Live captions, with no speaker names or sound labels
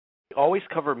always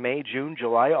cover May, June,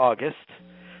 July, August.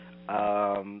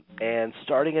 And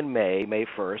starting in May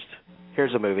 1st,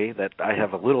 here's a movie that I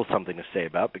have a little something to say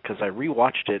about because I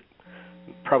rewatched it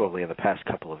probably in the past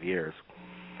couple of years.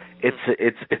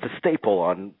 It's a staple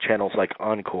on channels like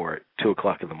Encore at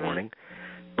 2:00 in the morning.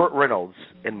 Burt Reynolds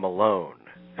in Malone.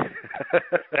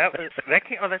 that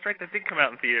came. Oh, that's right. That did come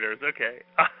out in theaters. Okay.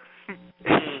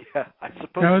 Yeah, I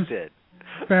suppose it did.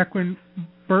 Back when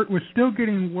Burt was still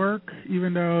getting work,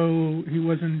 even though he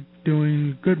wasn't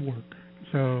doing good work.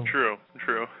 So True.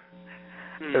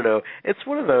 I don't know. It's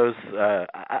one of those.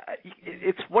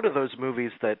 It's one of those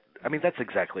movies that. I mean, that's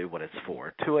exactly what it's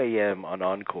for. 2 a.m. on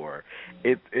Encore.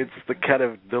 It's the kind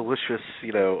of delicious,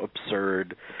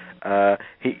 absurd.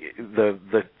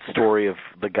 The story of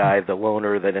the guy, the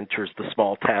loner that enters the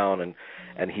small town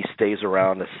and he stays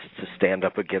around to stand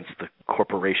up against the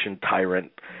corporation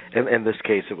tyrant. In this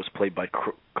case, it was played by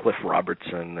Cliff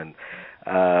Robertson, and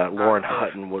Lauren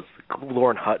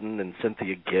Hutton and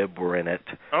Cynthia Gibb were in it.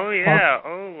 Oh yeah.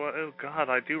 Oh God,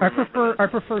 I do remember. I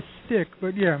prefer Stick,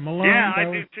 but yeah, Malone. Yeah, I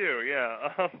do too.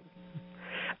 Yeah.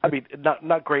 I mean,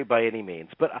 not great by any means,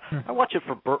 but I watch it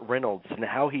for Burt Reynolds and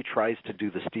how he tries to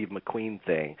do the Steve McQueen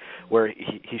thing, where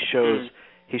he shows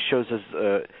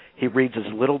he reads as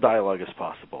little dialogue as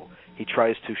possible. He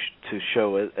tries to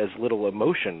show as little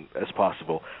emotion as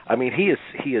possible. I mean, he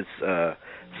is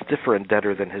stiffer and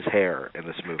deader than his hair in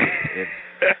this movie.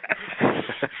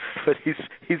 But he's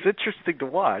interesting to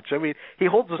watch. I mean, he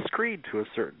holds a screen to a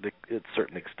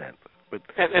certain extent. But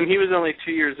and he was only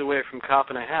 2 years away from Cop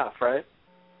and a Half, right?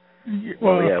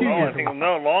 Well, yeah. I think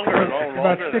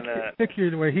longer than that. 6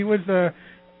 years away. He was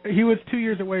 2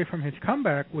 years away from his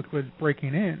comeback, which was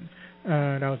Breaking In.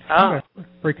 That was his comeback,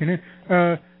 Breaking In.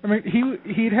 I mean,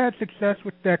 he'd had success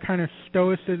with that kind of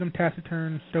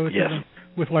taciturn stoicism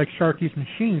with like Sharky's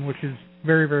Machine, which is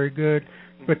very, very good.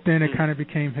 But then it kind of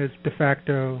became his de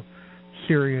facto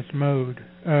serious mode.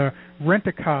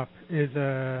 Rent-A-Cop is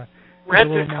a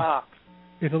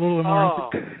little more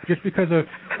just because of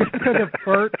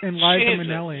Burt and Liza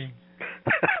Minnelli.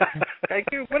 Thank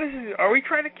you. What is it? Are we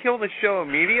trying to kill the show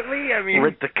immediately? I mean,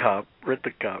 Rent-A-Cop.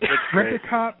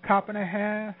 Rent-A-Cop, Cop and a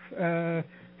Half.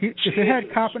 If it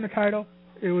had Cop in the title,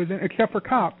 it was except for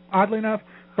Cop. Oddly enough,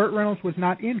 Burt Reynolds was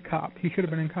not in Cop. He should have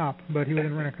been in Cop, but he was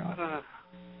in Rent-A-Cop.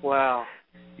 Wow.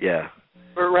 Yeah.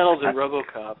 Burt Reynolds in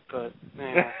RoboCop, but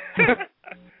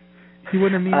he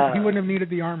wouldn't have needed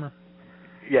the armor.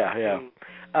 Yeah.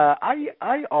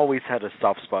 I always had a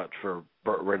soft spot for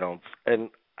Burt Reynolds, and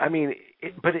I mean,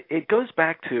 it goes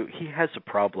back to he has a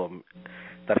problem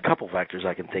that a couple factors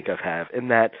I can think of have, in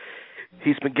that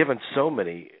he's been given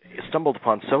stumbled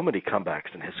upon so many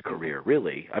comebacks in his career.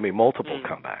 Really, I mean, multiple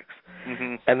comebacks,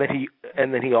 and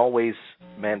then he always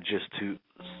manages to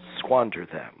squander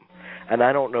them. And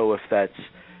I don't know if that's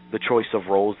the choice of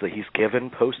roles that he's given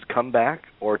post comeback,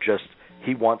 or just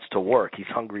he wants to work. He's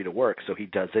hungry to work, so he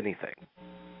does anything.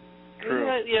 True.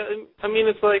 Yeah. I mean,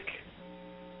 it's like,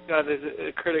 God, there's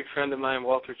a critic friend of mine,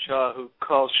 Walter Chaw, who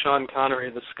calls Sean Connery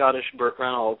the Scottish Burt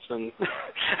Reynolds, and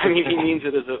I mean, he means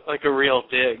it as a real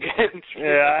dig.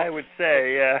 Yeah, I would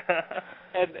say, yeah.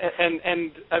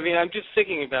 And I mean, I'm just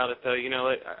thinking about it though.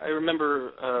 I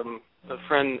remember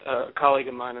a colleague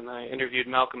of mine and I interviewed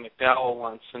Malcolm McDowell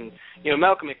once, and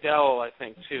Malcolm McDowell, I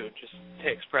think too, just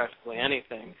takes practically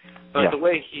anything. But the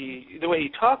way he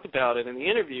talked about it in the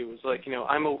interview was like,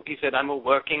 he said, I'm a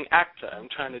working actor. I'm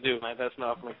trying to do my best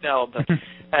Malcolm McDowell, but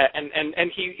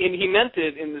and he meant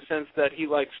it in the sense that he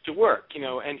likes to work,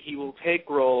 and he will take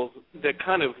roles that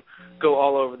kind of go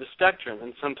all over the spectrum,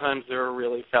 and sometimes there are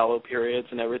really fallow periods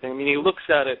and everything. I mean, he looks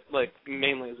at it like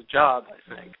mainly as a job,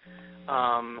 I think.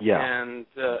 And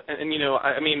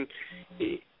I mean,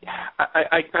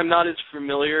 I'm not as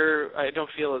familiar. I don't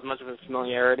feel as much of a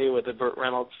familiarity with the Burt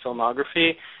Reynolds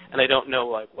filmography, and I don't know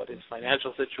like what his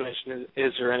financial situation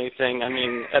is or anything. I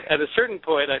mean, at a certain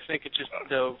point, I think it just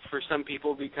for some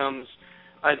people becomes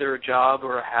either a job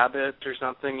or a habit or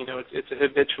something. It's a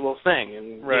habitual thing,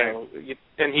 and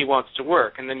and he wants to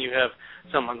work. And then you have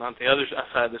someone on the other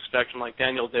side of the spectrum like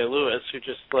Daniel Day-Lewis, who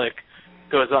just like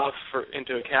goes off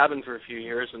into a cabin for a few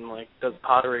years and like does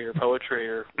pottery or poetry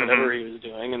or whatever he was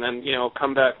doing, and then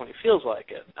come back when he feels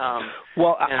like it.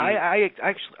 I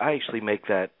actually make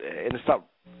that, and it's not.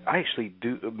 I actually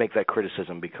do make that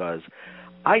criticism because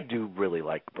I do really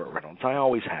like Burt Reynolds. I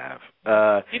always have.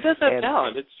 He does have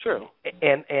talent. It's true.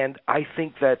 And I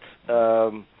think that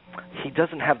he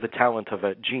doesn't have the talent of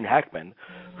a Gene Hackman,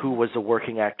 who was a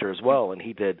working actor as well, and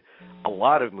he did a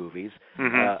lot of movies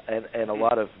and a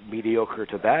lot of mediocre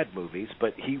to bad movies,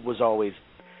 but he was always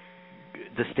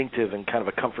distinctive and kind of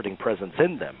a comforting presence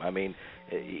in them. I mean,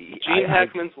 Gene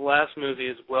Hackman's last movie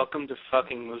is Welcome to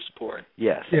Fucking Mooseport.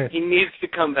 Yes. He needs to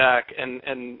come back and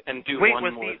do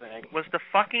one more thing. Was the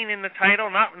fucking in the title?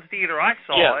 Not in the theater. I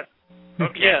saw it.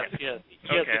 Okay. Yes.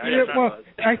 Okay. Well,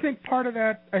 I think part of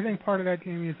that,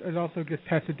 Jamie, is also just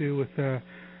has to do with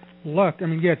luck. I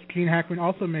mean, yes, Gene Hackman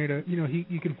also made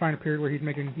you can find a period where he's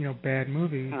making, bad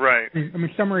movies. Right. I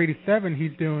mean, summer '87,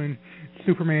 he's doing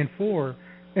Superman 4.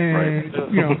 And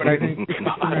but I think it's just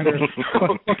a matter of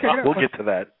we'll get to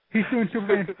that. He's doing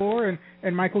Superman 4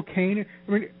 and Michael Caine.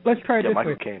 I mean, let's try it this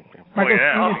Michael way. Caine. Michael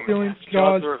Caine is doing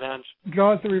Jaws the Revenge.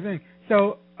 Jaws the Revenge.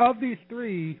 So of these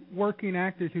three working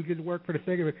actors who did work for the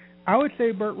sake of it, I would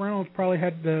say Burt Reynolds probably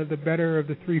had the better of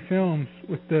the three films.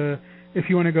 With if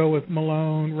you want to go with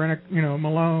Malone,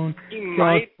 Malone,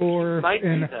 Jaws 4,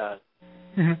 and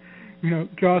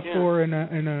Jaws 4 and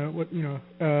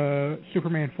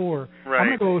Superman 4. Right. I'm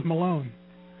gonna go with Malone.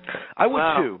 I would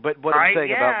too, but what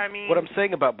I'm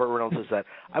saying about Burt Reynolds is that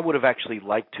I would have actually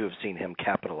liked to have seen him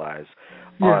capitalize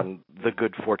on the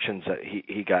good fortunes that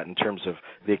he got in terms of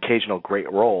the occasional great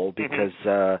role, because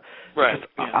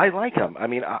I like him. I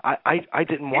mean, I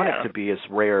didn't want it to be as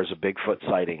rare as a Bigfoot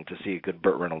sighting to see a good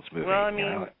Burt Reynolds movie. Well, I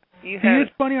mean, he is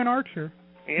funny on Archer.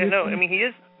 Yeah, I mean, he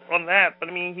is on that, but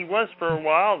I mean, he was for a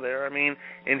while there. I mean,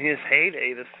 in his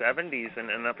heyday, the 70s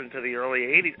and up into the early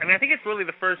 80s. I mean, I think it's really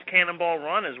the first Cannonball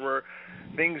Run is where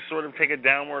things sort of take a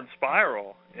downward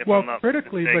spiral. Well,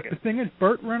 critically, but the thing is,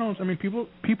 Burt Reynolds. I mean, people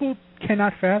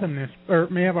cannot fathom this, or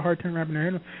may have a hard time wrapping their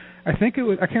head. I think it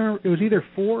was. I can't remember. It was either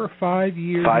 4 or 5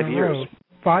 years. 5 years.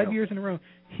 5 years in a row.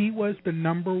 He was the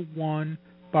 #1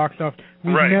 box office.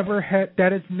 We've never had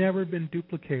that. Has never been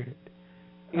duplicated.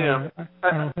 Yeah,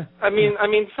 I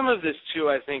mean, some of this too,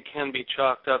 I think, can be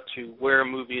chalked up to where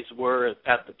movies were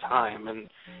at the time, and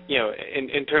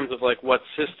in terms of like what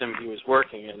system he was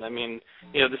working in. I mean,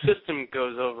 the system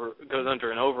goes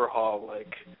under an overhaul.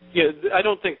 Like, I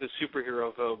don't think the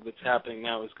superhero vogue that's happening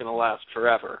now is going to last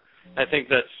forever. I think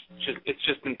it's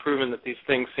just been proven that these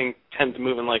things tend to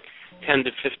move in like 10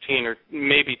 to 15 or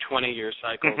maybe 20-year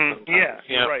cycles. Mm-hmm. Sometimes,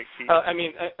 yeah, right. I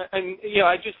mean,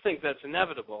 I just think that's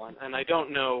inevitable, and I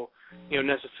don't know,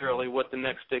 necessarily what the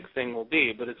next big thing will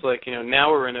be. But it's like,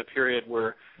 now we're in a period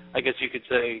where I guess you could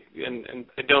say, and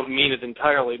I don't mean it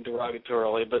entirely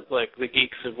derogatorily, but like the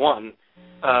geeks have won.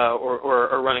 Or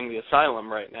are running the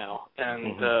asylum right now,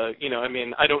 and I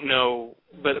mean, I don't know,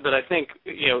 but I think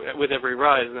with every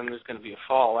rise, then there's going to be a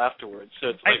fall afterwards. So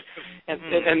it's like,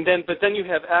 but then you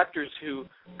have actors who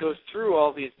go through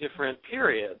all these different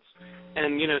periods,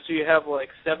 and so you have like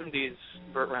 70s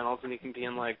Burt Reynolds, and he can be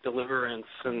in like Deliverance,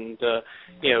 and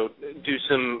do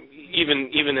some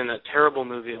even in a terrible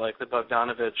movie like the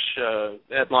Bogdanovich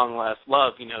At Long Last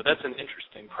Love. That's an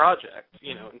interesting project,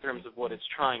 in terms of what it's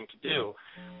trying to do.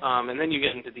 And then you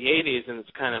get into the 80s, and it's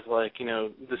kind of like,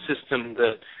 the system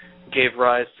that gave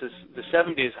rise to the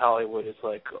 70s Hollywood is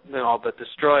like all but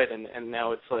destroyed, and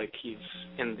now it's like he's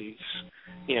in these,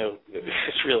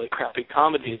 it's really crappy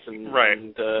comedies and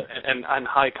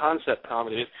high concept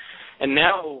comedies. And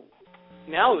now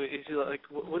it's like,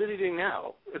 what is he doing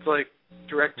now? It's like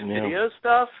direct to video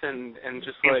stuff and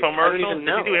just like I don't even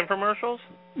know. Does he do infomercials?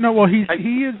 No, well he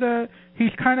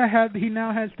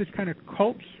now has this kind of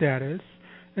cult status,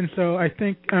 and so I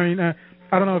think I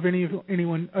don't know if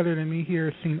anyone other than me here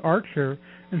has seen Archer,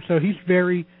 and so he's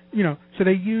very so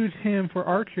they use him for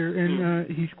Archer, and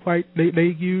he's quite.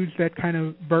 They use that kind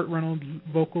of Burt Reynolds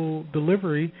vocal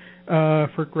delivery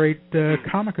for great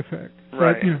comic effect.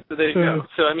 Right. But, so there you go.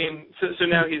 So I mean, so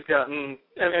now he's gotten.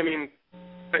 I mean,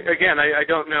 again, I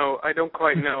don't know. I don't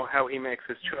quite know how he makes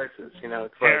his choices.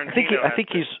 It's like I think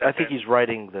he's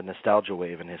riding the nostalgia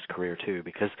wave in his career too,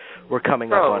 because we're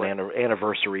coming up on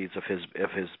anniversaries of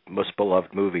his most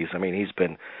beloved movies. I mean, he's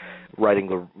been riding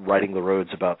the roads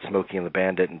about Smokey and the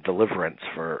Bandit and Deliverance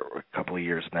for a couple of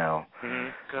years now. Mm-hmm.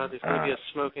 God, there's going to be a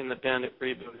Smokey and the Bandit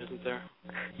reboot, isn't there?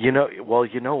 You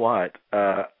know what?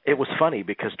 It was funny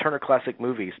because Turner Classic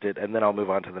Movies did, and then I'll move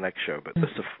on to the next show, but this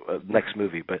is next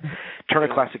movie. But Turner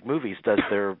Classic Movies does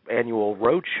their annual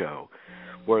road show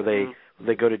where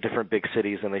they go to different big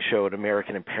cities and they show An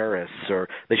American in Paris, or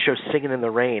they show Singing in the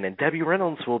Rain, and Debbie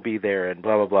Reynolds will be there, and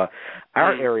blah, blah, blah.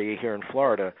 Our area here in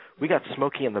Florida, we got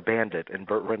Smokey and the Bandit and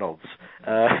Burt Reynolds.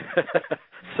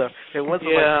 So it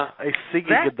wasn't like a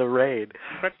Singing in the Rain.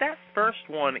 But that first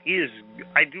one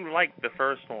I do like the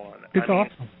first one. It's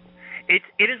awesome. It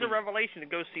is a revelation to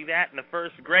go see that in the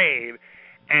first grade.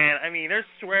 And, I mean, they're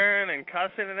swearing and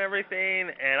cussing and everything,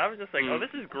 and I was just like, oh,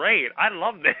 this is great. I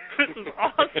love this. This is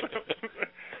awesome.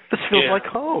 This feels like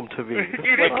home to me.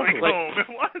 It is like home. It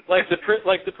was. Like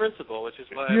the principal, which is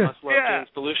why I must love James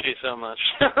Belushi so much.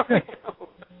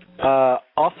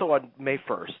 Also on May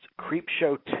 1st,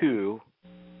 Creepshow 2.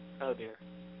 Oh, dear.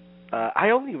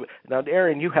 Now,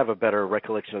 Aaron, you have a better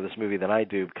recollection of this movie than I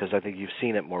do because I think you've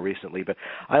seen it more recently. But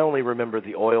I only remember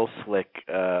the oil slick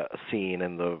scene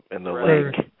in the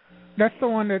lake. That's the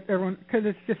one that everyone, because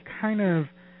it's just kind of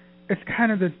this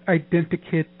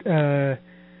identikit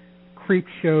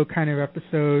Creepshow kind of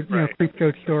episode,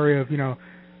 Creepshow story of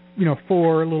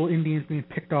 4 little Indians being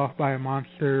picked off by a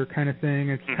monster kind of thing.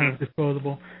 It's kind of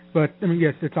disposable. But I mean,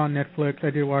 yes, it's on Netflix. I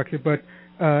did watch it, but.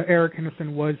 Eric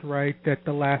Henderson was right that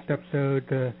the last episode,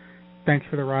 the Thanks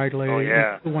for the Ride Lady,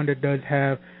 is the one that does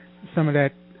have some of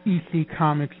that EC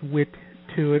Comics wit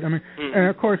to it. I mean, and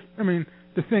of course, I mean,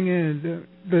 the thing is,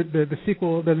 the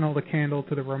sequel doesn't hold a candle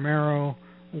to the Romero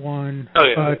one. Oh,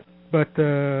 yeah. But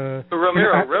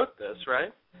Romero wrote this,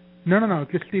 right? No,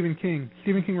 just Stephen King.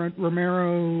 Stephen King wrote,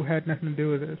 Romero had nothing to do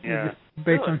with this. Yeah. It was just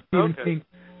based on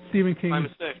Stephen King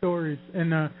stories.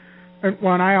 And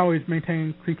I always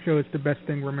maintain Creepshow is the best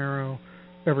thing Romero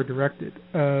ever directed.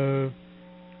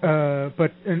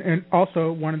 But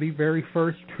also one of the very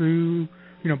first true,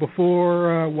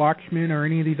 before Watchmen or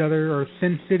any of these other, or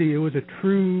Sin City, it was a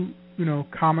true,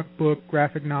 comic book,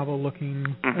 graphic novel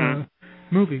looking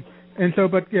movie. And so,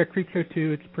 but yeah, Creepshow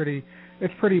 2,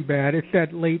 it's pretty bad. It's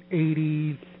that late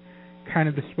 80s kind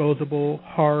of disposable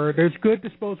horror. There's good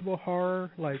disposable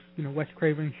horror, like, Wes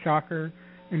Craven's Shocker.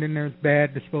 And then there's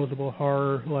bad disposable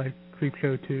horror like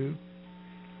Creepshow 2.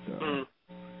 So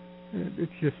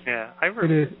it's just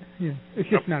it's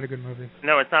just not a good movie.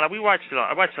 No, it's not. I watched it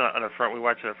at a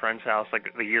friend's house like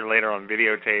a year later on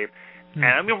videotape, and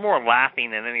I'm more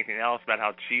laughing than anything else about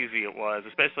how cheesy it was,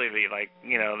 especially the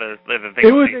the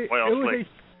thing with the oil slick.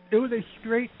 It was a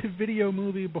straight to video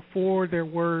movie before there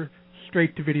were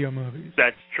straight to video movies.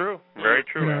 That's true. Very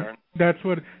true, Aaron. That's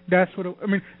what I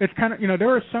mean. It's kind of, there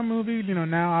are some movies,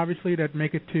 now obviously that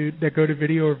that go to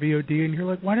video or VOD, and you're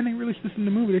like, why didn't they release this in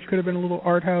the movie? This could have been a little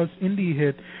art house indie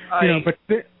hit, But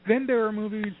then there are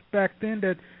movies back then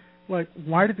that, like,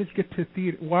 why did this get to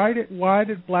theater? Why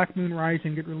did Black Moon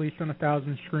Rising get released on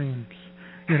 1,000 screens?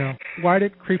 Why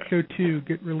did Creepshow 2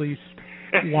 get released?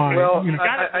 Why? Well,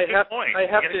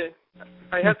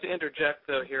 I have to interject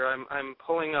though here. I'm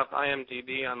pulling up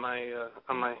IMDb on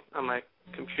my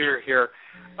computer here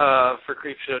for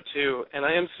Creepshow 2, and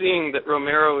I am seeing that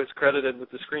Romero is credited with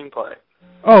the screenplay.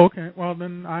 Oh, okay. Well,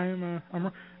 then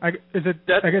is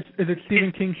it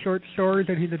Stephen King's short stories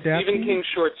that he's adapting? Stephen King's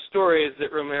short stories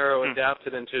that Romero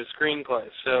adapted into a screenplay.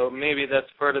 So maybe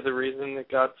that's part of the reason it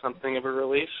got something of a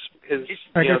release. Is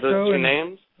those two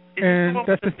names? And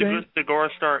that's the thing. Cigar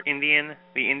Store Indian,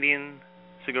 the Indian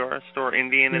Cigar Store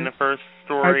Indian in the first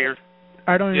story.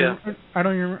 I don't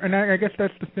even, and I guess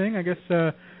that's the thing. I guess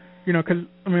because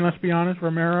let's be honest,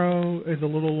 Romero is a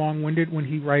little long-winded when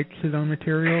he writes his own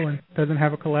material and doesn't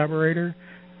have a collaborator.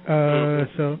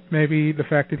 So maybe the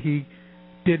fact that he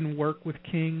didn't work with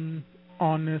King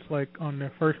on this, like on the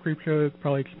first Creepshow,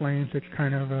 probably explains it's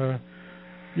kind of the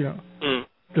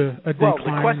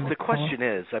question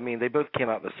is, they both came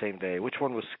out the same day. Which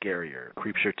one was scarier,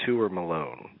 Creepshow 2 or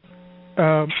Malone?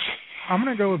 I'm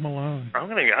gonna go with Malone.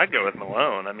 I'd go with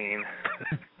Malone.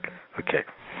 Okay.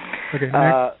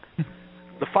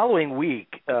 The following week,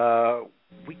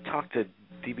 we talked to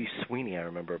D.B. Sweeney, I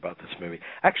remember, about this movie.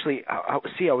 Actually, I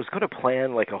was going to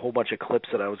plan like a whole bunch of clips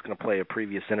that I was going to play of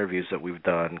previous interviews that we've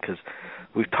done, because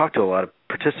we've talked to a lot of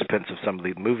participants of some of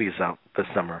the movies out this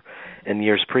summer and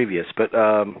years previous, but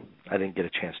I didn't get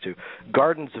a chance to.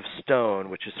 Gardens of Stone,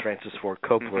 which is Francis Ford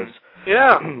Coppola's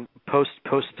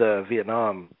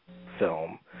post-Vietnam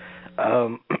film,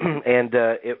 and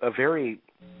a very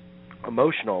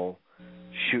emotional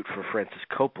shoot for Francis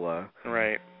Coppola,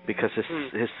 right? Because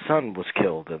his son was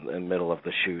killed in the middle of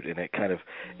the shoot, and it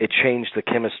changed the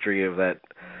chemistry of the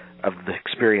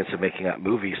experience of making that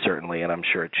movie, certainly, and I'm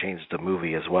sure it changed the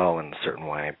movie as well in a certain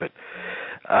way. But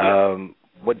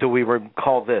what do we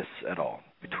recall this at all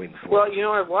between the four? Well,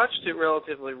 I watched it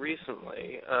relatively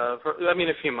recently. A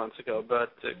few months ago,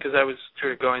 but because I was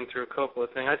sort of going through a Coppola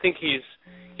thing. I think he's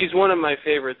one of my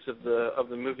favorites of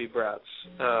the movie brats,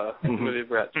 movie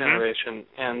brat generation,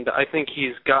 and I think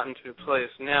he's gotten to a place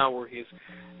now where he's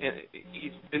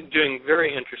been doing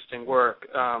very interesting work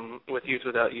with Youth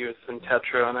Without Youth and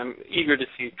Tetra, and I'm eager to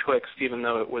see Twixt, even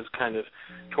though it was kind of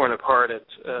torn apart at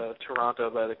Toronto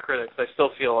by the critics. I still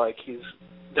feel like he's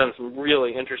done some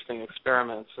really interesting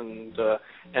experiments and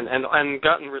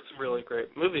gotten some really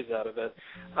great movies out of it.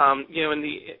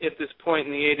 At this point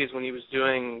in the 80s when he was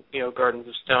doing Gardens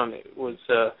of Stone, it was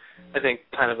I think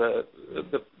kind of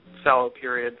the fallow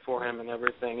period for him and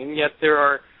everything. And yet there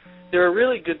are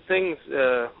really good things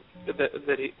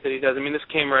that he does. I mean, this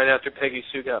came right after Peggy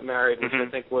Sue got married, which I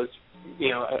think was,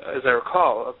 as I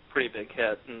recall, a pretty big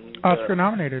hit. And, Oscar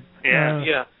nominated.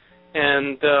 Yeah.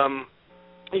 And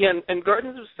again, and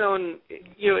Gardens of Stone,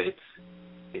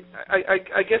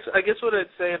 I guess what I'd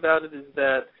say about it is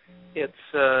that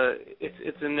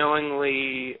it's a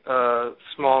knowingly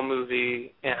small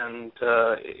movie, and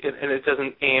it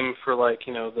doesn't aim for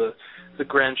the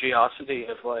grandiosity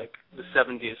of the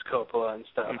 70s Coppola and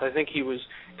stuff. I think he was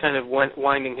kind of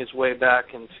winding his way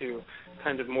back into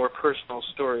kind of more personal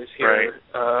stories here,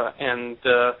 right. And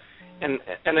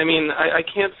I mean I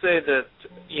can't say that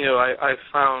I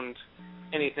found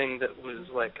anything that was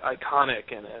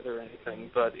iconic in it or anything,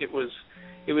 but it was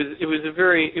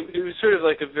sort of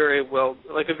a very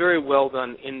well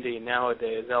done indie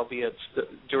nowadays, albeit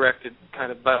directed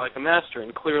kind of by a master,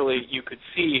 and clearly you could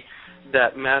see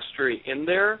that mastery in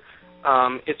there.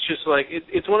 It's just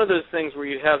it's one of those things where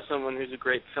you have someone who's a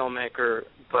great filmmaker,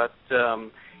 but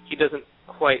he doesn't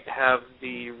quite have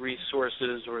the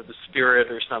resources or the spirit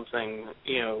or something,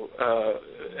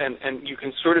 and you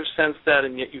can sort of sense that,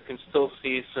 and yet you can still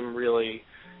see some really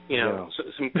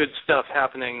some good stuff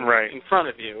happening right in front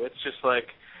of you. It's just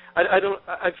I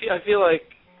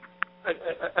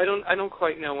don't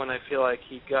quite know when I feel like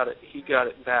he got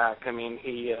it back. I mean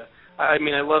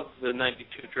I love the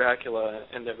 '92 Dracula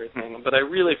and everything, but I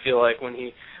really feel like when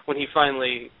he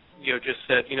finally just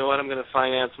said, what, I'm going to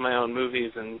finance my own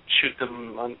movies and shoot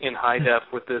them in high def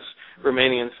with this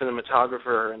Romanian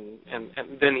cinematographer, and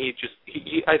then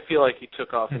I feel like he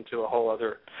took off into a whole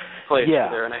other place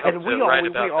there, and I hope to write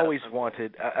about that. We always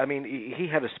wanted. I mean, he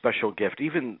had a special gift.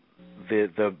 Even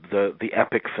the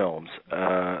epic films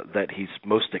that he's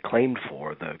most acclaimed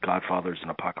for, The Godfathers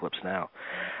and Apocalypse Now.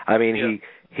 I mean,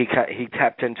 he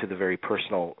tapped into the very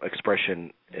personal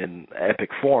expression in epic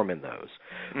form in those.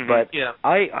 But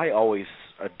I always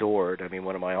adored. I mean,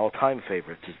 one of my all-time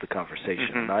favorites is The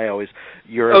Conversation, and I always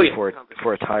yearned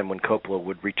for a time when Coppola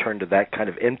would return to that kind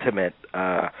of intimate,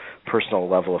 personal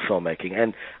level of filmmaking,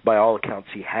 and by all accounts,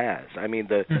 he has. I mean,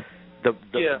 the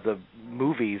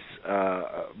movies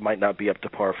might not be up to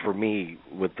par for me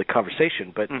with The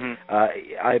Conversation, but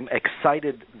I'm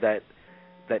excited that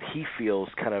he feels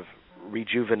kind of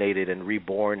rejuvenated and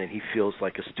reborn, and he feels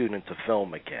like a student of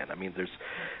film again. I mean, there's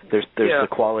the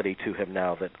quality to him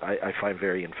now that I find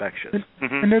very infectious.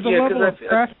 And there's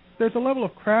a level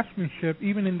of craftsmanship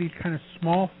even in these kind of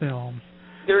small films.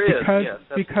 There is,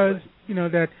 because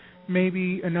that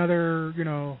maybe another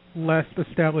less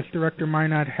established director might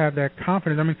not have that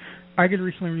confidence. I mean, I just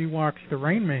recently rewatched The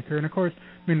Rainmaker, and of course,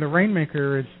 The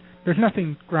Rainmaker there's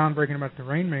nothing groundbreaking about The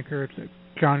Rainmaker. It's a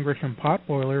John Grisham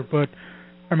potboiler, but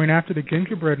I mean, after The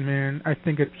Gingerbread Man, I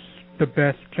think it's the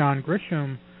best John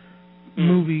Grisham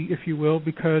movie, if you will,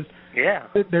 because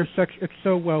it's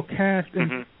so well cast,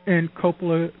 and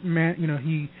Coppola,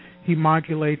 he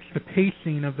modulates the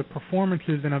pacing of the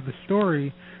performances and of the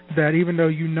story, that even though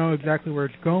you know exactly where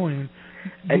it's going,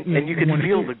 and you can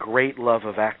feel the great love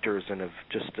of actors and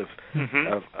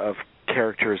of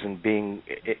characters and being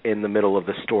in the middle of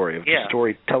the story, of the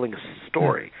story telling a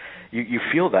story. You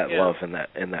feel that love in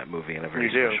that movie in a very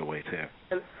special way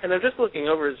too. And I'm just looking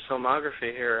over his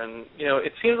filmography here, and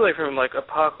it seems like from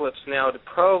Apocalypse Now to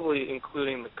probably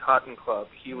including The Cotton Club,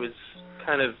 he was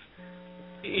kind of,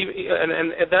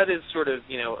 and that is sort of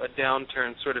a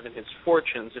downturn sort of in his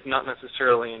fortunes, if not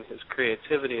necessarily in his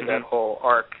creativity. That whole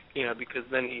arc, because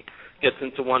then he gets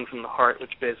into One from the Heart,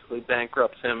 which basically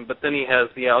bankrupts him, but then he has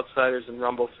The Outsiders and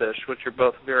Rumblefish, which are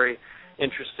both very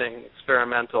interesting and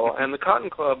experimental, and The Cotton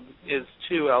Club is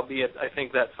too, albeit I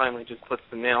think that finally just puts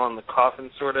the nail in the coffin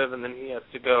sort of, and then he has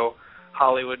to go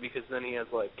Hollywood, because then he has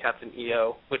Captain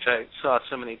EO, which I saw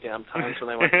so many damn times when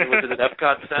I went to visit at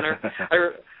Epcot Center.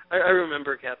 I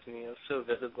remember Captain EO so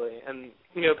vividly, and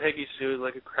Peggy Sue is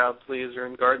a crowd pleaser,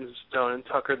 and Gardens of Stone, and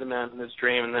Tucker the Man in His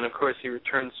Dream, and then of course he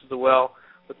returns to the well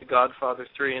with The Godfather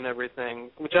 3 and everything,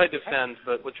 which I defend,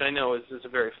 but which I know is a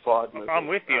very flawed movie. I'm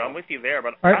with you there,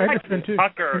 but I like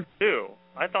Tucker too.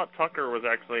 I thought Tucker was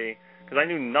actually, because I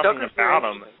knew nothing about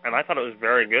him, and I thought it was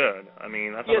very good. I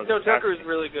mean, I thought Tucker's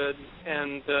really good,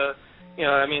 and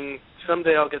I mean,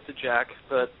 someday I'll get to Jack,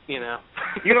 but you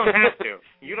don't have to.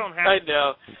 You don't have. I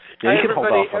know. Yeah, you can hold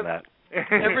off on that.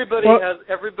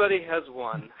 Everybody has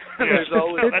one. There's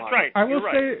always one. That's right. I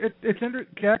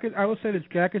will say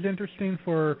Jack is interesting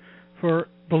for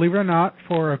believe it or not,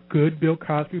 for a good Bill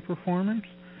Cosby performance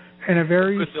and a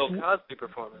very good Bill Cosby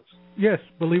performance. Yes,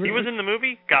 believe it. He was in the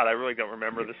movie? God, I really don't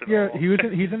remember this at all. Yeah,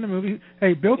 he's in the movie.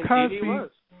 Hey, Bill Cosby. He was.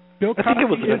 Bill Cosby I think it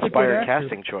was an inspired actor.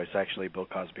 casting choice, actually, Bill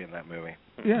Cosby in that movie.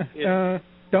 Yeah.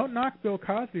 Don't knock Bill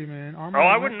Cosby, man.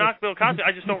 I wouldn't knock Bill Cosby.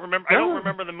 I just don't remember. I don't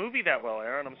remember the movie that well,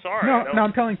 Aaron. I'm sorry. No,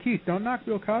 I'm telling Keith, don't knock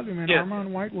Bill Cosby, man. Yeah.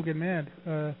 Armand White will get mad.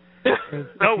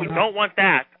 No, we don't want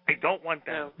that. I don't want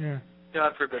that. Yeah.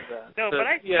 God forbid that. No, but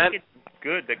I think it's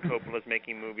good that Coppola's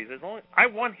making movies. I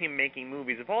want him making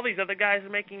movies. If all these other guys are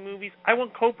making movies, I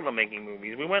want Coppola making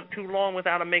movies. We went too long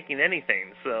without him making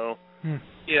anything, so.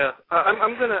 Yeah,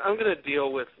 I'm gonna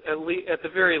deal with at the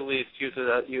very least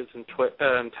using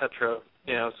Tetra,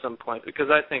 at some point, because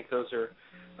I think those are,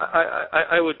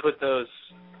 I would put those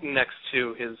next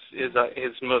to his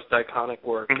most iconic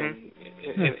work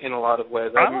in a lot of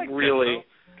ways. I'm really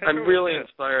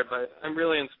inspired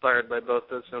by both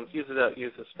those films, Use Without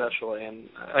Youth especially, and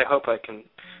I hope I can.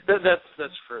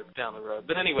 That's for down the road.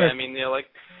 But anyway, I mean,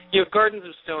 Gardens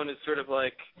of Stone is sort of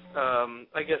like,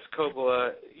 I guess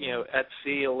Coppola, at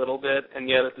sea a little bit, and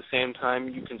yet at the same time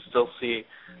you can still see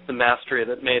the mastery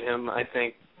that made him, I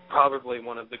think, probably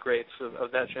one of the greats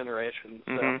of that generation.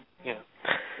 So,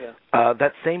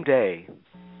 that same day,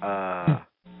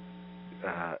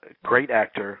 great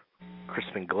actor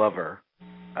Crispin Glover,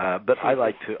 but I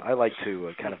like to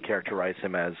kind of characterize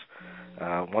him as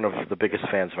one of the biggest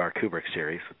fans of our Kubrick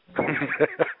series.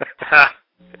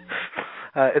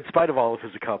 In spite of all of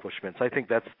his accomplishments, I think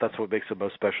that's what makes him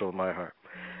most special in my heart.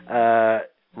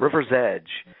 River's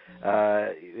Edge.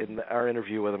 In our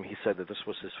interview with him, he said that this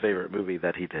was his favorite movie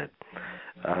that he did.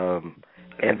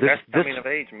 And this coming of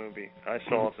age movie I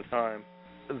saw at the time.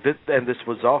 This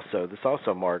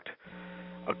also marked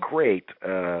a great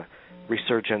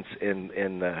resurgence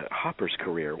in Hopper's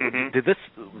career. Did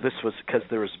this was because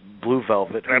there was Blue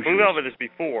Velvet. Blue Velvet is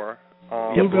before.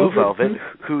 Blue Velvet,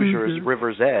 Hoosiers,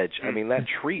 River's Edge. I mean, that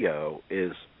trio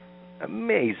is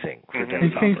amazing for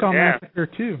Dennis Hopper. And Chainsaw Massacre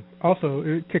 2. Also,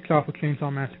 it kicks off with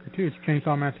Chainsaw Massacre 2. It's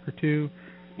Chainsaw Massacre 2.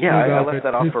 Yeah, I left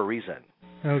that off for a reason.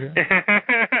 Okay.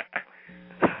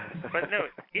 But no,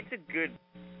 it's a good.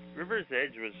 River's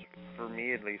Edge was, for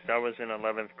me at least, I was in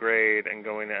 11th grade and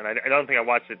going, and I don't think I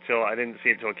watched it I didn't see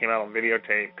it till it came out on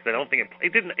videotape, because I don't think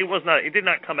it did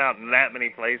not come out in that many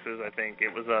places. I think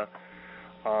it was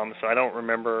so I don't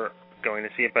remember going to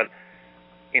see it, but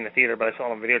in the theater, but I saw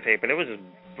it on videotape, and it was just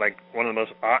like one of the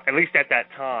most, at least at that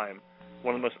time,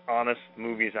 one of the most honest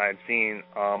movies I had seen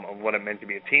of what it meant to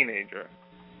be a teenager.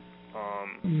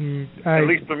 At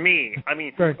least for me. I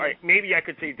mean, maybe I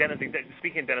could say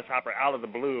speaking of Dennis Hopper out of the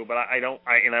blue, but I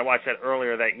watched that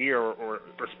earlier that year, or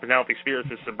Penelope Spears'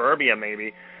 Suburbia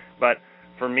maybe, but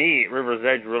for me, River's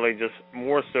Edge really just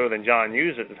more so than John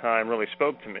Hughes at the time really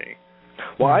spoke to me.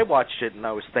 Well, I watched it and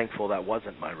I was thankful that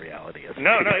wasn't my reality.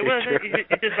 No, it wasn't. It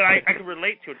just, but I could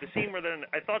relate to it. The scene where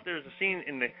I thought there was a scene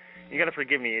in the. You got to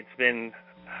forgive me. It's been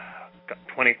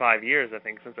 25 years, I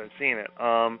think, since I've seen it,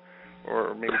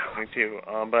 or maybe 22.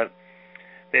 But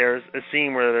there's a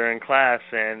scene where they're in class,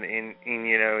 and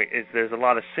there's a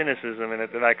lot of cynicism in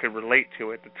it that I could relate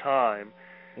to at the time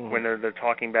when they're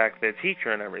talking back to their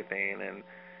teacher and everything, and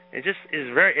it just is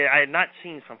very. I had not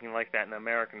seen something like that in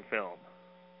American film.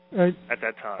 At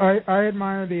that time, I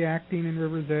admire the acting in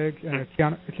River's Edge.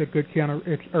 It's a good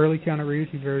it's early Keanu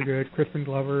Reeves. He's very good. Crispin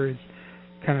Glover is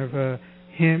kind of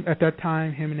him at that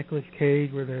time. Him and Nicolas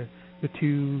Cage were the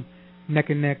two neck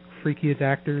and neck freakiest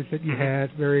actors that you had.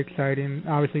 Very exciting.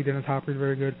 Obviously, Dennis Hopper is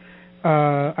very good. So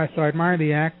I admire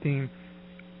the acting.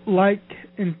 To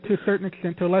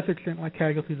a lesser extent, like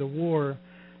Casualties of War,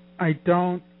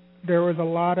 there's a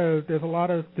lot of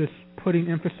this putting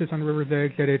emphasis on River's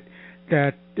Edge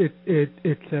that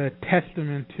it's a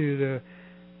testament to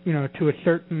to a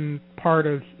certain part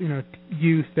of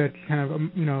youth that's kind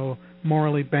of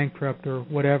morally bankrupt or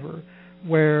whatever,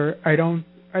 where I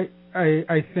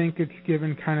think it's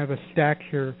given kind of a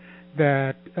stature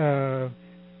that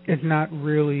is not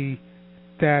really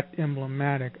that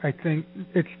emblematic. I think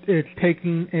it's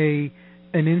taking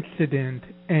an incident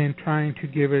and trying to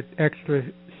give it extra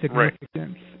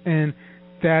significance, and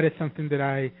that is something that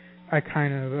I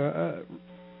kind of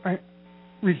I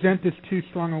resent is too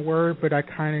strong a word, but I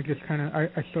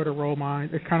sort of roll my eyes.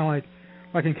 It's kind of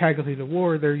like in Casualties of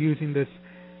War, they're using this.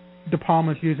 De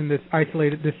Palma's using this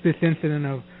isolated this incident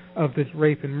of this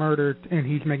rape and murder, and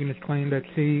he's making this claim that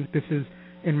this is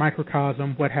in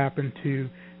microcosm what happened to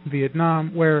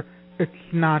Vietnam, where it's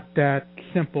not that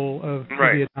simple of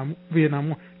Vietnam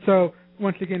War. So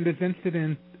once again, this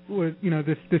incident was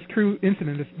this true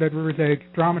incident that River's Edge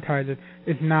dramatizes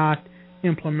is not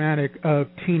emblematic of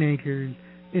teenagers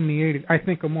in the 80s. I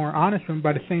think a more honest one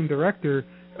by the same director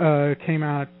came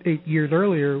out 8 years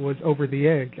earlier was Over the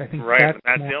Edge. I think right, that's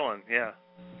Matt more, Dillon, yeah.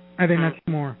 I think that's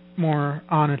more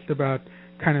honest about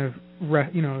kind of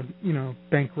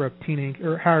bankrupt teenage,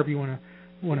 or however you want to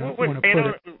put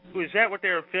it. Was that what they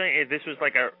were feeling? This was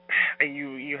like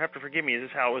you have to forgive me. Is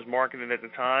this how it was marketed at the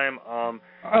time?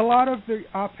 A lot of the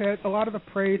op-ed, a lot of the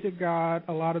praise it got,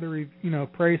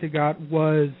 praise it got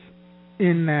was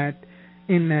in that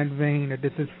vein, that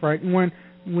this is frightening. When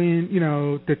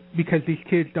because these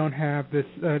kids don't have this,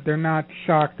 they're not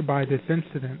shocked by this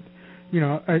incident.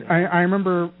 I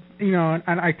remember,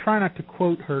 and I try not to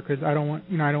quote her because I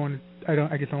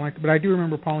just don't like it. But I do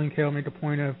remember Pauline Kael made the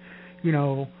point of,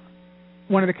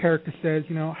 one of the characters says,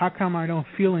 how come I don't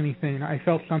feel anything? I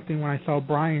felt something when I saw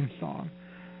Brian's song.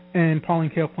 And Pauline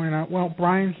Kael pointed out, well,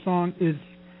 Brian's song is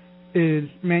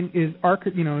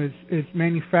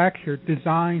manufactured,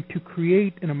 designed to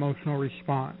create an emotional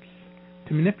response,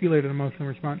 to manipulate an emotional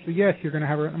response. So yes, you're going to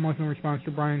have an emotional response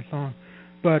to Brian's song,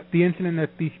 but the incident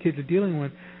that these kids are dealing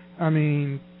with, I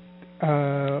mean,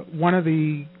 one of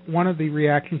the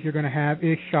reactions you're going to have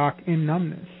is shock and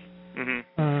numbness.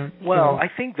 Mm-hmm. I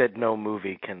think that no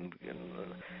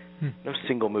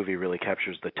single movie really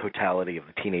captures the totality of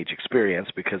the teenage experience,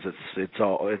 because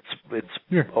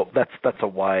that's a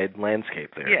wide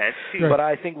landscape there. Yeah, right. But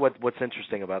I think what's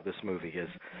interesting about this movie is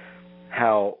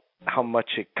how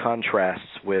much it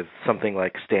contrasts with something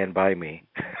like Stand By Me.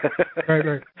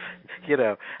 Right.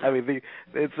 I mean,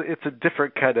 it's a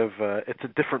different kind of it's a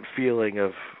different feeling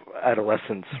of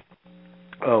adolescence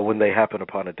when they happen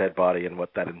upon a dead body and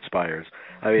what that inspires.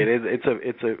 I mean, it's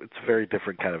a very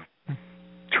different kind of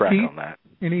track Keith, on that.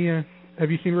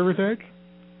 Have you seen River's Edge?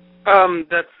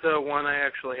 That's the one I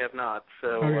actually have not,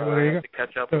 so I have to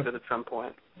catch up with it at some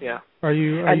point. Yeah. Are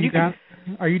you down?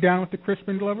 Are you down with the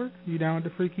Crispin Glover? Are you down with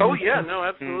the freaky? Oh yeah, no,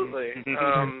 absolutely.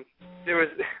 There was,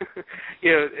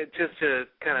 just to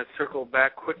kind of circle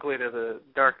back quickly to the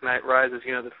Dark Knight Rises.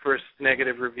 The first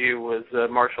negative review was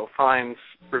Marshall Fine's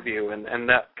review, and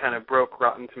that kind of broke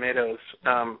Rotten Tomatoes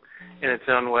in its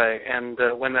own way. And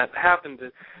when that happened,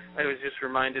 I was just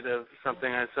reminded of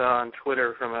something I saw on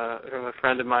Twitter from a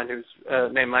friend of mine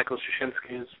who's named Michael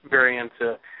Shushinsky, who's very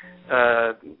into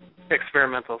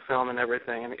experimental film and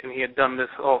everything, and he had done this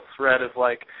whole thread of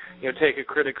take a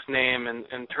critic's name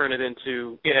and turn it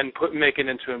into make it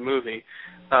into a movie,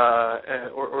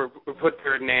 or put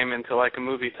their name into like a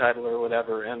movie title or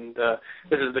whatever. And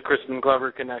this is the Crispin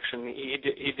Glover connection. He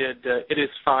did It Is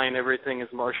Fine, Everything Is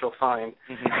Marshall Fine,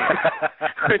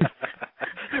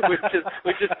 which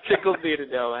just tickled me to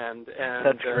no end. And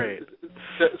that's great.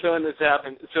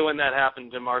 So when that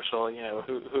happened to Marshall,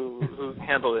 who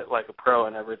handled it like a pro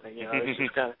and everything, it's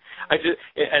just kind of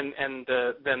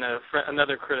then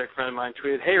another critic friend of mine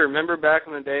tweeted, "Hey, remember back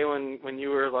in the day when you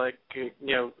were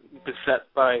beset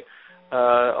by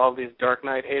all these Dark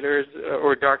Knight haters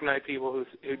or Dark Knight people who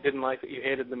didn't like that you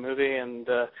hated the movie?" And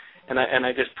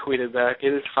I just tweeted back,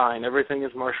 "It is fine. Everything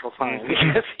is Marshall Fine,"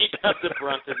 because he got the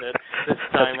brunt of it this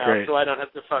time out, so I don't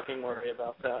have to fucking worry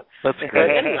about that. That's great. But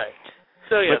anyway.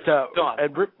 So yeah, go on.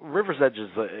 And River's Edge is,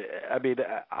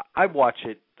 I watch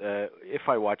it. If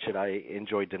I watch it, I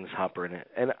enjoy Dennis Hopper in it,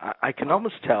 and I can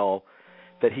almost tell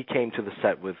that he came to the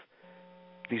set with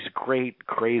these great,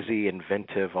 crazy,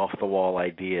 inventive, off-the-wall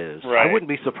ideas. Right. I wouldn't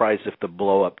be surprised if the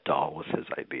blow-up doll was his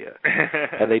idea,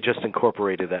 and they just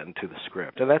incorporated that into the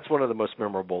script. And that's one of the most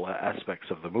memorable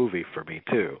aspects of the movie for me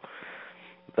too.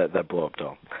 That blow-up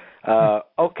doll.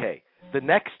 Okay, the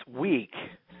next week.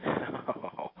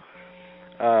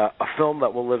 A film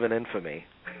that will live in infamy.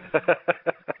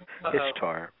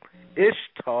 Ishtar.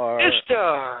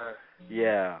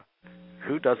 Yeah.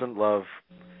 Who doesn't love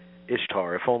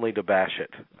Ishtar, if only to bash it?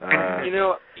 I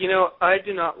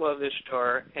do not love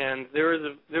Ishtar, and there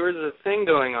was a thing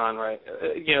going on, right?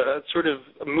 A sort of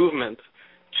a movement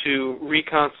to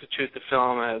reconstitute the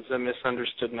film as a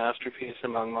misunderstood masterpiece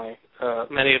among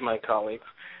many of my colleagues.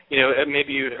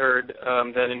 Maybe you'd heard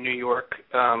that in New York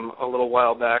a little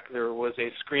while back there was a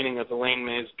screening of Elaine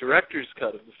May's director's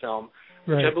cut of the film,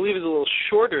 right, which I believe is a little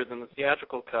shorter than the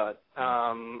theatrical cut.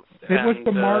 It was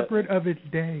the Margaret of its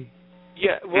day.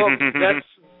 Yeah, well,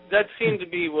 that seemed to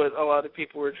be what a lot of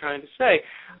people were trying to say.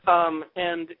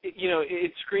 And,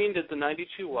 it screened at the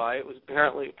 92Y. It was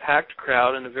apparently a packed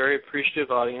crowd and a very appreciative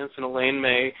audience. And Elaine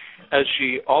May, as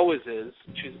she always is,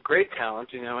 she's a great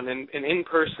talent, and in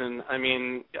person, I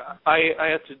mean, I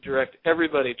had to direct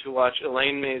everybody to watch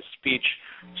Elaine May's speech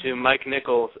to Mike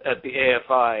Nichols at the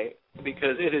AFI,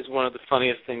 because it is one of the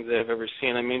funniest things I've ever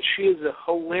seen. I mean, she is a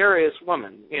hilarious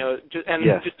woman,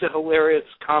 just a hilarious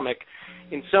comic.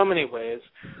 in so many ways.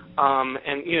 And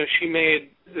she made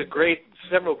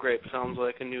several great films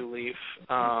like A New Leaf,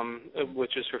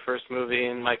 which is her first movie,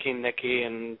 and Mikey and Nicky,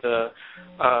 and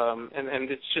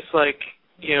it's just like,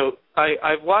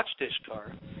 I've watched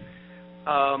Ishtar.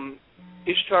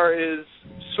 Ishtar is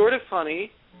sort of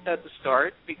funny at the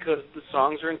start because the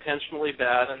songs are intentionally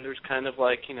bad, and there's kind of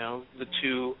like, the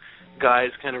two guys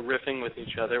kind of riffing with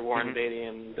each other, Warren Beatty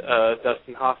and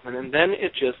Dustin Hoffman, and then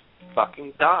it just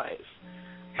fucking dies.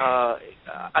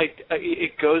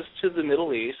 It goes to the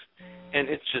Middle East, and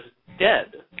it's just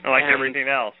dead. Like everything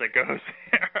else that goes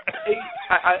there.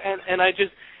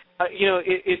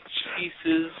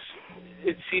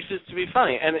 It ceases to be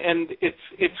funny, and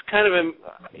it kind of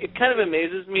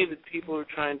amazes me that people are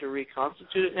trying to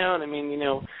reconstitute it now. And I mean,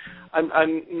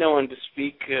 I'm no one to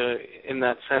speak in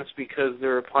that sense, because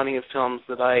there are plenty of films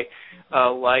that I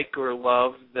like or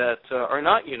love that are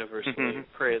not universally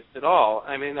praised at all.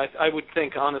 I mean, I would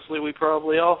think honestly we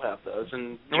probably all have those,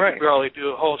 and you could probably do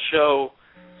a whole show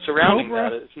surrounding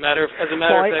that. As a matter of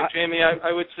fact, Jamie,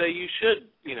 I would say you should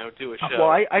do a show. Well,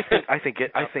 I think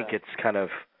it's kind of.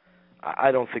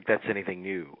 I don't think that's anything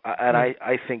new, and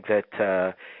I think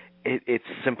that it's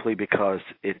simply because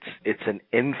it's an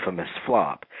infamous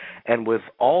flop, and with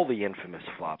all the infamous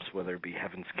flops, whether it be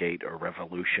Heaven's Gate or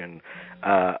Revolution,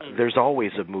 there's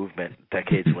always a movement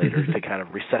decades later to kind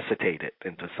of resuscitate it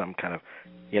into some kind of,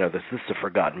 this is a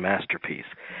forgotten masterpiece.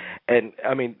 And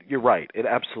I mean, you're right, it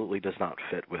absolutely does not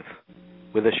fit with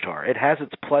Ishtar. It has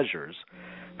its pleasures,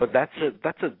 but that's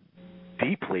a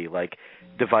deeply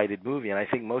divided movie, and I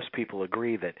think most people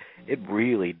agree that it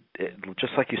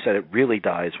just like you said, it really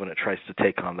dies when it tries to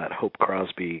take on that Hope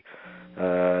Crosby,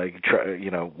 when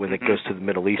it goes to the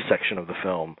Middle East section of the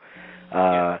film.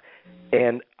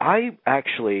 And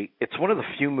it's one of the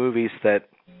few movies that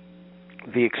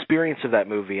the experience of that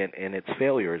movie and its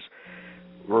failures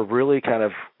were really kind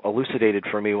of elucidated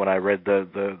for me when I read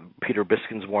the Peter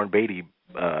Biskin's Warren Beatty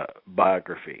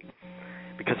biography,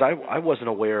 because I wasn't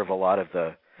aware of a lot of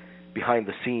the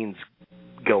behind-the-scenes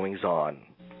goings-on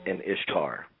in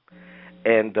Ishtar,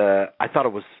 and I thought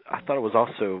it was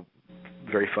also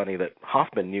very funny that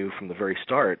Hoffman knew from the very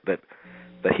start that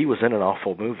he was in an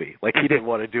awful movie. Like, he didn't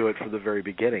want to do it from the very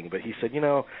beginning, but he said,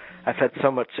 I've had so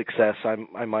much success,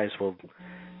 I might as well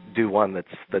do one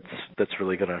that's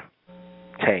really going to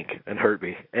tank and hurt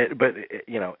me. But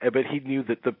he knew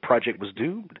that the project was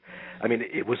doomed. I mean,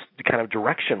 it was kind of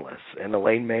directionless, and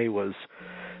Elaine May was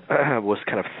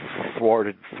kind of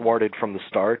thwarted from the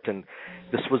start, and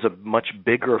this was a much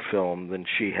bigger film than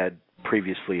she had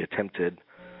previously attempted,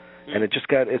 and it's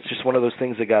just one of those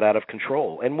things that got out of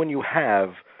control. And when you have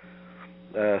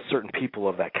certain people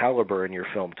of that caliber in your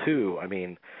film too, I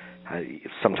mean,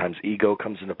 sometimes ego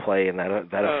comes into play, and that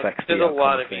affects the outcome. There's a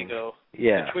lot of things. Ego.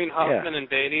 Yeah. Between Hoffman and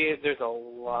Beatty, there's a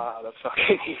lot of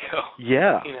fucking ego.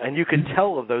 Yeah, and you can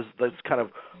tell of those kind of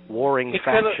warring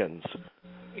factions.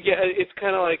 It's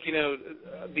kind of like,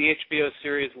 the HBO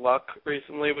series Luck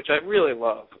recently, which I really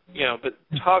love. But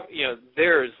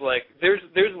there's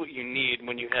what you need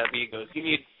when you have egos. You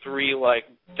need three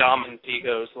dominant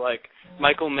egos, like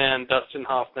Michael Mann, Dustin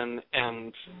Hoffman,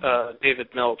 and David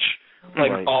Milch,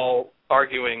 all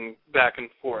arguing back and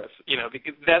forth.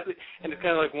 Because and it's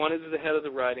kind of like one is the head of the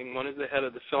writing, one is the head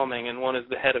of the filming, and one is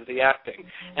the head of the acting.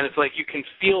 And it's like you can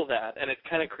feel that, and it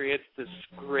kind of creates this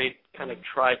great kind of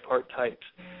tripartite.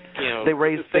 They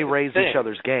raise each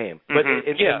other's game, but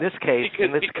in this case,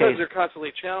 because they're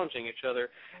constantly challenging each other.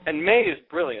 And May is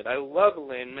brilliant. I love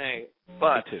Elaine May,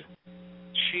 but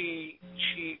she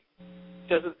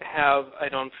doesn't have, I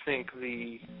don't think,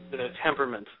 the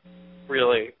temperament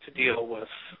really to deal with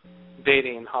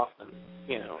Beatty and Hoffman.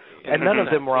 And none of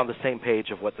them were on the same page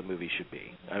of what the movie should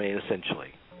be. I mean, essentially,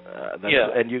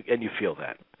 and you feel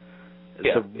that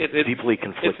it's a deeply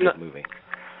conflicted movie.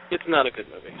 It's not a good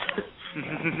movie.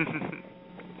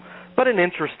 But an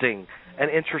interesting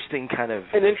kind of...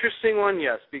 An interesting one,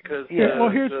 yes, because...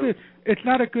 it's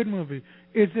not a good movie.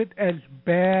 Is it as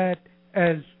bad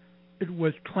as it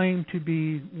was claimed to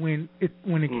be when it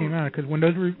came out? Because when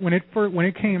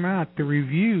it came out, the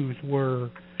reviews were,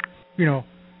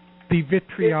 the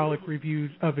vitriolic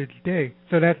reviews of its day.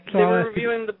 So that's they were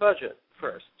reviewing the budget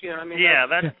first.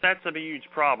 That's a huge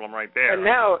problem right there.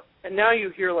 And now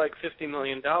you hear like $50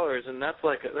 million, and that's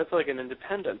like an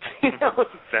independent,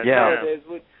 nowadays,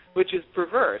 which is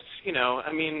perverse.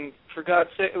 I mean, for God's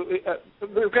sake,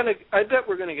 I bet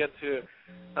we're gonna get to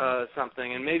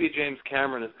something, and maybe James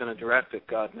Cameron is going to direct it,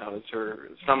 God knows, or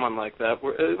someone like that.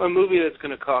 A movie that's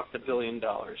going to cost $1 billion.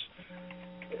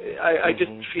 I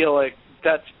just feel like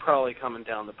that's probably coming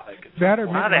down the pike. How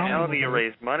the hell do you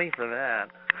raise money for that?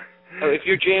 If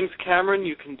you're James Cameron,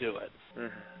 you can do it.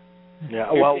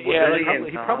 Yeah, well,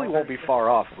 he probably won't be far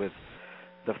off with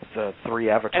the 3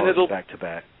 Avatars back to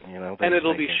back. And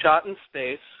it'll be shot in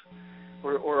space,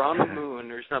 or on the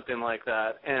moon, or something like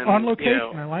that. And on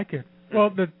location, I like it. Well,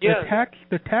 the tax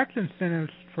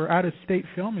incentives for out of state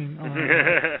filming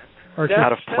are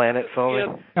out of planet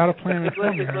filming. Out of planet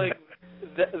filming. It's like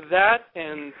that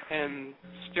and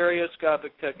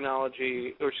stereoscopic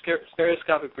technology or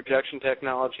stereoscopic projection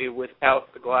technology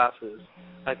without the glasses,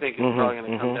 I think is probably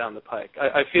going to come down the pike.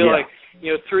 I feel like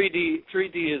 3D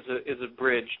is a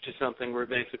bridge to something where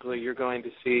basically you're going to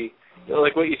see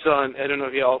like what you saw in, I don't know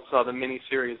if you all saw the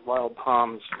miniseries Wild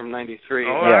Palms from '93.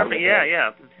 Oh, yeah,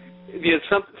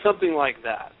 something like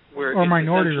that. Or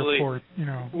Minority Report,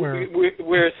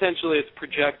 where essentially it's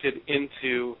projected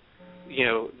into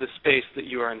the space that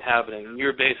you are inhabiting.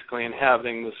 You're basically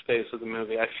inhabiting the space of the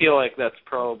movie. I feel like that's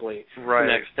probably the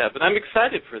next step, and I'm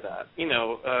excited for that.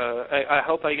 I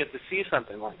hope I get to see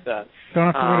something like that.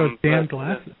 Don't have to wear those damn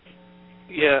glasses.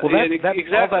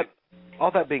 Exactly.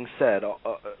 All that being said,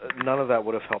 none of that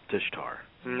would have helped Ishtar.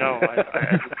 No,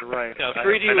 you're right. No,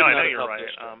 3D would not you're help right.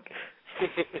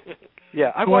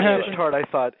 Yeah, I watched Ishtar and I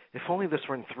thought, if only this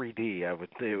were in 3D, it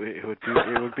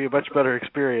would be a much better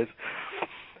experience.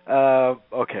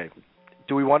 Okay.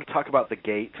 Do we want to talk about The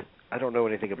Gate? I don't know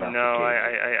anything about The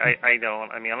Gate. I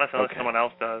don't. I mean, unless someone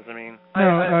else does. I mean,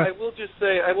 I will just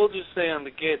say on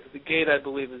The Gate that The Gate, I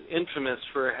believe, is infamous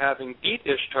for having beat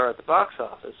Ishtar at the box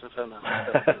office. If I'm not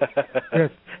mistaken.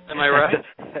 Yes. Am I right?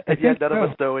 And yet none of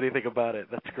us know anything about it.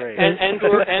 That's great.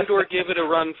 or give it a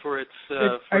run for its.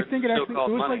 I think it was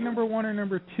money. like number 1 or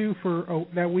number 2 for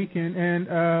that weekend,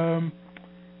 and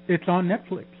it's on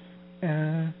Netflix.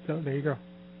 So there you go.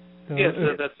 Yes,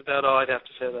 that's about all I'd have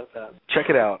to say about that. Check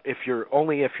it out. If you're a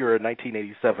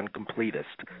 1987 completist,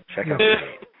 check out The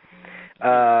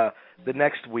Gate. The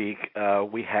next week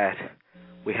we had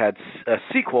a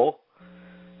sequel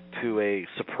to a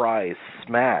surprise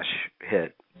smash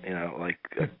hit, like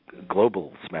a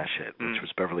global smash hit, which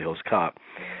was Beverly Hills Cop.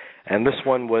 And this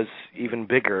one was even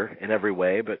bigger in every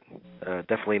way, but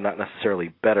definitely not necessarily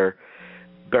better.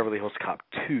 Beverly Hills Cop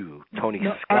 2, Tony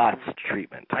Scott's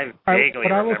treatment. I vaguely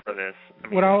remember this.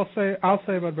 I'll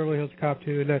say about Beverly Hills Cop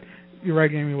 2 that you're right,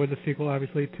 Amy, was a sequel,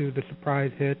 obviously, to the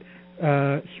surprise hit.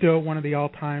 Still one of the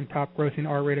all-time top-grossing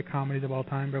R-rated comedies of all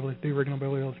time, the original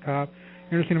Beverly Hills Cop.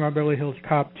 Interesting about Beverly Hills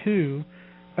Cop 2,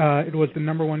 it was the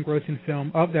number 1 grossing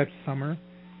film of that summer,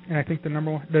 and I think the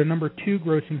number 2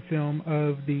 grossing film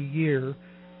of the year,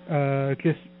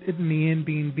 just in the end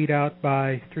being beat out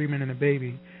by 3 Men and a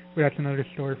Baby. But that's another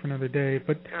story for another day.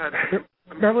 But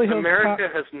Beverly Hills America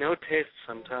Cop has no taste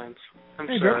sometimes. I'm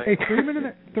sorry. Hey, 3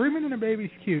 Men and a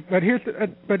Baby's cute. But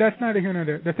but that's neither here nor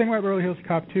there. The thing about Beverly Hills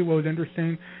Cop 2, what was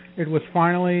interesting, it was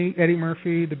finally Eddie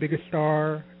Murphy, the biggest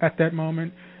star at that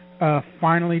moment,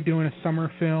 finally doing a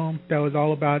summer film that was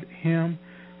all about him.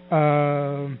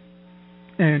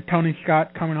 And Tony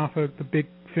Scott coming off of the big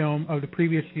film of the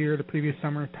previous year, the previous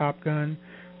summer, Top Gun,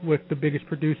 with the biggest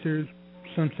producers,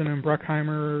 Simpson and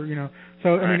Bruckheimer,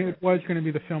 So, I mean, it was going to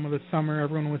be the film of the summer.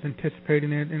 Everyone was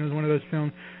anticipating it, and it was one of those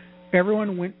films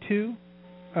everyone went to.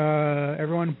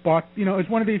 Everyone bought, it's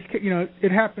one of these,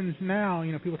 it happens now,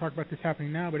 people talk about this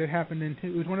happening now, but it happened it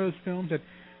was one of those films that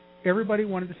everybody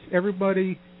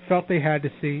felt they had to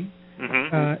see.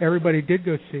 Mm-hmm. Everybody did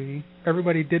go see.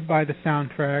 Everybody did buy the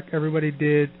soundtrack. Everybody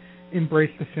did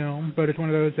embrace the film, but it's one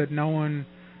of those that no one,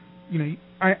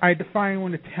 I defy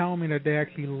anyone to tell me that they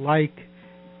actually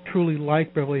truly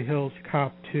like Beverly Hills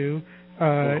Cop 2.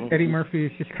 Eddie Murphy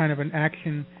is just kind of an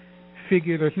action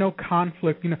figure. There's no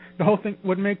conflict. The whole thing.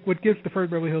 What gives the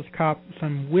first Beverly Hills Cop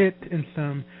some wit and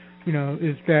some,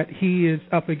 is that he is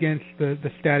up against the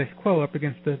status quo, up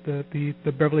against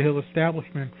the Beverly Hills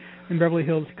establishment. In Beverly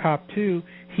Hills Cop 2,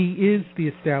 he is the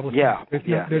establishment.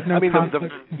 Yeah, there's no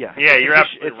conflict. You're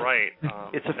absolutely right.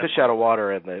 It's a fish out of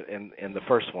water in the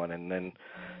first one, and then.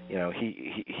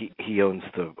 He owns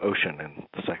the ocean in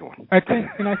the second one. I think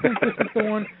this is the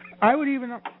one. I would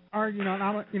even argue,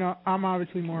 I'm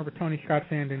obviously more of a Tony Scott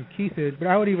fan than Keith is, but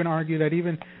I would even argue that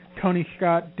even Tony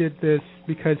Scott did this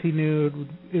because he knew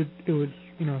it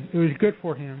was good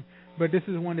for him. But this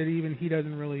is one that even he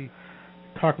doesn't really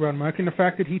talk about much, and the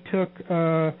fact that he took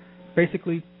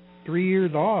basically 3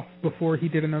 years off before he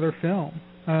did another film,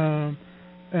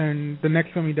 and the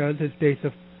next film he does is Days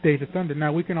of Thunder.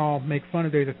 Now, we can all make fun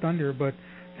of Days of Thunder, but,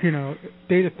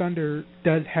 Days of Thunder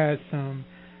does have some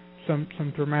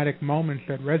dramatic moments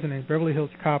that resonate. Beverly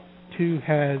Hills Cop 2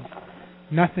 has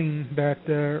nothing that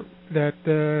that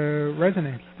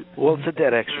resonates. Well, it's a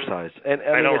dead exercise, and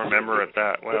I don't remember it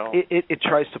that well. It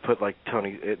tries to put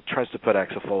it tries to put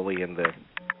Axel Foley in the,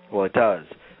 well, it does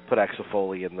put Axel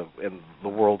Foley in the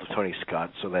world of Tony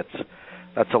Scott. So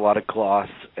that's a lot of gloss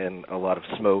and a lot of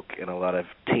smoke and a lot of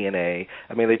TNA.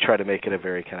 I mean, they try to make it a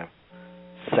very kind of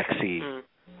sexy,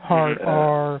 hard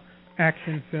R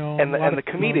action film, and the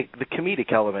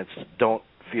comedic elements don't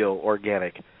feel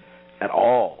organic at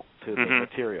all to the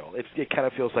material. It kind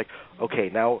of feels like, okay,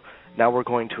 now we're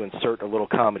going to insert a little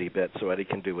comedy bit so Eddie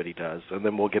can do what he does, and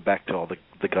then we'll get back to all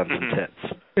the guns and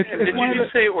tits. Did you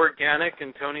say organic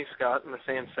and Tony Scott in the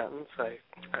same sentence?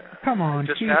 Come on,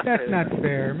 Keith, that's not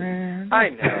fair, man. I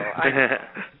know.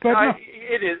 But no.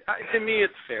 It is. To me,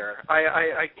 it's fair.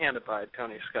 I can't abide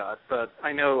Tony Scott, but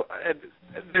I know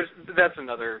that's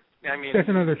another. I mean, that's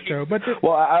another show. But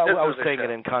I was saying it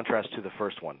in contrast to the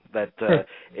first one. That the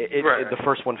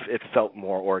first one it felt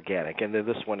more organic, and then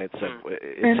this one it seemed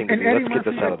to be, let's get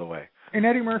this out of the way. And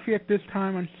Eddie Murphy at this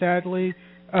time, and sadly,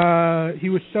 he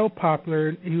was so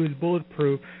popular, he was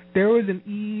bulletproof. There was an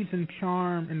ease and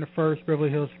charm in the first Beverly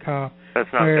Hills Cop. That's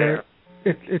not fair.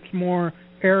 It's more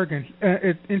arrogance.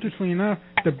 Interestingly enough,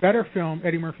 the better film,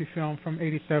 Eddie Murphy film from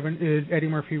 '87, is Eddie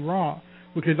Murphy Raw,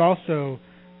 which is also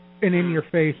an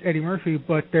in-your-face Eddie Murphy,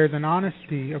 but there's an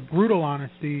honesty, a brutal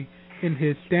honesty in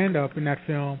his stand-up in that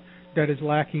film that is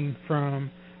lacking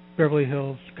from Beverly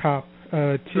Hills Cop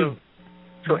 2.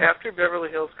 So after Beverly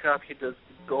Hills Cop, he does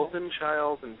Golden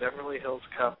Child and Beverly Hills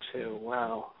Cop 2.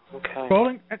 Wow. Okay.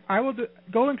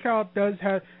 Golden Child does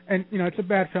have, and it's a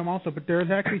bad film also, but there's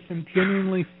actually some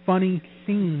genuinely funny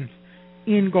scenes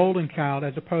in Golden Child,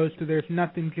 as opposed to there's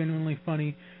nothing genuinely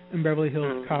funny in Beverly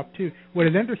Hills Cop 2. What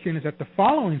is interesting is that the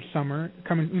following summer,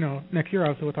 next year,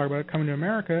 also we'll talk about it, Coming to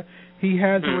America, he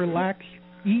has a relaxed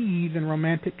ease and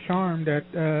romantic charm that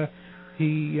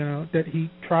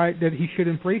he should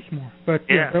embrace more. But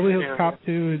Beverly Hills Cop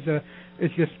 2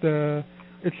 is just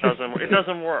it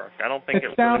doesn't work. I don't think it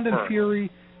it's sound and fury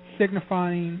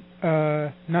signifying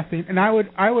nothing. And I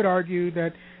would argue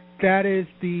that is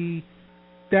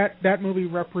that movie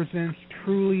represents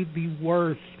truly the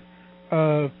worst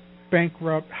of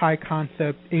bankrupt high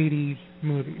concept 80s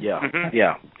movies. Yeah.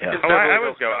 I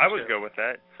would go with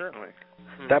that, certainly.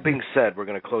 That being said, we're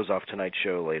going to close off tonight's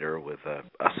show later with a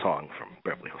song from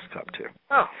Beverly Hills Cop 2.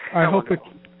 Oh, I hope it's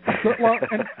well,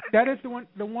 and that is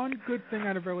the one good thing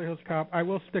out of Beverly Hills Cop. I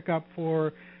will stick up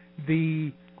for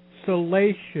the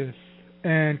salacious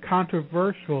and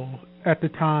controversial at the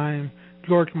time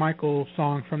George Michael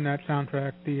song from that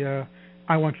soundtrack, the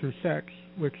 "I Want Your Sex,"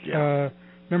 which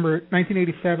remember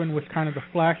 1987 was kind of the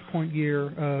flashpoint year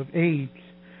of AIDS,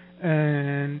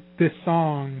 and this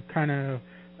song kind of.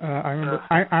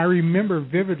 I remember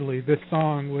vividly this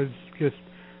song was just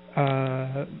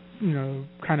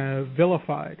kind of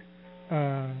vilified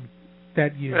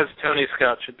that year. As Tony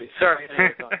Scott should be. Sorry.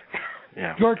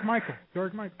 Yeah. George Michael.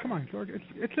 Come on, George.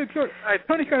 It's a George.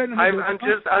 Tony Scott.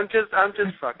 I'm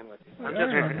just fucking with you. I'm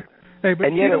just fucking with you. Hey, but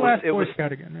and see yet the last Boy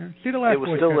Scout again, man. See the last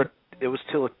Boy Scout. It was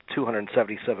still a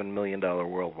 $277 million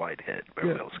worldwide hit,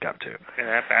 Beverly Hills Cop 2. And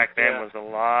that back then was a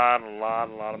lot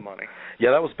of money. Yeah,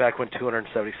 that was back when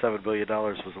 $277 million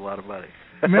was a lot of money.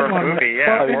 For a movie,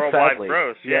 worldwide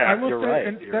gross. Yeah, you're right.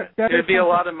 It'd be a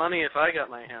lot of money if I got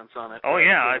my hands on it. Oh,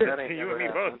 yeah, you and me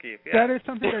both, Keith. Yeah. That is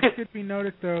something that should be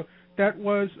noted, though. That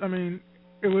was,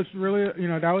 it was really,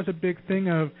 that was a big thing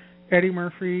of Eddie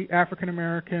Murphy,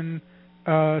 African-American,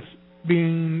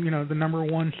 being, the number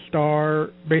one star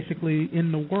basically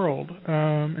in the world,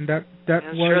 and that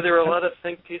was. Sure, there were a lot of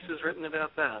think pieces written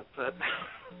about that, but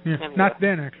anyway. Not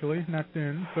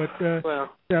then, but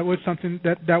that was something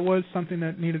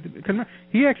that needed to be. Because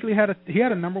he actually had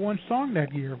a number one song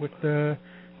that year with the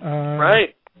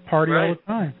Party All the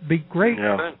Time, the great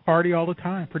Party All the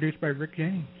Time, produced by Rick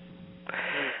James.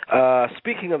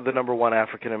 Speaking of the number one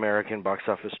African American box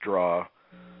office draw.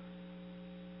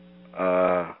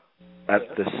 At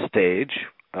this stage,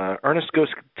 Ernest Goes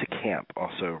to Camp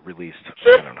also released.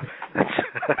 I don't know. That's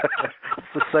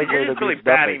the segue. You're just really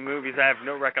batting movies I have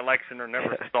no recollection or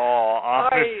never saw.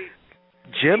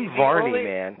 Jim Varney,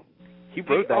 man, he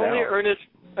wrote that out.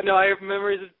 I have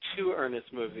memories of two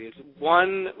Ernest movies.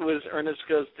 One was Ernest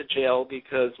Goes to Jail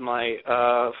because my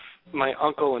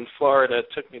uncle in Florida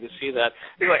took me to see that.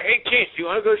 He's like, "Hey, Keith, do you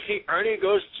want to go see Ernie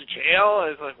Goes to Jail?"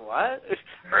 I was like, "What?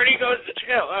 Ernie Goes to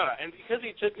Jail?" And because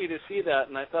he took me to see that,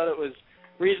 and I thought it was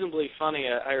reasonably funny,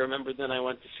 I remember then I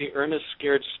went to see Ernest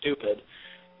Scared Stupid,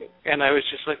 and I was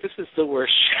just like, "This is the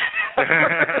worst shit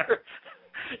ever."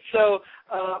 So,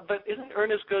 but isn't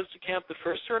Ernest Goes to Camp the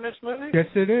first Ernest movie?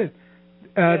 Yes, it is.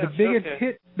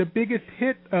 The biggest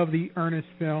hit of the Ernest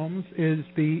films is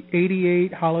the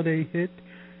 '88 holiday hit,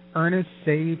 Ernest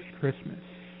Saves Christmas.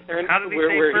 How did he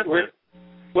save Christmas?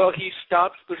 Well, he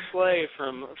stops the sleigh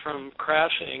from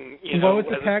crashing, as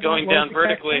it's going down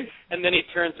vertically, and then he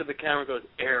turns to the camera and goes,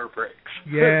 "Air brakes."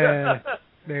 Yeah,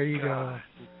 there you go.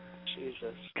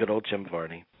 Jesus. Good old Jim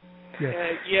Varney. Yes.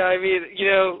 I mean,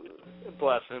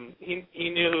 bless him. He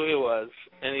knew who he was,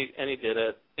 and he did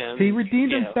it. And he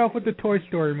redeemed himself with the Toy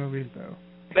Story movies, though.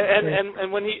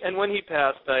 And when he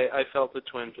passed, I felt the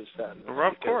twinge of sadness. Well,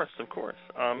 of course.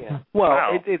 Well,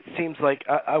 wow. it seems like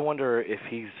I wonder if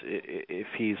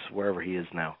he's wherever he is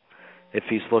now, if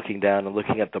he's looking down and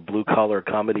looking at the blue collar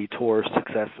comedy tour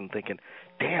success and thinking,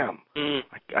 "Damn,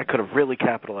 I could have really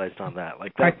capitalized on that."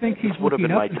 Like that, I think he would have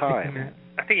been my time.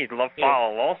 I think he'd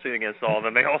file a lawsuit against all of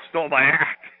them. They all stole my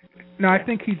act. No, I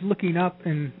think he's looking up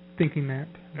and thinking that.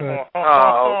 But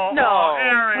No,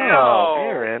 Aaron. No,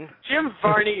 Aaron. Jim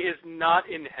Varney is not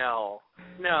in hell.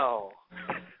 No.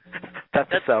 That's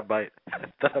a soundbite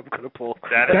that I'm going to pull.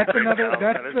 That's the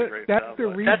reboot.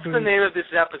 That's the name of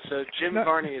this episode. Jim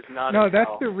Varney is not in hell. No,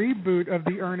 that's the reboot of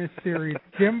the Ernest series.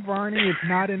 Jim Varney is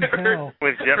not in hell.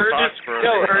 With Jeff Foxworthy.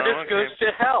 No, Ernest goes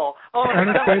to hell. Oh,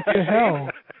 Ernest goes to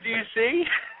hell. Do you see?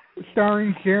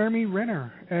 Starring Jeremy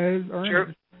Renner as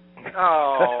Ernest.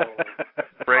 Oh.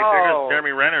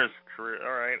 Jeremy Renner's career.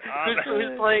 All right.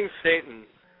 Who's playing Satan?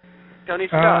 Tony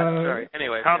Scott. Sorry.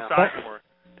 Anyway. Tom Sizemore.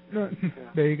 No,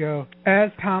 there you go.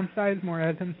 As Tom Sizemore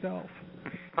as himself.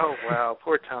 Oh wow,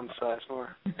 poor Tom Sizemore.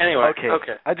 Anyway. Okay.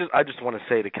 I just want to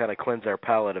say to kind of cleanse our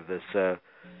palate of this. I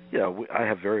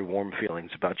have very warm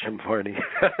feelings about Jim Varney.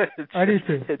 I do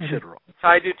too. It should roll.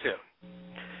 I do too.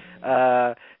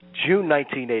 June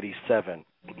 1987.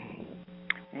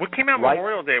 What came out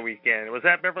Memorial Day weekend? Was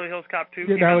that Beverly Hills Cop 2?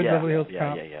 Yeah, that was Beverly Hills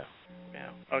Cop. Yeah.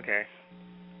 Okay.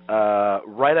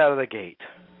 Right out of the gate,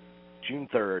 June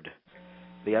 3rd,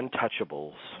 The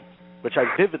Untouchables, which I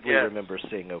vividly remember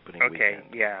seeing opening weekend.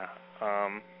 Okay, yeah.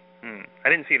 I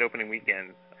didn't see it opening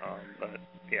weekend, but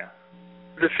yeah.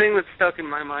 The thing that stuck in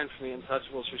my mind from The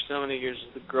Untouchables for so many years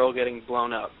is the girl getting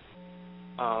blown up.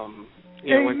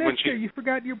 When you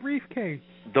forgot your briefcase.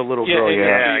 The little girl,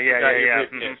 Yeah.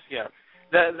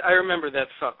 I remember that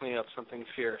fucked me up something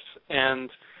fierce, and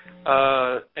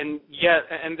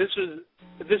this was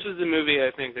the movie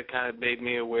I think that kind of made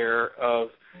me aware of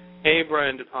A,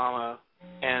 Brian De Palma,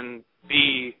 and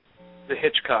B, the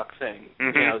Hitchcock thing,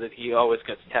 that he always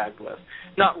gets tagged with.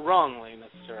 Not wrongly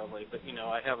necessarily, but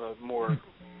I have a more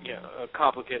a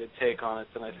complicated take on it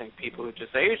than I think people who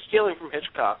just say you're stealing from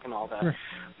Hitchcock and all that.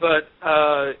 But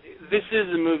this is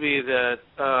a movie that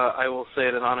I will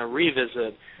say that on a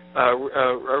revisit. A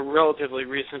relatively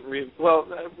recent,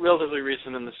 relatively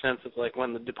recent in the sense of like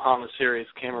when the De Palma series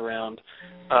came around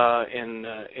in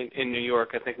New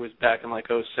York. I think it was back in like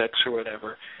 '06 or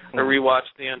whatever. I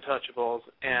rewatched The Untouchables,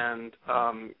 and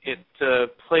it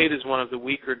played as one of the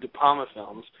weaker De Palma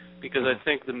films because I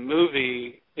think the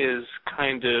movie is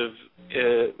kind of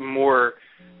more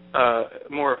a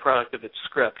product of its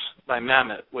script by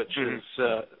Mamet, which is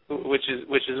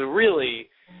a really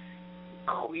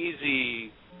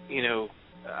queasy.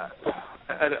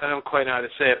 I don't quite know how to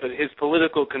say it, but his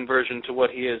political conversion to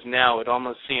what he is now, it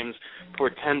almost seems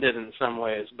portended in some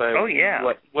ways by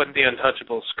what the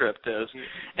Untouchable script is.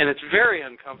 And it's very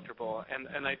uncomfortable,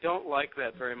 and I don't like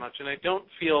that very much. And I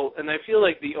feel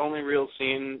like the only real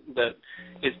scene that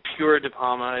is pure De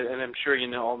Palma, and I'm sure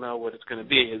all know what it's going to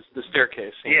be, is the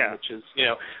staircase scene,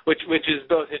 which is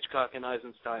both Hitchcock and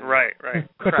Eisenstein. Right.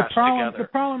 But the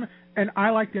problem, and I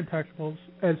like The Untouchables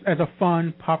as a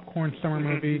fun popcorn summer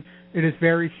movie. It is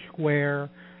very square.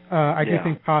 I do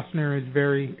think Costner is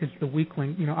the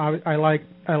weakling. I like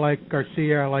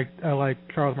Garcia. I like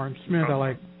Charles Martin Smith. I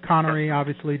like Connery,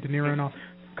 obviously De Niro and all.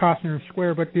 Costner is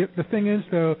square, but the thing is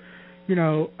though,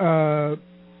 and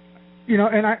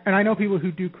I know people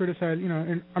who do criticize.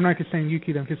 And I'm not just saying you,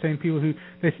 Keith. I'm just saying people who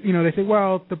they say,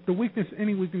 well, the weakness,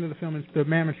 any weakness of the film is the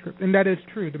Mamet script, and that is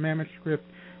true. The Mamet script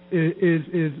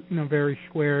is very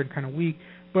square and kind of weak.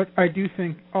 But I do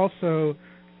think also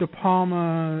De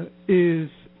Palma is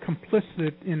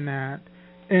complicit in that.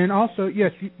 And also,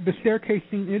 yes, the staircase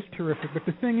scene is terrific. But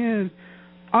the thing is,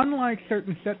 unlike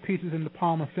certain set pieces in De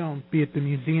Palma films, be it the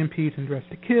museum piece in Dressed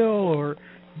to Kill or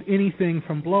anything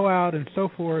from Blowout and so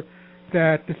forth,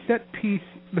 that the set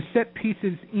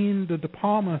pieces in the De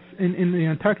Palma, in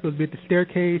the Untouchables, be it the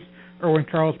staircase or when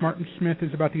Charles Martin Smith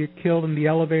is about to get killed in the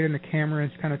elevator and the camera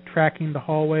is kind of tracking the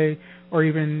hallway, or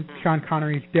even Sean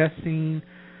Connery's death scene,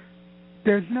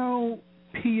 there's no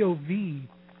POV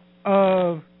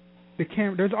of the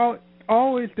camera. There's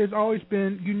there's always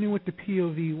been, you knew what the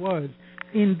POV was.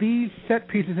 In these set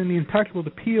pieces in The Untouchable,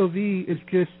 the POV is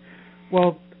just,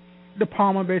 well, De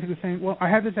Palma basically saying, well, I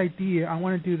have this idea. I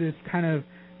want to do this kind of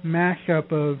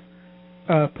mashup of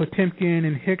Potemkin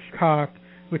and Hitchcock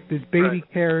with this baby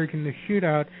carriage and the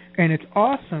shootout, and it's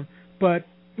awesome. But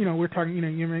we're talking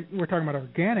about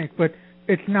organic, but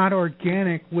it's not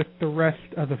organic with the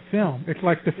rest of the film. It's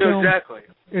like the film. Exactly.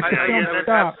 It's the film stops.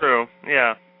 That's true.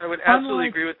 Yeah. I would absolutely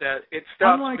agree with that. It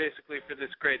stops basically for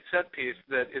this great set piece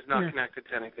that is not connected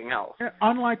to anything else. Yeah,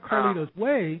 unlike Carlito's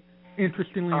Way,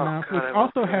 interestingly enough,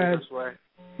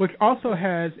 which also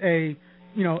has a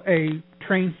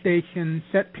train station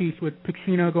set piece with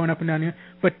Pacino going up and down here,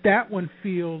 but that one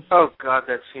feels. Oh God,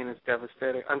 that scene is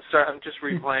devastating. I'm sorry, I'm just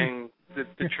replaying the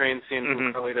train scene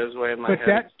from Carlito's Way in my head.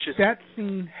 But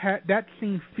that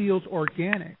scene feels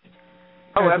organic.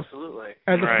 Oh, absolutely.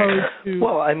 As opposed to.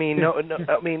 Well, I mean, no.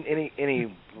 I mean,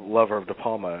 any lover of De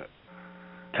Palma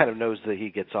kind of knows that he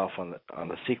gets off on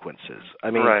the sequences. I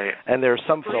mean, and there are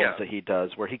some films that he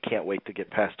does where he can't wait to get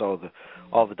past all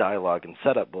the dialogue and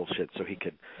setup bullshit, so he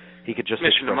could just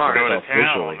Mission express himself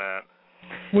visually.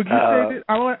 Would you say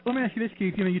that? Let me ask you this,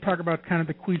 Keith. You talk about kind of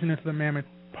the queasiness of the mammoth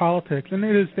politics, and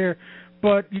it is there,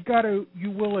 but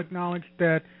you will acknowledge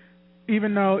that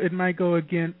even though it might go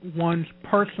against one's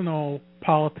personal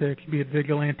politics, be it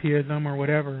vigilantism or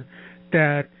whatever,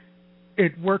 that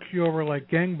it works you over like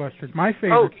gangbusters. My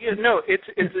favorite. Oh yeah, no, it's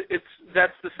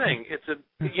that's the thing. It's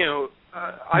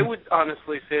I would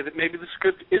honestly say that maybe the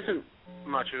script isn't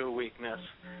much of a weakness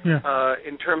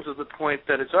in terms of the point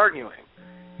that it's arguing.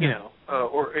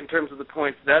 Or in terms of the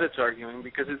points that it's arguing,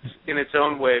 because it's in its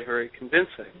own way very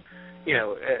convincing.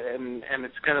 And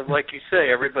it's kind of like you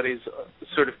say, everybody's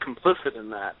sort of complicit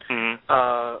in that.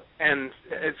 And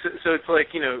it's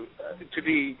like,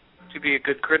 to be a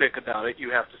good critic about it,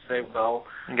 you have to say, well,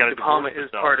 De Palma is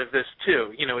part of this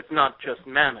too. It's not just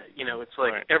Mamet. It's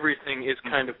like everything is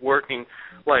kind of working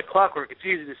like clockwork. It's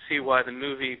easy to see why the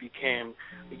movie became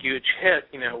a huge hit,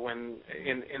 when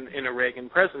in a Reagan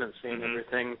presidency and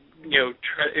everything,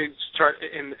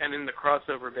 and in the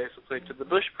crossover basically to the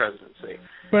Bush presidency.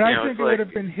 But I think it would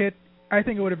have been hit. I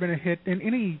think it would have been a hit in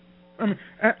any. I mean,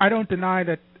 I don't deny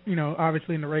that.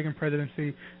 Obviously in the Reagan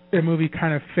presidency, the movie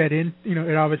kind of fed in.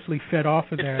 It obviously fed off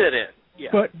of that. It fit in.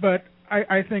 Yeah. But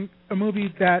I think a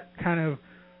movie that kind of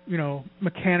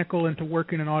mechanical into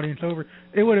working an audience over,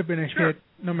 it would have been a hit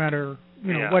no matter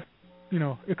what.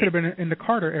 It could have been in the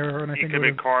Carter era, and I think it could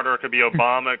be Carter, it could be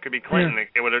Obama, it could be Clinton.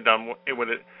 It would have done. It would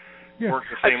have worked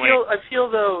the same way. I feel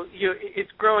though,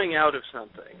 it's growing out of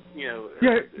something. Yeah,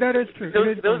 that is true.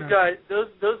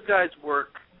 Those guys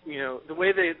work. The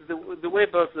way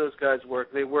both of those guys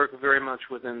work, they work very much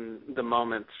within the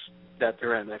moments that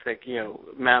they're in. I think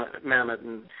Mamet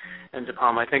and De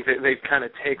Palma, I think they kind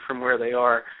of take from where they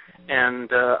are,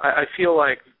 and I feel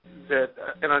like that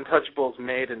an Untouchables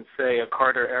made in, say, a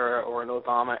Carter era or an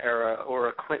Obama era or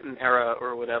a Clinton era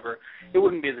or whatever, it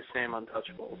wouldn't be the same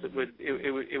Untouchables.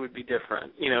 It would be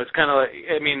different. It's kind of like,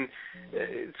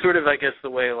 it's sort of, I guess, the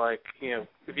way, like,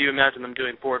 if you imagine them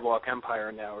doing Boardwalk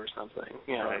Empire now or something.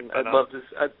 I'd love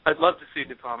to see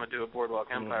De Palma do a Boardwalk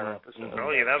Empire episode.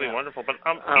 Oh yeah, that'd be wonderful. But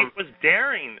it was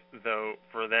daring though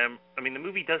for them. I mean, the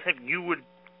movie does have, you would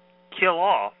kill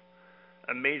off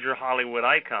a major Hollywood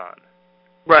icon.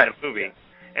 Right. In a movie.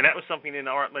 And that was something in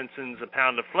Art Linson's A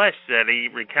Pound of Flesh that he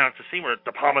recounts the scene where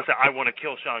De Palma said, I want to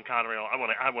kill Sean Connery. I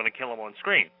want to kill him on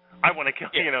screen. I want to kill,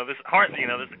 this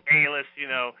A-list,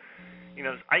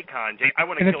 this icon. I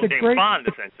want to kill James Bond,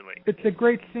 essentially. It's a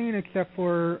great scene except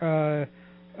for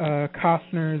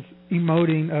Costner's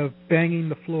emoting of banging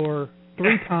the floor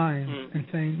 3 times and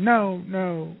saying, no,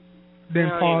 then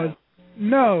pause,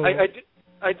 no.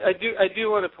 I do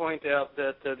want to point out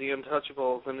that The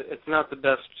Untouchables, and it's not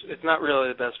really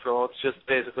the best role. It's just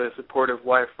basically a supportive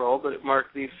wife role, but it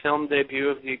marked the film debut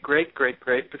of the great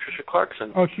Patricia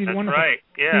Clarkson. Oh, she's wonderful. Right.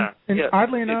 Yeah. And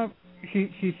oddly enough,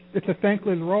 it's a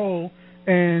thankless role,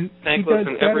 and thankless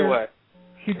in every way.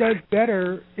 She does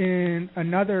better in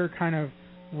another kind of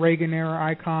Reagan era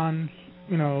icon,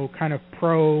 kind of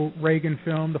pro Reagan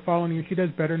film. The following year, she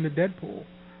does better in the Deadpool.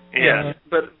 Yeah,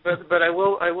 but I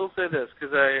will say this,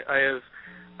 because I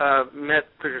have met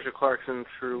Patricia Clarkson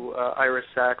through Iris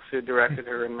Sachs, who directed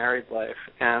her in Married Life,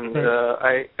 and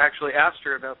I actually asked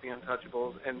her about The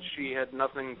Untouchables, and she had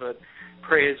nothing but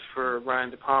praise for Brian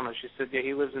De Palma. She said,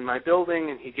 he lives in my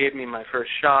building, and he gave me my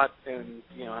first shot, and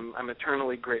I'm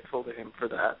eternally grateful to him for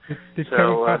that. Did Kevin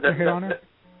Costner hit on her?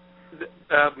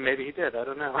 Maybe he did. I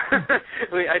don't know.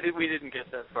 We didn't get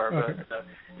that far, okay. but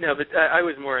no. But I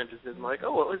was more interested in like,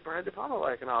 oh, what was Brian De Palma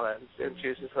like and all that. And she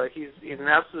was just like, he's an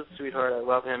absolute sweetheart. I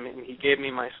love him, and he gave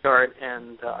me my start,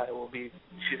 and I will be.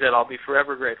 She said, I'll be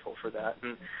forever grateful for that.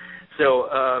 And so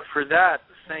for that,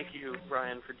 thank you,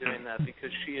 Brian, for doing that,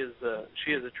 because she is a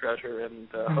treasure, and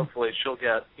hopefully she'll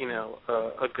get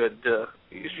a good.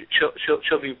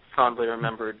 She'll be fondly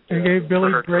remembered. And gave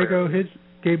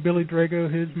Billy Drago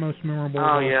his most memorable.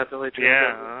 Oh yeah, Billy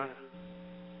Drago.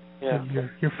 Yeah.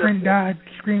 Your friend died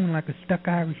screaming like a stuck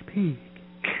Irish pig.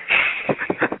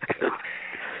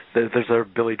 There's a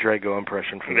Billy Drago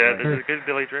impression from there's a good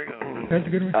Billy Drago. That's a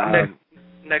good one.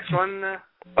 Next one.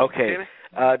 Okay.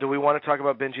 Do we want to talk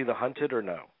about Benji the Hunted or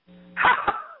no?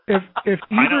 If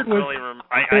Ebert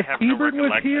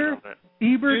was here,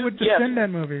 Ebert would defend that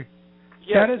movie.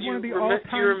 Yes, that is one of the all-time.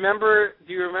 Do you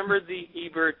remember the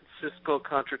Ebert Siskel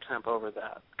contretemps over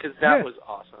that? Because that was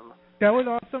awesome. That was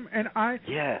awesome, and I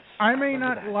may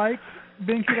not like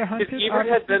Benji the Hunted. Ebert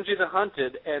had Benji the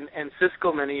Hunted, and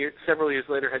Siskel several years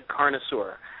later had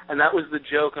Carnosaur, and that was the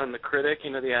joke on The Critic,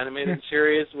 the animated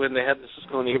series, when they had the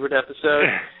Siskel and Ebert episode.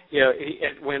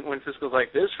 When Siskel's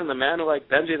like, this from the man who liked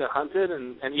Benji the Hunted,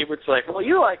 and Ebert's like, well,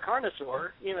 you like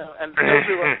Carnosaur, and those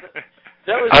are like.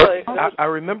 That was I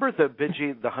remember the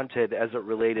Benji the Hunted as it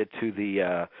related to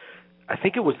the. I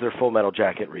think it was their Full Metal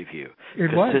Jacket review.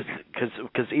 It was?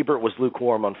 Because Ebert was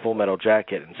lukewarm on Full Metal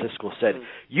Jacket, and Siskel said,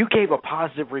 you gave a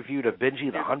positive review to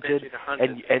Benji the Hunted,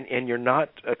 and you're not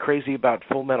crazy about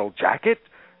Full Metal Jacket?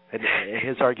 And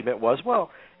his argument was,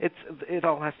 well, it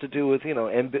all has to do with,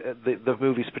 the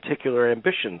movie's particular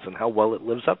ambitions and how well it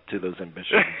lives up to those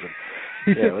ambitions.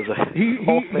 And, it was a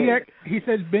whole thing. He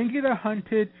says Benji the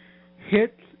Hunted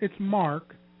hits its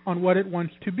mark on what it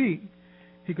wants to be.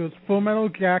 He goes, Full Metal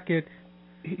Jacket,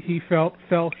 he felt,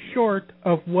 fell short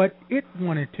of what it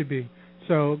wanted to be.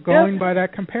 So going by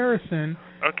that comparison,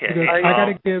 he goes, I got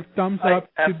to give thumbs up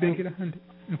to Benji the Hunted.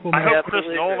 I hope Chris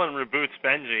Nolan reboots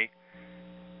Benji.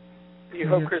 You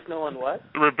hope Chris Nolan what?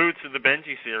 Reboots of the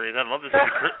Benji series. I'd love to see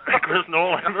Chris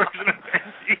Nolan version of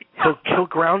Benji. He'll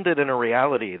ground it in a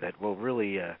reality that will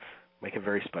really make it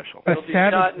very special. It'll be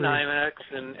shot in IMAX,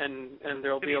 and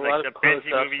there'll be a lot of close-ups.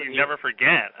 Benji movie you never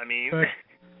forget. I mean,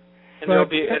 and there'll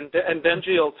be and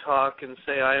Benji will talk and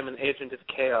say, "I am an agent of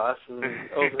chaos," and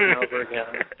over and over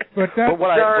again. But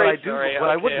what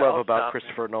I would love about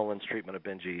Christopher Nolan's treatment of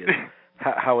Benji is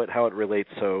how it relates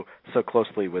so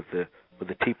closely with the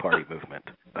Tea Party movement.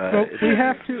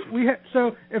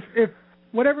 So if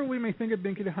whatever we may think of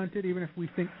Benji the Hunted, even if we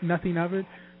think nothing of it,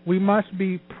 we must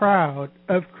be proud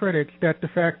of critics that the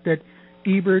fact that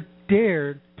Ebert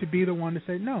dared to be the one to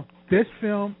say, no, this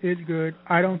film is good.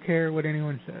 I don't care what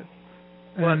anyone says.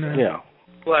 And,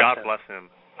 God bless him.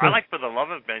 I liked For the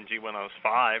Love of Benji when I was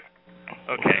 5.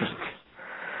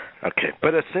 Okay,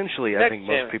 but essentially, I think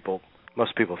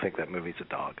most people think that movie's a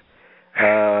dog.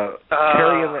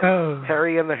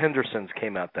 Harry and the Hendersons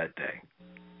came out that day.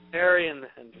 Harry and the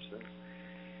Hendersons,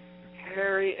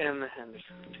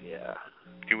 yeah.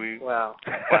 Do we? Wow.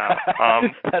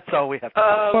 That's all we have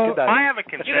to do. I have a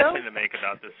confession to make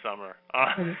about this summer.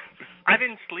 I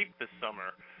didn't sleep this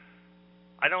summer.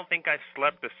 I don't think I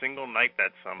slept a single night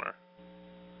that summer.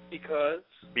 Because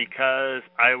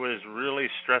I was really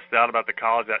stressed out about the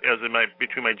college. It was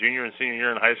between my junior and senior year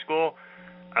in high school,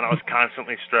 and I was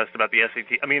constantly stressed about the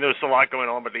SAT. I mean, there was a lot going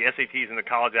on, but the SATs and the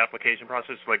college application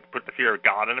process put the fear of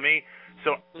God into me.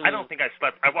 So I don't think I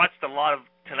slept. I watched a lot of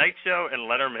Tonight Show and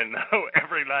Letterman though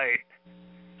every night.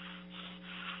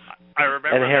 I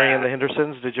remember. And Harry and the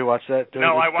Hendersons, did you watch that?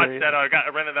 No, I watched that. I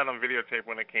rented that on videotape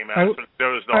when it came out. So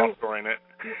dozed off during it.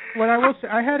 What I will say,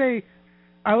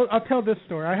 I'll tell this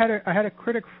story. I had a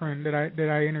critic friend that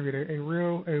I interviewed,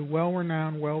 a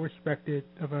well-renowned, well-respected,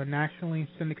 of a nationally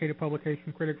syndicated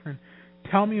publication critic friend,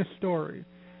 tell me a story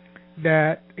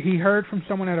that he heard from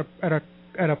someone at a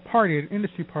party, an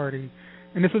industry party,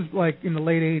 and this was like in the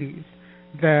late '80s.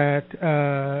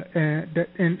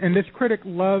 And this critic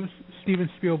loves Steven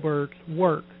Spielberg's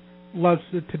work, loves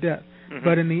it to death. Mm-hmm.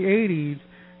 But in the '80s,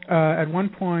 at one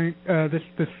point, this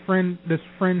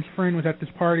friend's friend was at this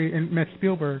party and met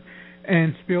Spielberg,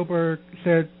 and Spielberg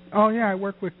said, "Oh yeah, I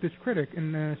work with this critic,"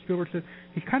 and Spielberg said,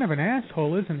 "He's kind of an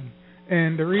asshole, isn't he?"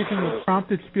 And the reason that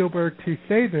prompted Spielberg to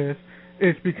say this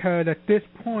is because at this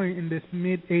point in this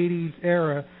mid '80s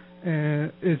era,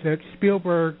 is that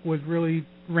Spielberg was really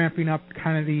ramping up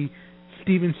kind of the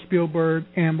Steven Spielberg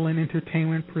Amblin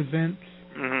Entertainment Presents,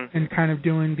 and kind of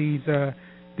doing these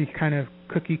kind of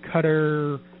cookie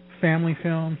cutter family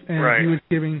films, and he was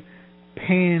giving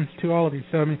pans to all of these.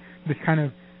 So I mean, this kind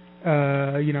of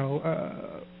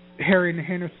Harry and the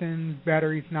Hendersons,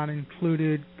 Batteries Not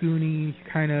Included, Goonies,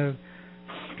 kind of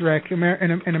stretch,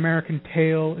 an American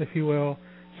Tale, if you will.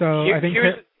 So I think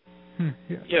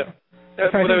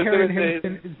That's so I what I think was Harry and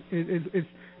going to Henderson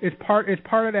is part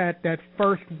of that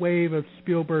first wave of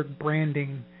Spielberg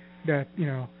branding that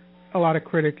a lot of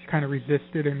critics kind of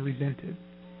resisted and resented.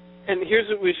 And here's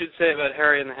what we should say about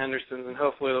Harry and the Hendersons, and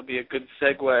hopefully it'll be a good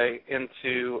segue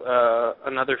into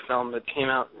another film that came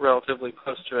out relatively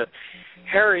close to it.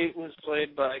 Harry was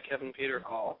played by Kevin Peter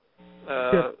Hall,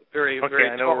 very I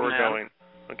know tall where we're man, going.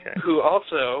 Okay. who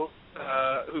also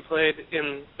who played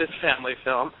in this family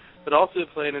film, but also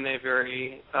played in a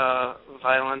very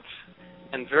violent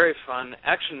and very fun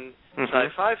action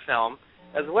sci-fi film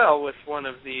as well, with one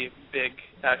of the big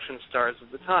action stars of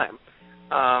the time.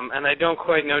 And I don't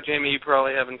quite know, Jamie, you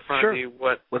probably have in front of you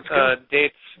what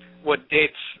dates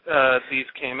these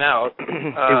came out.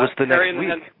 It was the next week.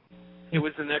 It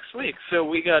was the next week. So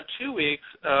we got 2 weeks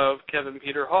of Kevin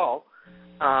Peter Hall.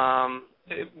 In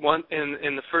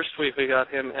the first week we got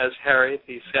him as Harry,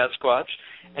 the Sasquatch,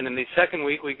 and in the second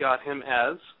week we got him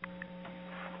as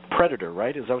Predator,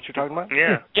 right? Is that what you're talking about?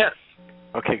 Yeah. Yes.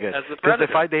 Okay, good. As the Because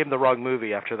Predator. if I named the wrong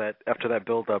movie after that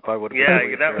build-up, I would have. Yeah,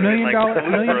 that would have been like $1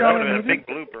 million a movie? big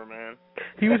blooper, man.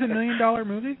 He was a $1 million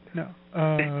movie? No. Yes, $1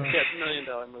 million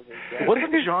movie. Yeah.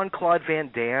 Wasn't Jean-Claude Van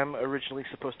Damme originally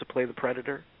supposed to play the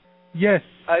Predator? Yes,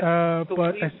 I but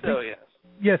believe I think so, yes.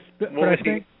 yes, but I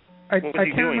think I what was he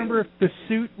can't doing? remember if the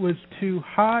suit was too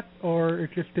hot or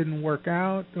it just didn't work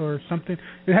out or something.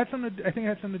 It had something. I think it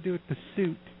had something to do with the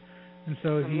suit, and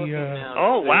so I'm looking now.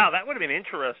 Oh, wow, that would have been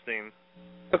interesting.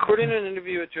 According to an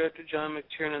interview with director John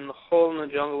McTiernan, the hole in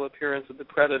the jungle appearance of the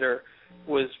Predator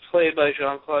was played by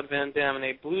Jean-Claude Van Damme in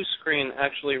a blue screen,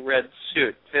 actually red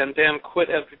suit. Van Damme quit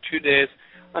after 2 days,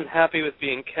 unhappy with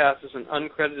being cast as an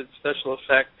uncredited special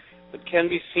effect, but can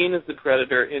be seen as the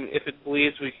Predator in If It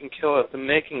Bleeds, We Can Kill It, the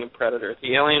making of Predator.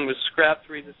 The alien was scrapped,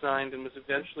 redesigned, and was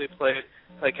eventually played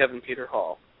by Kevin Peter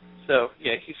Hall. So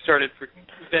yeah,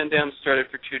 Van Damme started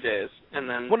for 2 days, and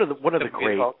then one of the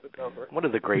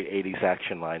great 80s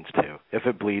action lines too. If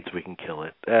it bleeds, we can kill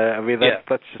it. I mean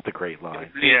that's just a great line. If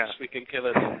it bleeds, we can kill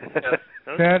it.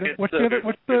 What's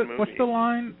the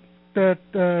line that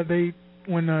they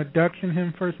when Dutch and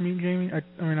him first meet Jamie?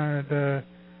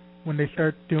 When they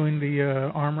start doing the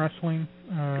arm wrestling.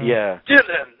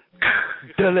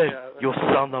 Dylan, you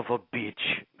son of a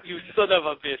bitch. You son of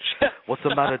a bitch. What's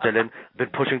the matter, Dylan? Been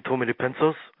pushing too many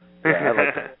pencils? Yeah, I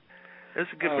like that. It was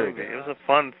a good movie. It was a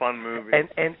fun movie. And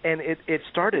it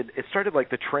started like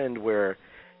the trend where,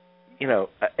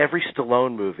 every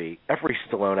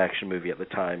Stallone action movie at the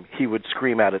time, he would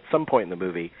scream out at some point in the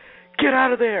movie, "Get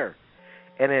out of there!"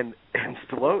 And in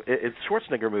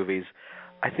Schwarzenegger movies,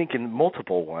 I think in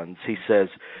multiple ones, he says,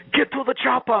 "Get to the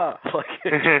chopper!"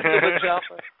 Get to the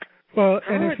chopper. Well,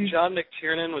 and John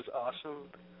McTiernan was awesome.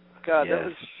 God, yes. That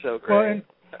was so great. Well, and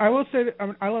I will say that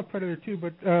I love Predator too,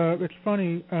 but it's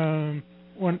funny.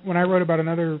 When I wrote about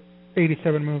another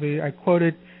 '87 movie, I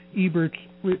quoted Ebert's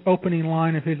opening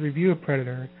line of his review of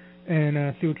Predator,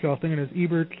 and see what y'all thinking is.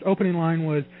 Ebert's opening line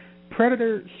was,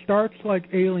 "Predator starts like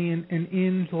Alien and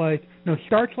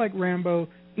starts like Rambo,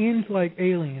 ends like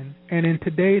Alien, and in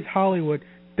today's Hollywood,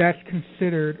 that's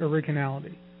considered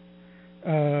originality."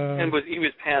 And he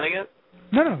was panning it?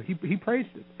 No, he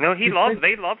praised it. No,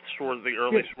 they loved the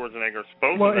early Schwarzenegger,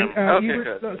 both of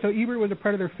them. So Ebert was a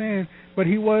Predator fan, but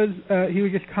he was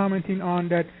just commenting on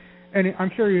that, and I'm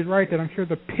sure he was right that I'm sure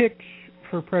the pitch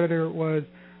for Predator was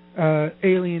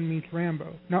Alien meets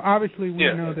Rambo. Now, obviously,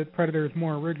 we know that Predator is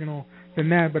more original than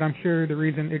that, but I'm sure the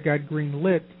reason it got green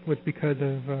lit was because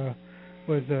of that.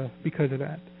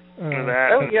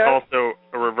 Also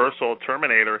a reversal of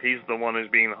Terminator. He's the one who's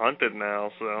being hunted now.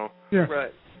 So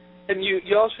right. And you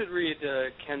all should read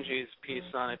Kenji's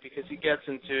piece on it, because he gets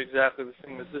into exactly the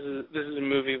thing that this is a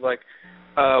movie like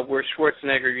where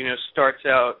Schwarzenegger starts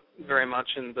out very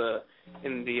much in the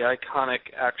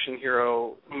iconic action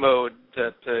hero mode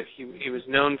that he was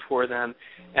known for then,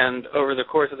 and over the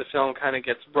course of the film kind of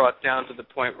gets brought down to the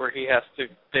point where he has to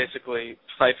basically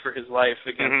fight for his life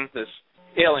against this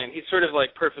alien. He's sort of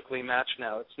like perfectly matched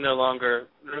now. It's no longer,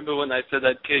 remember when I said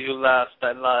I'd kill you last,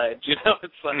 I lied.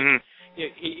 It's like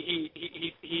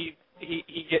he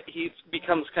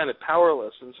becomes kind of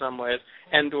powerless in some ways,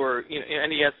 and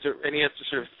he has to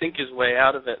sort of think his way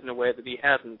out of it in a way that he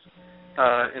hadn't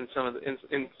in some of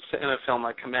in a film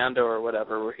like Commando or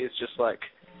whatever, where he's just like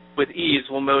with ease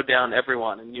will mow down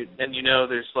everyone, and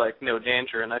there's like no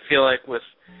danger. And I feel like with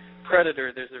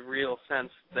Predator, there's a real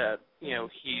sense that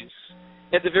he's,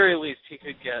 at the very least, he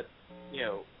could get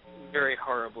very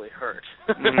horribly hurt.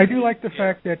 I do like the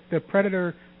fact that the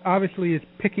Predator obviously is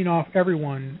picking off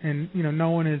everyone, and no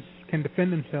one can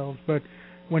defend themselves. But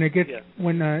when it gets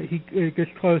he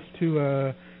gets close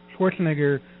to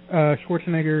Schwarzenegger,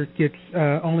 Schwarzenegger gets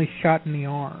only shot in the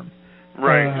arm.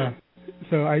 Right.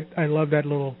 So I love that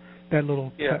little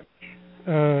touch.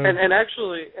 And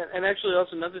actually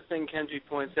also another thing Kenji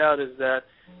points out is that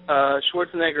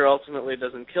Schwarzenegger ultimately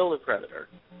doesn't kill the Predator.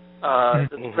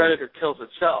 The Predator kills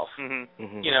itself.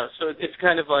 So it's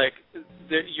kind of like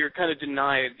you're kind of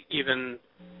denied even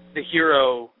the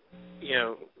hero,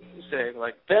 saying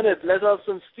like, Bennett, let off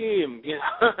some steam. You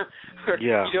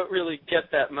don't really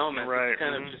get that moment. Right. It's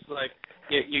kind of just like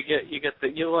you get the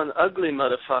 "you an ugly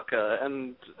motherfucker,"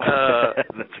 and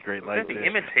that's a great line. The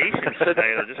imitations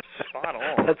today are just spot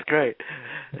on. That's great.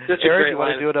 Eric, you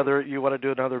want to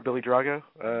do another Billy Drago?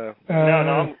 No,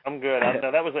 I'm good.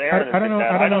 No, that was Aaron.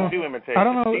 I don't do imitations.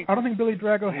 I don't think Billy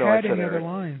Drago had any other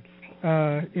lines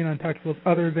in Untouchables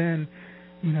other than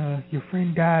your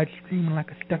friend died screaming like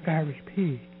a stuck Irish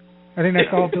pig. I think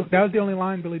that's all. That was the only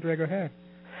line Billy Drago had.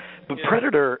 But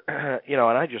Predator, and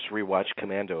I just rewatched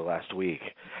Commando last week.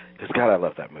 Because, God, I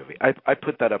love that movie. I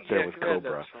put that up there with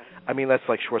Cobra. I mean, that's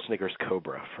like Schwarzenegger's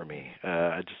Cobra for me.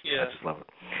 I just love it.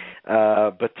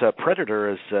 But Predator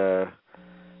is,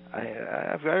 I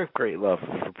have very great love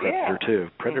for Predator, too.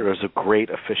 Predator is a great,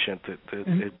 efficient,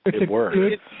 it works.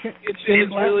 It's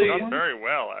really done very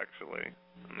well, actually.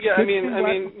 Yeah, I mean,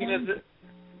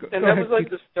 and that was like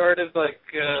the start of like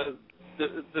you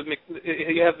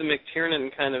have the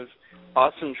McTiernan kind of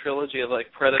awesome trilogy of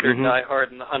like Predator, Die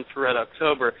Hard, and The Hunt for Red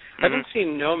October. I haven't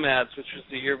seen Nomads, which was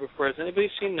the year before. Has anybody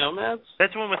seen Nomads?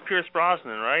 That's the one with Pierce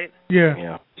Brosnan, right?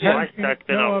 Yeah. That's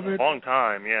been a long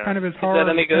time. Yeah. Kind of his horror. Is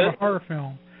that any good? Horror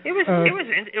film. It was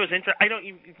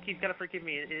interesting. You've got to forgive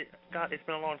me. It's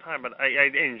been a long time, but I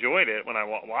enjoyed it when I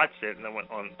watched it, and I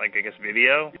went on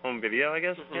home video, I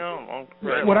guess.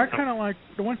 What I kind of like,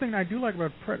 the one thing I do like about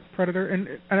Predator,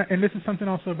 and this is something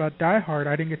also about Die Hard.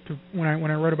 I didn't get to when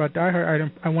I wrote about Die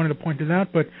Hard. I wanted to point this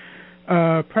out, but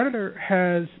Predator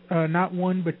has not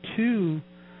one but two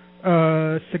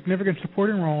significant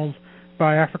supporting roles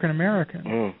by African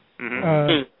Americans.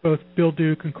 Both Bill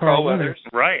Duke and Carl Weathers.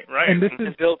 Right. And this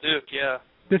is Bill Duke, yeah.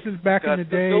 This is back in the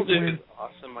day Bill Duke is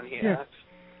awesome when he acts.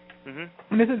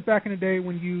 And this is back in the day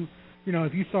when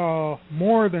if you saw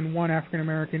more than one African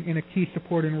American in a key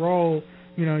supporting role,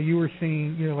 you were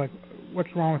seeing, like, what's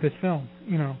wrong with this film,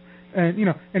 and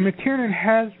McTiernan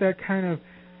has that kind of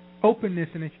openness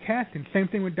in his casting. Same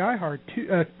thing with Die Hard.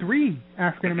 3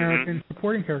 African American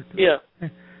supporting characters. Yeah.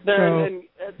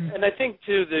 And I think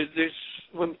too, there's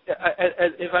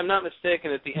if I'm not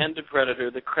mistaken, at the end of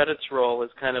Predator, the credits roll is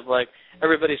kind of like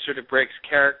everybody sort of breaks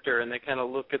character, and they kind of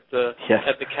look at the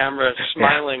camera,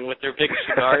 smiling with their big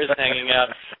cigars hanging out,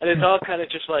 and it's all kind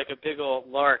of just like a big old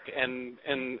lark, and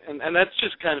that's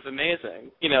just kind of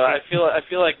amazing. I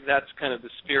feel like that's kind of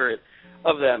the spirit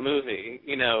of that movie.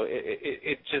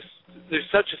 It just there's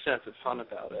such a sense of fun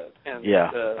about it. And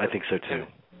I think so too.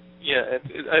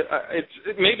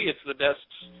 It's maybe it's the best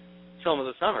film of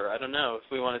the summer. I don't know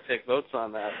if we want to take votes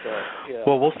on that. But,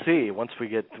 Well, we'll see. Once we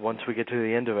get to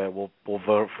the end of it, we'll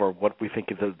vote for what we think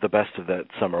the best of that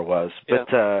summer was.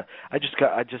 But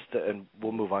and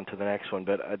we'll move on to the next one.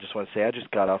 But I just want to say I just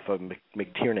got off a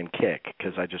McTiernan kick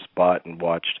because I just bought and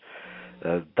watched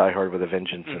Die Hard with a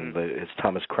Vengeance and his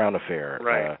Thomas Crown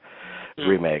Affair.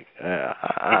 Remake.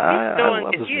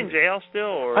 Is he in jail still?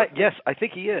 Or? Yes, I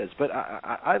think he is. But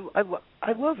I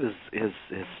love his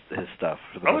stuff.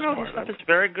 For the most part. His stuff is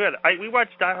very good. We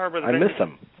watched Die Hard with a Vengeance. I miss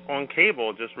him on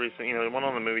cable just recently. It went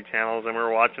on the movie channels, and we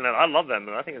were watching it. I love that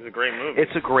movie. I think it's a great movie.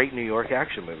 It's a great New York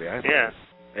action movie. I think.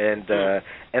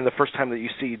 And the first time that you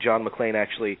see John McClane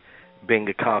actually being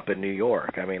a cop in New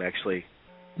York, I mean, actually.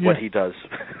 What he does,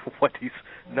 what he's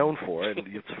known for, and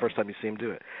it's the first time you see him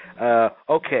do it.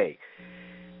 Okay.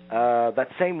 That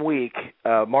same week,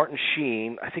 Martin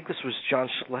Sheen, I think this was John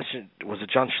Schlesinger. Was it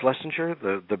John Schlesinger,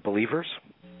 the Believers?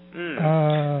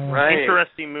 Right.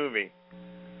 Interesting movie.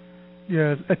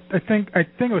 Yeah, I think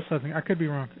it was Schlesinger. I could be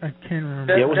wrong. I can't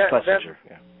remember. It was Schlesinger.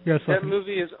 That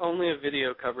movie is only a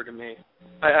video cover to me.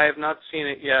 I have not seen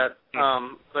it yet,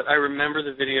 but I remember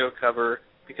the video cover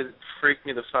because it freaked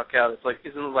me the fuck out. It's like,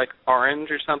 isn't it like orange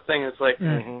or something? It's like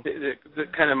the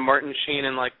kind of Martin Sheen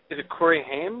and like, is it Corey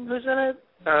Haim who's in it?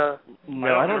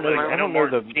 No, I don't know. I don't know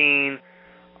the Sheen.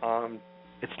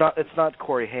 It's not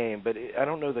Corey Haim, but I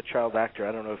don't know the child actor.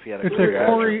 I don't know if he had a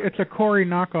career. It's a Corey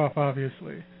knockoff,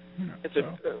 obviously.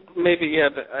 Maybe,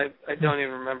 but I don't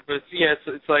even remember. But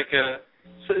it's like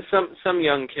some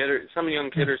young kid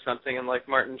or something, and like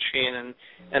Martin Sheen,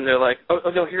 and they're like,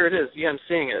 oh no, here it is. Yeah, I'm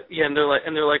seeing it. Yeah, and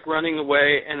they're like running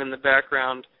away, and in the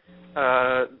background,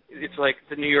 it's like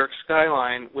the New York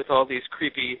skyline with all these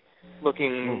creepy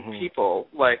looking people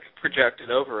like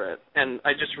projected over it, and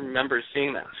I just remember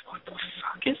seeing that. What the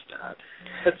fuck is that?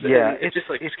 It just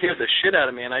like scared the shit out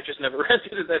of me, and I just never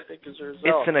rented it. I think as a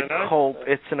result.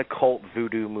 It's an occult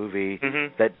voodoo movie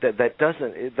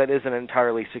that isn't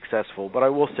entirely successful. But I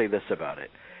will say this about it: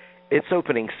 its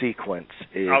opening sequence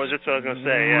is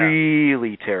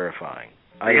really terrifying.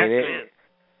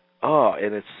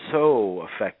 And it's so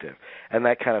effective, and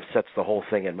that kind of sets the whole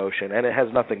thing in motion. And it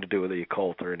has nothing to do with the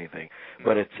occult or anything,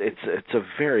 but it's a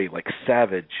very like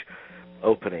savage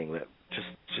opening that just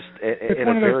in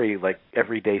a very like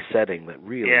everyday setting that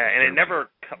really and it never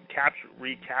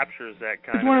recaptures that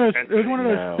kind of. It was one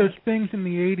of those things in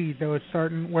the '80s that was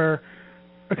starting where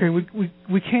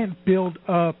we can't build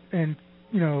up and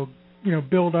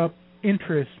build up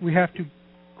interest. We have to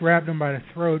grab them by the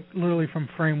throat literally from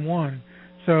frame one.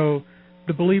 So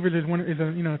The Believers is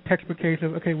a textbook case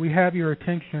of we have your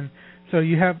attention, so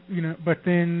you have but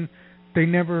then they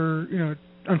never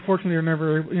unfortunately they're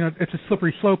never it's a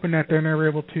slippery slope in that they're never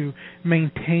able to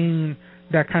maintain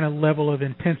that kind of level of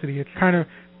intensity. It's kind of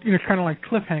it's kind of like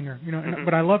Cliffhanger,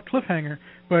 but I love Cliffhanger,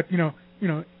 but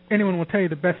anyone will tell you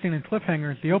the best scene in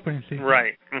Cliffhanger is the opening scene.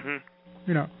 Right.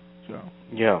 So.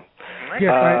 Yeah.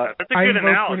 That's a good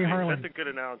analogy. That's a good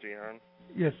analogy, Aaron.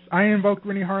 Yes, I invoked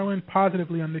Rennie Harlan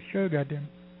positively on this show, goddamn.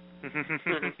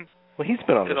 Well, he's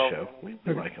been on the show. We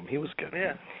like him. He was good.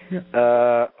 Yeah.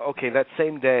 Okay, that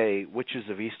same day, Witches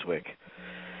of Eastwick.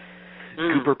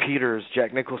 Cooper Peters,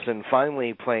 Jack Nicholson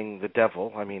finally playing the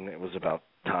devil. I mean, it was about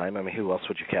time. I mean, who else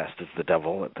would you cast as the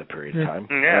devil at that period of time?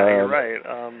 Yeah, you're right.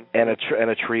 And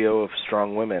a trio of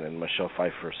strong women, and Michelle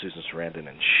Pfeiffer, Susan Sarandon,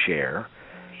 and Cher.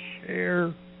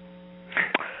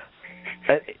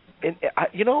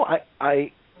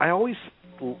 I always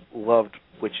loved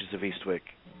Witches of Eastwick.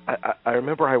 I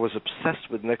remember I was obsessed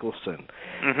with Nicholson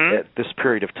at this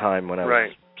period of time when I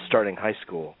was starting high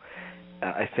school.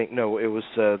 I think it was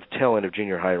the tail end of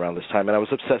junior high around this time, and I was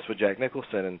obsessed with Jack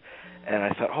Nicholson, and I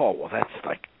thought, oh well, that's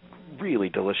like really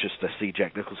delicious to see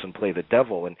Jack Nicholson play the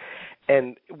devil,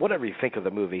 and whatever you think of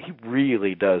the movie, he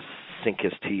really does sink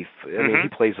his teeth. I mean, he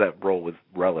plays that role with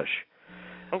relish.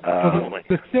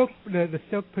 The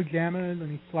silk pajamas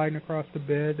and he's sliding across the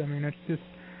bed. I mean,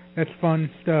 that's fun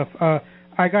stuff.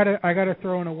 I gotta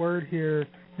throw in a word here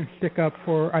and stick up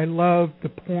for. I love the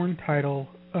porn title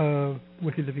of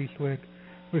Witches of Eastwick,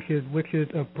 which is Witches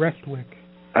of Breastwick.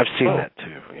 I've seen that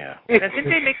too. Yeah. Didn't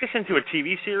they make this into a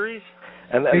TV series?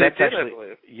 And that's actually,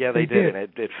 they did, and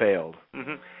it failed.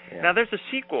 Yeah. Now there's a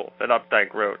sequel that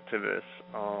Updike wrote to this.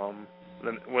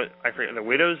 I forget, The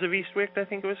Widows of Eastwick, I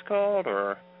think it was called,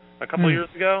 or a couple of years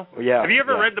ago. Yeah. Have you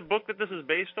ever read the book that this is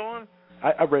based on?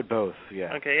 I read both.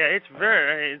 Yeah. Okay. Yeah, it's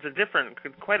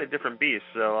quite a different beast.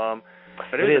 So,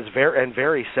 but it is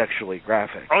very sexually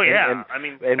graphic. Oh yeah.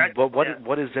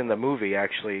 What is in the movie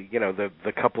actually?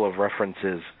 The couple of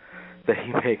references that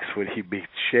he makes when he meets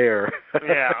Cher.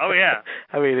 Yeah. Oh yeah.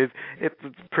 I mean, it's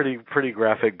pretty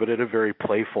graphic, but in a very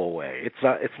playful way.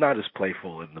 It's not as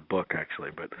playful in the book actually,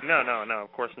 but no,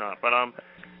 of course not. But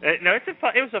it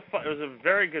was a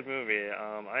very good movie.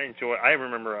 I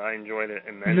remember I enjoyed it.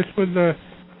 And this was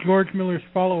George Miller's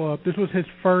follow-up. This was his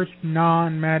first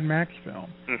non-Mad Max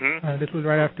film. This was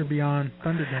right after Beyond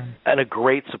Thunderdome. And a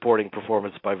great supporting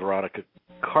performance by Veronica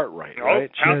Cartwright. Right?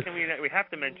 How can we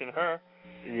have to mention her?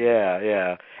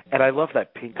 Yeah. And I love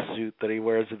that pink suit that he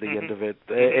wears at the end of it.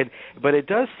 But it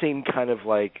does seem kind of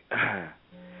like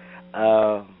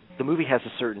the movie has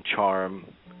a certain charm,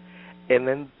 and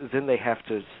then they have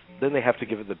to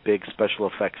give it the big special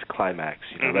effects climax.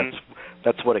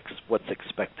 That's what's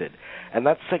expected. And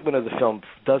that segment of the film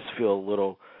does feel a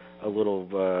little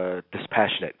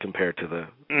dispassionate compared to the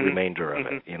remainder of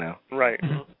it. Right.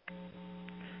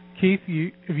 Keith,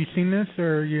 have you seen this,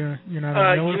 or you're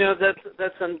not?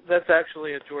 That's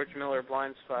actually a George Miller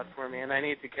blind spot for me, and I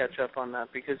need to catch up on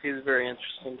that because he's a very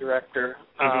interesting director.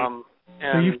 So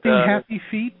you've seen Happy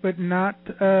Feet, but not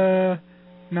the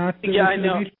I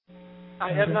know.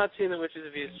 I have not seen The Witches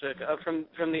of Eastwick.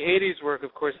 From the 80s work,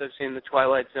 of course, I've seen the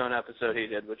Twilight Zone episode he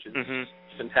did, which is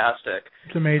fantastic.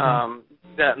 It's amazing.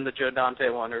 That and the Joe Dante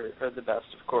one are the best,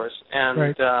 of course.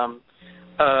 And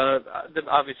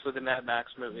obviously the Mad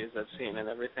Max movies I've seen and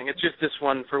everything. It's just this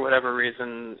one, for whatever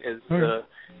reason, is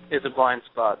a blind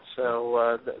spot.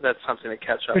 So that's something to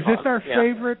catch up on. Is this our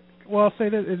favorite? Well, I'll say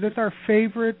this. Is this our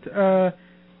favorite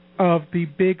of the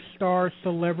big star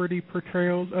celebrity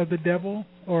portrayals of the devil,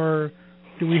 or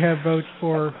Do we have votes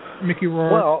for Mickey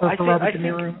Rourke or for Robert De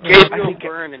Niro? Gabriel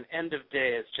Byrne and End of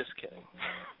Days. Just kidding.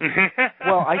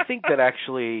 Well, I think that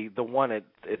actually the one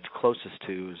it's closest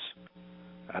to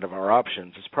out of our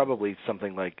options is probably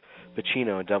something like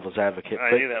Pacino and Devil's Advocate.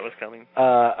 I knew that was coming.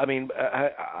 I mean,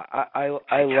 I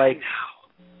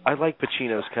like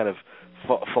Pacino's kind of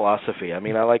philosophy. I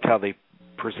mean, I like how they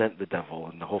present the devil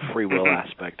and the whole free will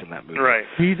aspect in that movie. Right.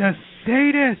 He's a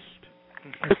sadist.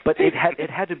 But it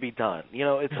had to be done. You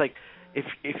know, it's like if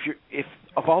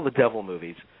of all the devil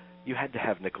movies, you had to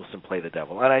have Nicholson play the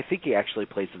devil, and I think he actually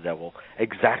plays the devil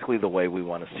exactly the way we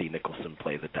want to see Nicholson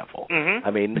play the devil. Mm-hmm. I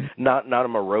mean, not a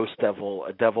morose devil,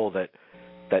 a devil that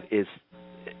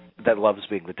loves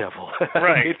being the devil.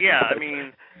 Right. I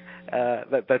mean,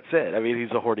 that's it. I mean,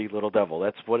 he's a horny little devil.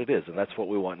 That's what it is, and that's what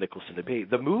we want Nicholson to be.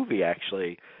 The movie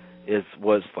actually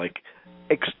was like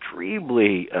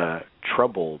extremely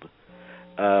troubled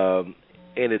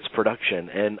in its production,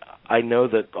 and I know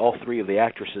that all three of the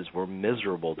actresses were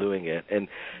miserable doing it, and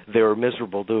they were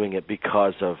miserable doing it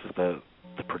because of the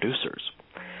producers.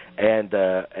 And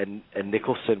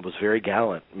Nicholson was very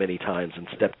gallant many times and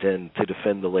stepped in to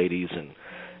defend the ladies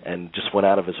and just went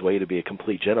out of his way to be a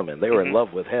complete gentleman. They were in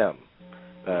love with him.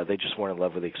 They just weren't in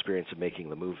love with the experience of making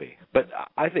the movie. But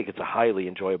I think it's a highly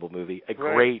enjoyable movie, a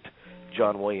great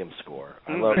John Williams score.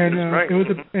 I love it.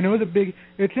 It was a big.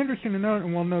 It's interesting to note,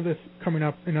 and we'll know this coming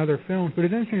up in other films. But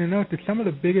it's interesting to note that some of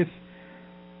the biggest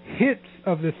hits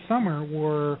of this summer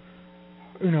were,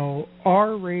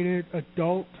 R-rated,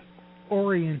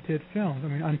 adult-oriented films. I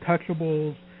mean,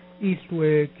 Untouchables,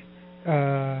 Eastwick,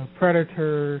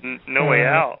 Predator, No Way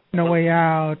Out. No Way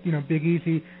Out. Big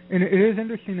Easy. And it is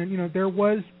interesting that there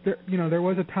was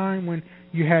a time when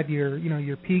you had your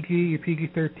PG, your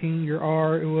PG-13, your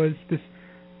R. It was this,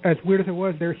 as weird as it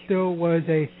was, there still was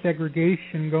a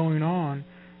segregation going on,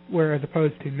 where as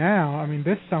opposed to now, I mean,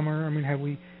 this summer, I mean, have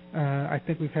we? I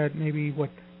think we've had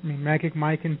Magic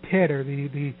Mike and Ted are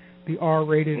the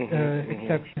R-rated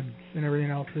exceptions, and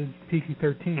everything else is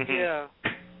PG-13. Yeah,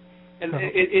 and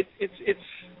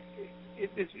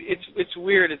it's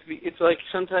weird. It's like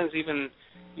sometimes even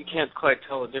you can't quite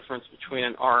tell the difference between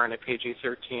an R and a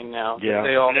PG-13 now. Yeah.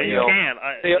 They all you can.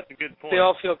 That's a good point. They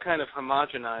all feel kind of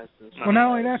homogenized. Well, not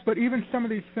only that, but even some of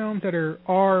these films that are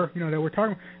R, that we're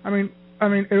talking. I mean,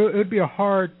 it would be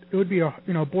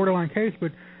a borderline case,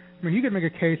 but I mean, you could make a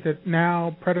case that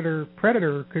now Predator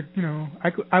could, I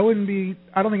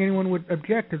don't think anyone would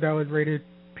object if that was rated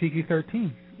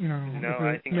PG-13. No,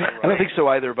 I think you're right. I don't think so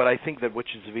either, but I think that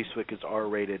Witches of Eastwick is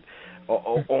R-rated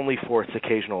only for its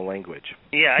occasional language.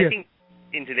 Yeah, I think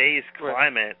in today's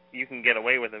climate, you can get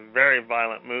away with a very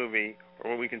violent movie, or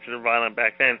what we consider violent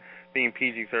back then, being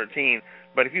PG-13.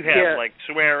 But if you have like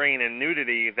swearing and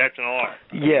nudity, that's an R.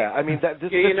 Yeah, I mean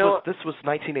this was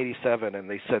 1987, and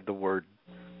they said the word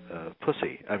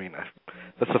pussy. I mean,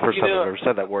 that's the first time I've ever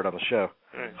said that word on the show.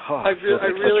 Oh, I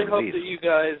really hope that you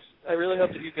guys,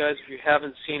 if you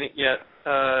haven't seen it yet,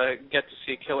 get to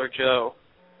see Killer Joe.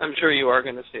 I'm sure you are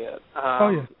going to see it.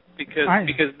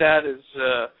 Because that is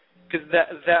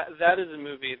a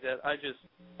movie that I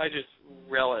just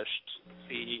relished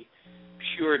the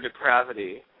pure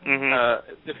depravity,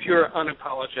 the pure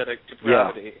unapologetic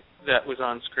depravity that was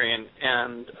on screen,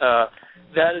 and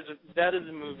that is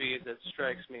a movie that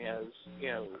strikes me as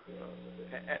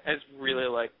as really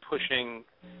like pushing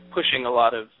a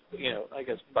lot of I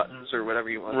guess buttons or whatever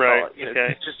you want to call it. Okay.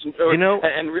 It's just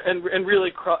and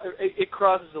really it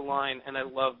crosses the line, and I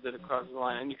love that it crosses the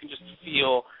line, and you can just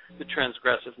feel the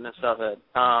transgressiveness of it.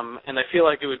 And I feel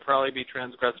like it would probably be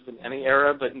transgressive in any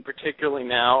era, but in particularly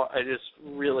now, I just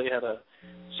really had a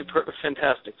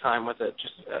fantastic time with it.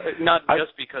 Just not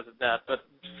just because of that, but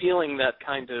feeling that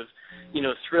kind of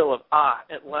thrill of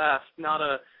at last, not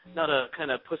a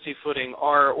kind of pussyfooting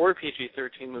R or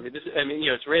PG-13 movie.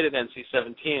 It's rated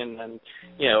NC-17, and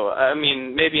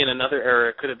maybe in another era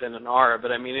it could have been an R,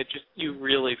 but it just, you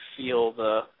really feel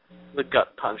the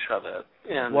gut punch of it.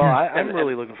 And, I'm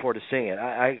really looking forward to seeing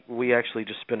it. We actually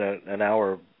just spent an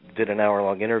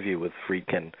hour-long interview with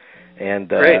Friedkin,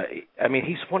 and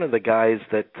he's one of the guys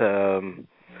that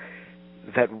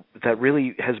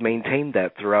really has maintained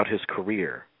that throughout his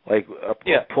career. Like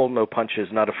pull no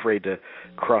punches, not afraid to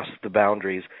cross the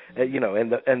boundaries, and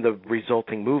the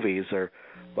resulting movies are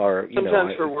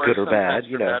sometimes for worse, good or bad,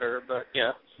 for better, but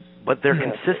But they're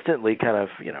consistently kind of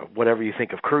whatever you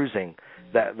think of Cruising,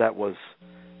 that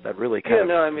really kind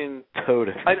of towed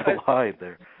the line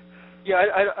there. Yeah,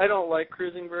 I don't like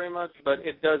cruising very much, but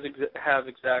it does have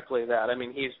exactly that. I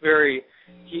mean, he's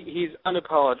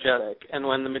unapologetic, and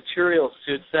when the material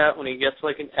suits that, when he gets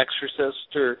like an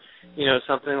exorcist or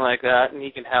something like that, and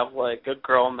he can have like a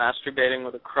girl masturbating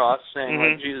with a cross saying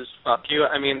like Jesus fuck you.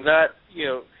 I mean that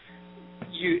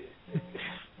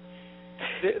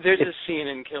there's a scene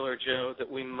in Killer Joe that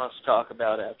we must talk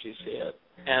about after you see it.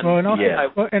 And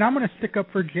and I'm going to stick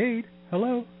up for Jade.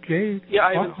 Hello, Jade. Yeah,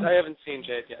 I haven't seen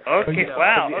Jade yet. Okay,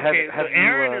 wow. So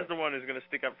Aaron is the one who's going to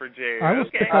stick up for Jade. I will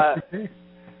stick up for Jade.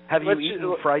 Have you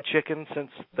eaten fried chicken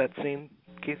since that scene,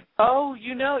 Keith? Oh,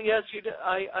 yes, you did.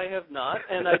 I have not,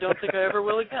 and I don't think I ever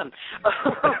will again.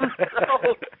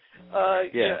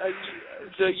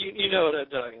 So you know what I'm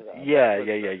talking about. Yeah.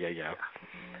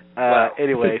 Wow.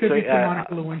 Anyway, so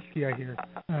Monica Lewinsky, I hear.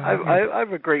 I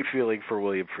have a great feeling for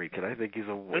William Friedkin. I think he's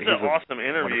an awesome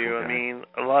interview. I mean,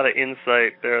 a lot of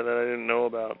insight there that I didn't know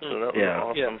about. So that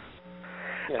was awesome.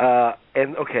 Yeah.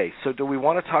 And okay, so do we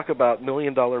want to talk about $1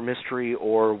 Million Mystery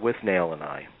or With Nail and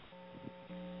I?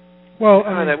 Well,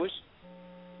 I wish.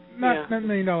 Not $1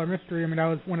 Million Mystery. I mean, that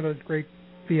was one of those great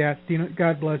fiascos.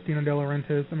 God bless Dino De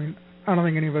Laurentiis. I mean, I don't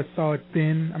think any of us saw it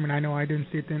then. I mean, I know I didn't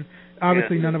see it then.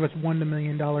 Obviously, none of us won the $1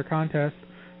 Million contest,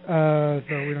 so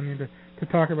we don't need to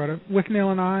talk about it. With Nail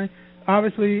and I,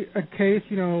 obviously a case,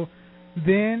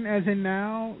 then as in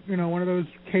now, one of those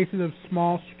cases of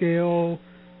small-scale,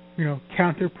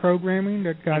 counter-programming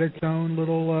that got its own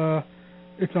little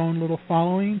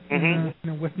following.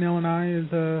 Mm-hmm. With Nail and I is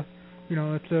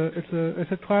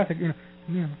it's a classic.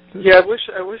 I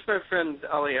wish my friend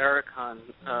Ali Arakan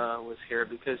was here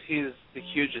because he's the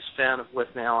hugest fan of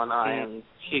With Nail and I, and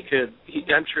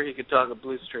I'm sure he could talk a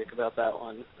blue streak about that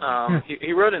one.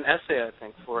 He wrote an essay, I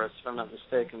think, for us, if I'm not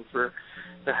mistaken, for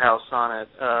the House on it.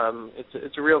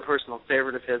 It's a real personal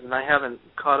favorite of his, and I haven't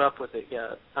caught up with it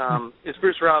yet. It's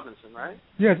Bruce Robinson, right?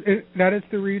 Yes, that is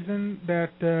the reason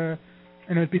that,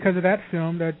 and it's because of that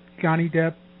film that Johnny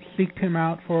Depp seeked him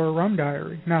out for a Rum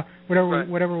Diary. Now,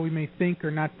 whatever we may think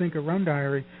or not think of Rum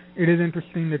Diary, it is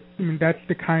interesting that that's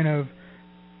the kind of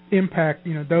impact.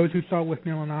 Those who saw With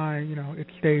Neil and I, it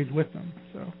stays with them.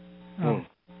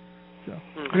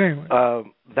 But anyway,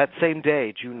 that same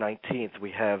day, June 19th,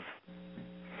 we have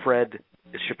Fred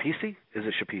Schepisi. Is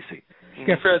it Schepisi?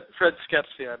 Yeah, Fred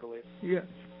Schepisi, I believe. Yes.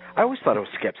 I always thought it was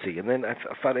Skepsi, and then I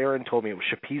thought Aaron told me it was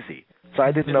Schepisi. So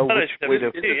I didn't know which way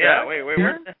to... Wait.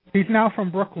 He's now from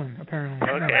Brooklyn, apparently.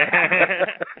 Okay.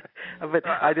 But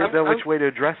I didn't know which way to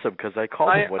address him, because I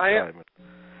called him one time.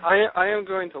 I am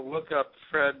going to look up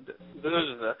Fred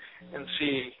Zuzza and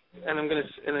see, and I'm going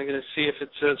to see if it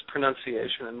says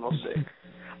pronunciation, and we'll see.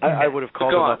 I would have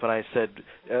called him up and I said,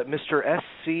 Mr.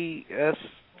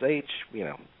 SCSH,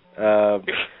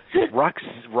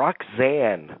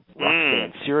 Roxanne,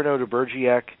 Cyrano de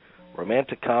Bergerac,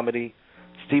 romantic comedy,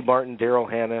 Steve Martin, Daryl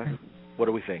Hannah. What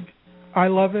do we think? I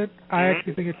love it. I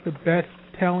actually think it's the best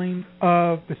telling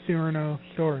of the Cyrano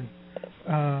story.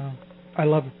 I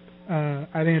love it.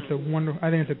 I think it's a wonderful. I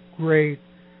think it's a great.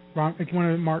 It's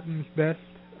one of Martin's best.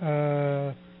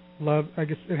 Love. I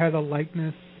guess it has a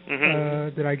likeness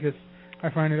that I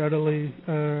find it utterly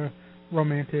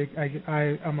romantic.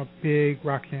 I'm a big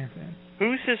Roxanne fan.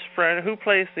 Who's his friend? Who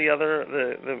plays the other?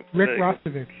 The Rick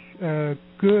Rostovich.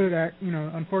 Good at.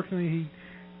 Unfortunately, he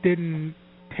didn't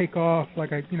take off as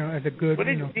a good what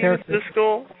did character.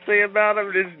 Siskel say about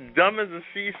him? It's dumb as a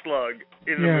sea slug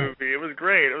in the movie. It was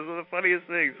great. It was one of the funniest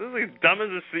things. This is dumb as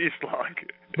a sea slug.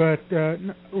 But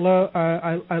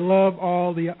I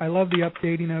love the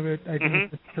updating of it. I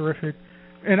think it's terrific,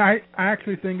 and I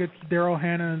actually think it's Daryl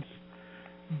Hannah's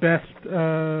best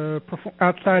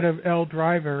outside of Elle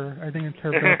Driver. I think it's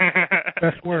her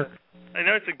best work. I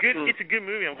know it's a good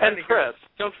movie. And Press.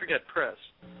 Don't forget Press.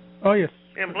 Oh yes.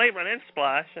 And Blade Runner and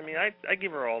Splash. I mean, I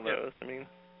give her all those. I mean,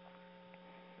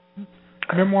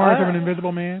 Memoirs of an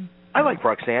Invisible Man. I like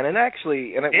Roxanne, and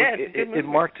actually, it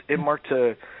marked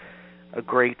a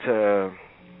great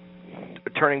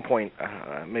turning point.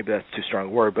 Maybe that's too strong a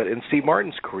word, but in Steve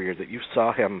Martin's career, that you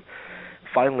saw him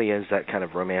finally as that kind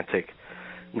of romantic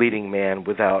leading man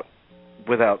without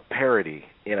parody.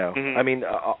 I mean,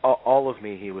 All of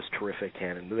Me, he was terrific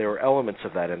in, and there were elements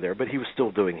of that in there, but he was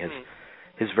still doing his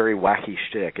very wacky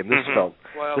shtick, and this felt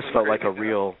like a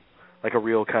real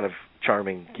kind of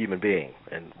charming human being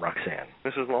in Roxanne.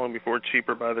 This was long before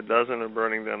Cheaper by the Dozen or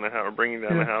Burning Down the House or Bringing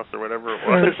Down the House or whatever it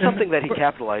was. But something that he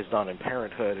capitalized on in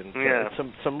Parenthood and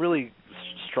some really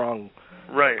strong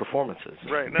performances.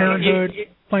 Right. No, Parenthood,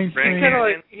 Plain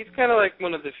Sailing. He's kind of like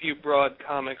one of the few broad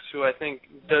comics who I think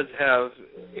does have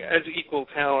as equal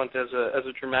talent as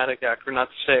a dramatic actor. Not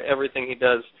to say everything he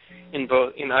does in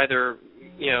either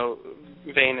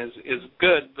vein is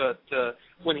good, but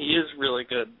when he is really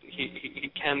good,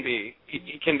 he can be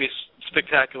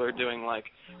spectacular doing like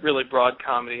really broad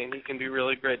comedy, and he can be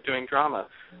really great doing drama.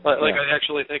 Like I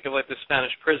actually think of like The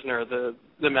Spanish Prisoner,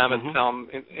 the Mammoth film,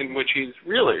 in which he's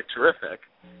really terrific.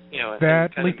 That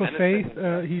Leap of Faith.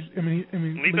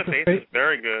 Leap of Faith is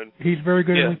very good. He's very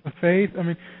good in Leap of Faith. I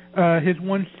mean, his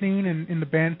one scene in The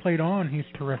Band Played On, he's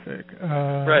terrific.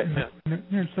 Right.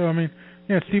 Yeah. So I mean,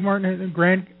 Steve Martin in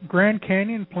Grand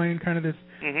Canyon playing kind of this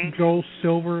Joel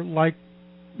Silver like,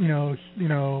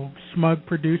 smug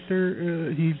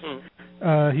producer.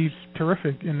 He's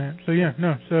terrific in that.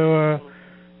 So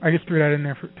I just threw that in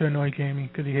there to annoy Jamie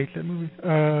because he hates that movie.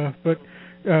 But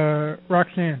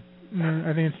Roxanne,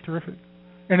 I think it's terrific.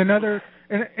 And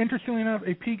interestingly enough,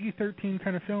 a PG-13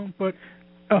 kind of film, but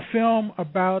a film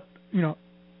about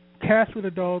cast with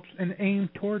adults and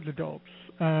aimed towards adults.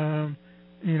 And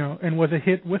was a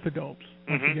hit with adults.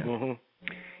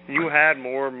 You had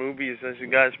more movies, as you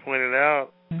guys pointed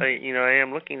out. I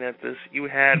am looking at this. You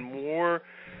had more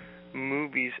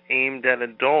movies aimed at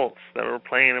adults that were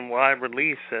playing in wide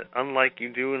release, unlike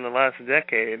you do in the last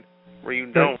decade, where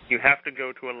you don't. You have to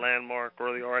go to a Landmark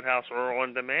or the Art House or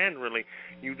on demand, really.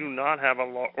 You do not have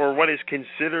or what is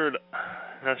considered,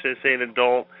 how should I say, an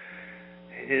adult,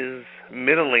 is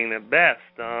middling at best.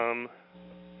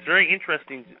 It's very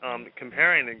interesting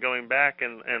comparing and going back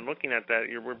and looking at that.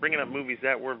 We're bringing up movies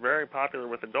that were very popular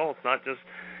with adults, not just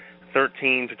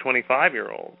 13 to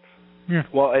 25-year-olds. Yeah.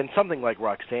 Well, and something like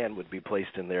Roxanne would be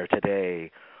placed in there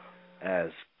today as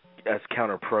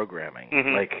counter-programming.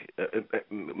 Like,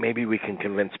 maybe we can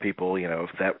convince people, if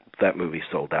that movie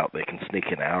sold out, they can sneak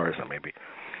in ours, and maybe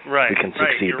we can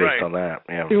succeed based on that.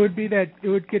 Yeah. It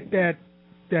would get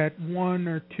that one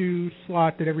or two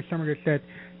slot that every summer gets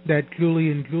that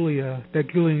Julie and Julia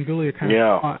kind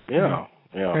of spot. Yeah.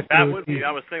 That would be.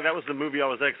 I was thinking that was the movie I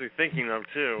was actually thinking of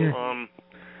too. Yeah.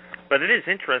 But it is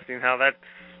interesting how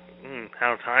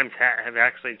times have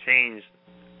actually changed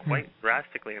quite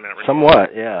drastically in that regard.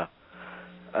 Somewhat, yeah.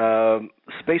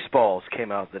 Spaceballs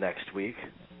came out the next week.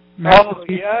 Oh,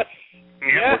 yes.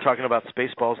 Yeah. We're talking about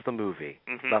Spaceballs the movie,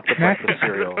 not the breakfast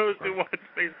cereal. As opposed to what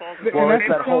Spaceballs is. Well,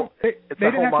 it's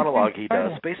that whole monologue he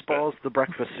does. Spaceballs the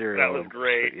breakfast cereal. That was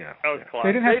great. Yeah. That was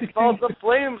classic. Spaceballs the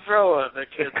flamethrower. The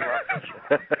kids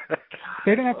loved it.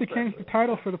 They didn't have to change the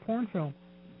title for the porn film.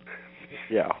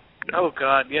 Yeah. Oh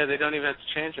God, yeah, they don't even have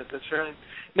to change it. That's right.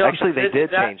 No, actually, they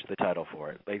did change the title for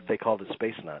it. They called it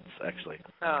Space Nuts. Actually.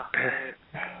 Oh.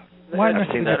 Why I've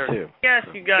seen that too. Yes,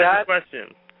 you guys a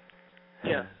question.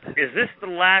 Yeah. Is this the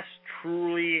last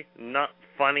truly not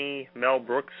funny Mel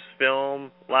Brooks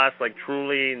film? Last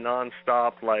truly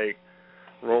non-stop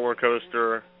roller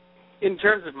coaster? In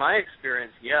terms of my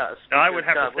experience, yes. Now, I would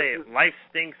have to say Life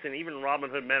Stinks and even Robin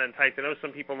Hood Men in Tights. I know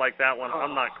some people like that one.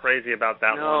 I'm not crazy about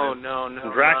that one. No.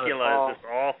 Dracula is just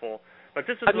awful. But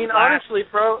this is honestly,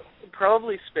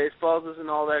 probably Spaceballs isn't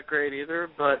all that great either,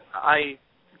 but I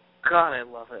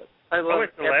love it. I love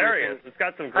it's hilarious. Everything. It's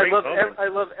got some great moments. I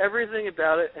love everything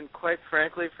about it, and quite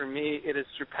frankly, for me, it has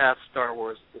surpassed Star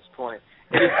Wars at this point.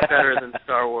 It is better than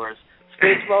Star Wars.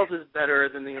 Spaceballs is better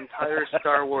than the entire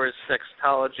Star Wars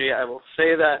sextology. I will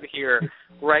say that here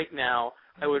right now.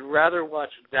 I would rather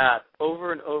watch that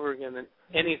over and over again than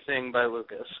anything by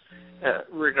Lucas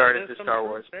regarding to Star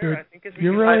Wars.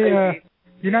 You're really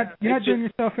you're not doing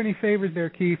yourself any favors there,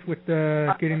 Keith, with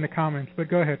getting the comments. But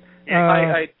go ahead.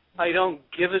 I don't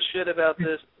give a shit about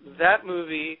this. That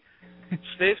movie,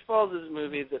 Spaceballs, is a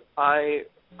movie that I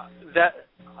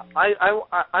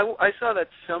saw that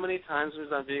so many times. It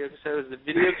was on video cassette. It was the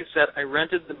video cassette I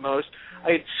rented the most.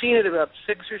 I had seen it about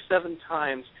 6 or 7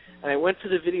 times, and I went to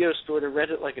the video store to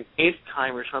rent it an 8th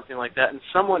time or something like that, and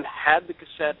someone had the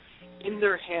cassette in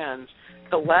their hands,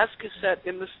 the last cassette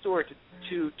in the store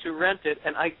to rent it,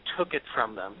 and I took it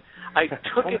from them. I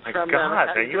took it from them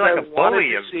because I wanted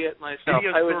to see it myself.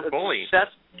 I was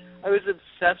obsessed. I was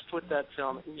obsessed with that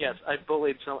film. Yes, I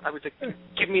bullied someone. I was like,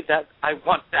 "Give me that! I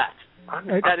want that!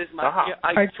 That is my."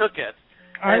 I took it.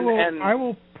 I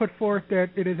will put forth that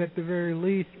it is at the very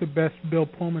least the best Bill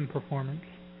Pullman performance.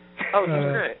 Oh,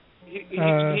 he's great.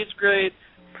 He's great.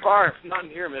 Barf, not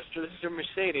here, mister. This is your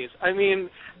Mercedes. I mean,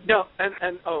 no,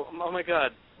 and oh my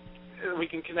God. We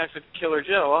can connect with Killer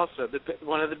Joe also,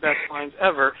 one of the best lines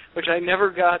ever, which I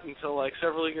never got until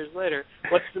several years later.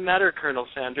 What's the matter, Colonel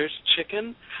Sanders?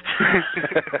 Chicken?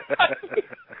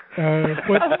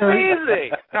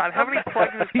 Amazing! God, how many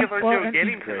plugs is Killer Joe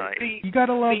getting tonight? You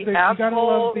gotta love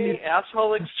the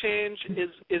asshole exchange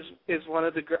is one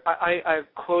of the. I've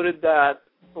quoted that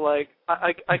like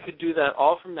I could do that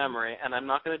all from memory, and I'm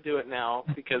not going to do it now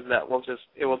because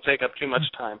it will take up too much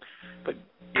time. But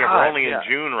yeah, we're only in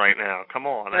June right now. Come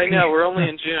on. I know, we're only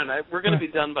in June. We're going to be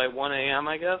done by 1 a.m.,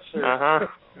 I guess. Uh-huh.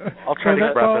 I'll try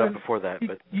to wrap it up before that.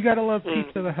 But you got to love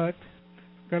Pizza the Hut.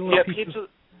 Pizza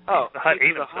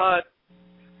the Hut.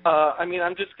 I mean,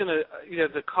 I'm just gonna,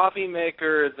 the coffee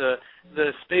maker, the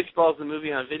Spaceballs, the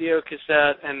movie on video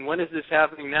cassette, and when is this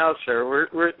happening now, sir?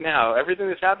 We're now. Everything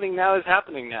that's happening now is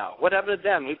happening now. What happened to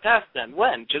then? We passed then.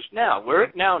 When? Just now. We're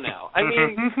at now. I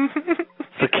mean.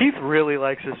 So Keith really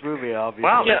likes this movie, obviously.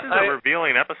 Wow, this is a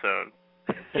revealing episode.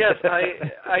 Yes,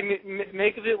 I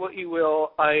make of it what you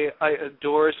will. I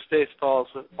adore Spaceballs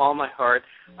with all my heart.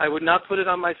 I would not put it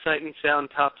on my Sight and Sound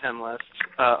top 10 list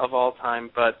of all time,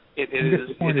 but it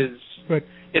is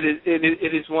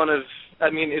one of. I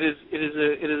mean, it is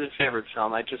a favorite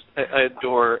film. I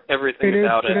adore everything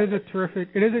about it. It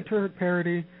is a terrific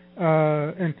parody,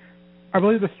 and I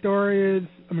believe the story is.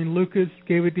 I mean, Lucas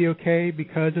gave it the okay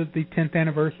because of the 10th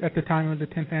anniversary. At the time, it was the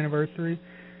 10th anniversary.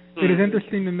 It is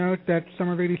interesting to note that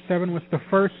summer of '87 was the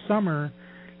first summer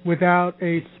without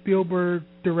a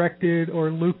Spielberg-directed or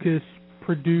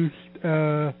Lucas-produced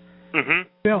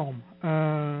film.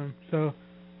 So,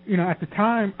 at the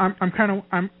time,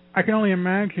 I can only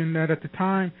imagine that at the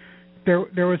time there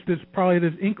was probably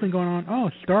this inkling going on. Oh,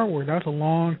 Star Wars, that was a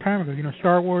long time ago.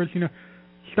 Star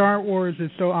Wars is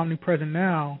so omnipresent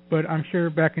now, but I'm sure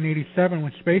back in '87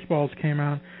 when Spaceballs came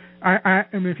out. I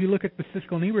mean, if you look at the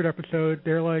Siskel and Ebert episode,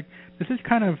 they're like, this is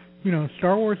kind of,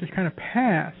 Star Wars is kind of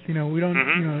past. We don't,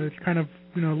 it's kind of,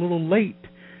 a little late.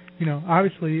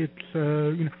 Obviously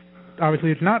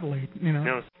it's not late.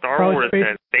 Star Wars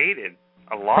has faded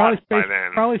a lot by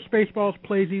then. Probably Spaceballs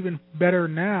plays even better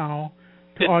now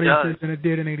to audiences than it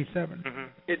did in '87. Mm-hmm.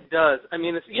 It does. I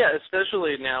mean,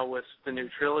 especially now with the new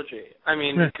trilogy. I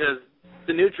mean, because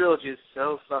the new trilogy is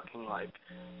so fucking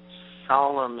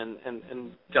solemn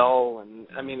and dull, and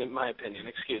I mean, in my opinion,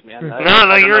 excuse me.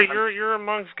 No, you're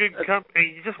amongst good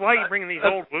company. Why are you bringing these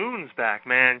old wounds back,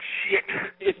 man?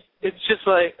 Shit. It's just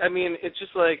like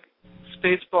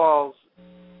Spaceballs.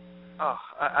 Oh,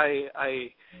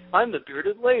 I'm the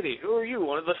bearded lady. Who are you?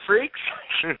 One of the freaks?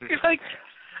 Like,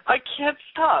 I can't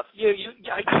stop. You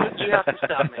have to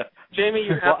stop me, Jamie.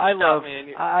 You have to stop me. It's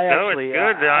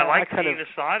good. I like seeing the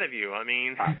side of you. I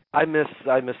mean, I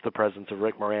miss the presence of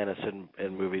Rick Moranis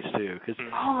in movies too. Cause,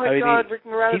 God, Rick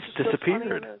Moranis he's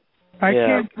disappeared. I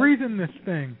can't breathe in this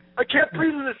thing. I can't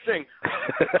breathe in this thing.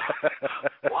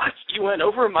 What? You went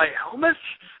over my helmet?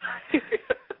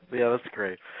 Yeah, that's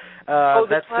great.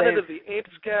 The Planet of the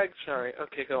Apes gag? Sorry.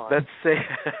 Okay, go on.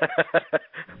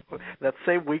 That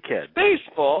same weekend.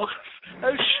 Baseball?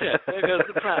 Oh, shit. There goes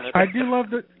the planet. I do love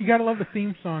you gotta love the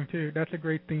theme song, too. That's a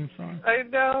great theme song. I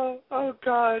know. Oh,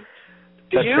 God.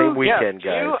 Same weekend,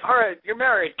 guys. All right, you're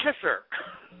married. Kiss her.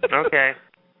 Okay.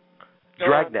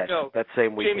 Dragnet. Go. That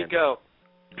same weekend. Jamie, go.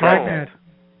 Dragnet.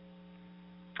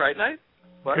 Fright Night?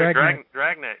 What? Dragnet.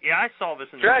 Dragnet. Yeah, I saw this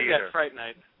in the Dragnet, theater. Fright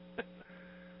Night.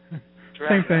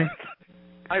 Same thing.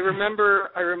 I remember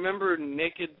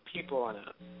naked people in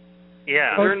it.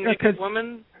 Yeah. There a naked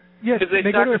woman? Yes. Because they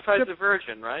sacrificed the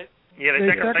virgin, right? Yeah, they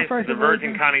sacrificed the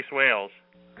virgin Connie Swales.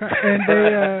 And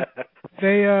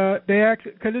they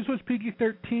actually, because this was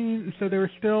PG-13, so they were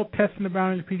still testing the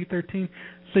boundaries of PG-13.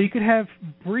 So you could have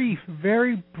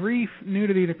very brief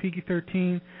nudity to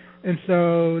PG-13, and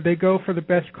so they go for the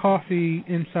best coffee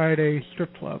inside a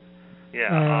strip club.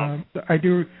 Yeah. I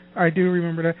do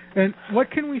remember that. And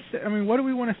what can we say? I mean, what do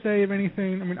we want to say of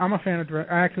anything? I mean, I'm a fan of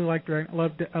Dragnet. I actually like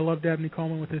Dragnet. I love Dabney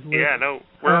Coleman with his lyrics. Yeah, no,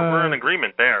 we're in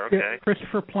agreement there. Okay. Yeah,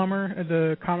 Christopher Plummer,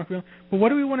 the comic film. But what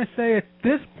do we want to say at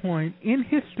this point in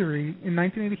history, in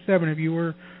 1987, if you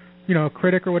were, a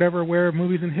critic or whatever, aware of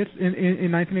movies in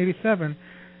 1987,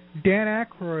 Dan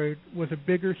Aykroyd was a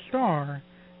bigger star,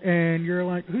 and you're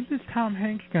like, who's this Tom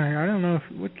Hanks guy? I don't know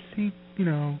what's he,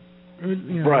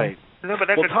 Right. No,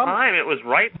 but at the time, it was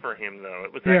right for him, though.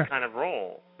 It was that kind of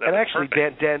role. And actually,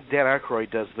 Dan Aykroyd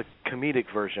does the comedic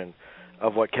version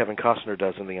of what Kevin Costner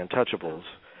does in The Untouchables.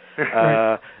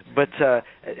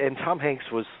 And Tom Hanks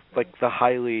was like the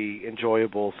highly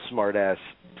enjoyable, smart-ass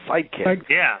sidekick.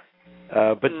 Yeah.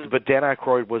 But Dan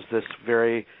Aykroyd was this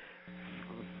very,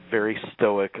 very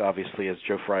stoic, obviously, as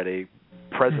Joe Friday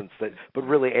presence but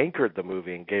really anchored the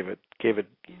movie and gave it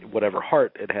whatever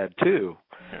heart it had too.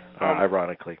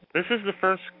 Ironically, this is the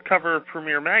first cover of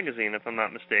Premiere Magazine, if I'm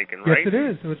not mistaken, right? Yes, it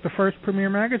is. It was the first Premiere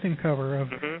Magazine cover of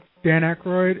Dan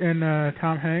Aykroyd and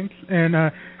Tom Hanks.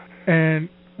 And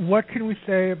what can we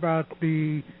say about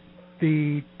the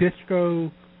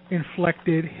disco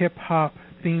inflected hip hop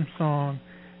theme song,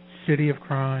 "City of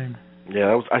Crime"?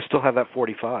 Yeah, I still have that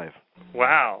 45.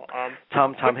 Wow.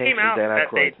 Tom what Hanks came out and Dan that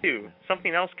Aykroyd. day too?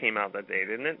 Something else came out that day,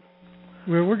 didn't it?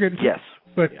 We're getting to Yes.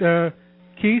 But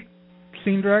Keith,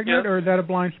 seen Dragnet, or is that a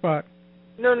blind spot?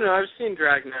 No, I've seen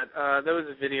Dragnet. That was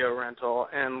a video rental,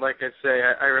 and like I say,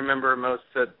 I remember most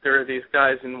that there are these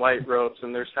guys in white robes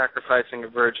and they're sacrificing a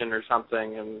virgin or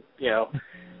something, and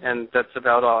and that's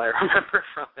about all I remember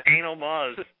from it. Anal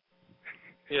Muzz.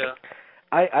 Yeah.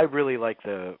 I really like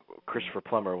the Christopher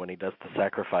Plummer when he does the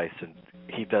sacrifice and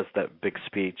he does that big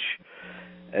speech,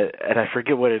 and I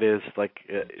forget what it is. Like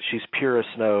she's pure as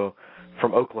snow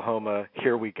from Oklahoma.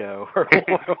 Here we go.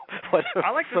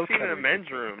 I like the scene in the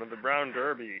men's room of the Brown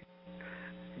Derby.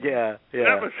 Yeah.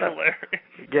 That was hilarious.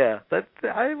 Yeah,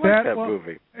 I like that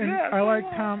movie. And yeah,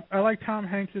 I like Tom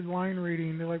Hanks' line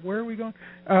reading. They're like, "Where are we going?"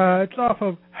 It's off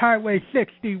of Highway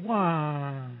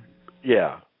 61.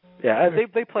 Yeah,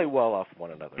 they play well off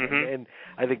one another, and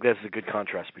I think that's a good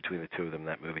contrast between the two of them in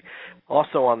that movie.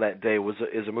 Also on that day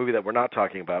is a movie that we're not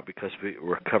talking about because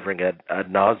we're covering ad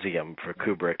nauseum for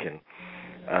Kubrick, and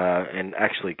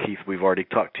actually, Keith, we've already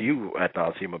talked to you ad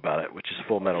nauseum about it, which is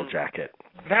Full Metal Jacket.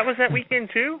 That was that weekend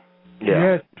too?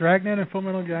 Yeah. Yes, Dragnet and Full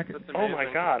Metal Jacket. Oh my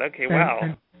God! Okay, wow.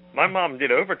 And my mom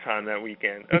did overtime that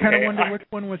weekend. I kind of wonder which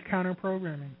one was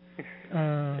counter-programming.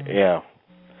 Yeah.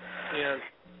 Yeah.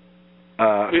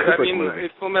 I mean,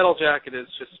 Full Metal Jacket is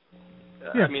just.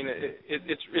 I mean,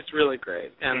 it's really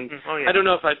great, and I don't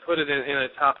know if I'd put it in a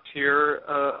top tier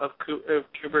of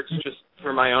Kubrick's just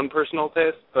for my own personal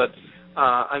taste, but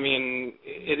I mean,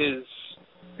 it is.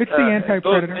 It's the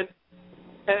anti-Predator.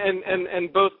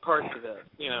 And both parts of it,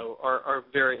 are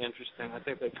very interesting. I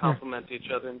think they complement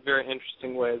each other in very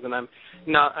interesting ways. And I'm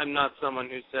not someone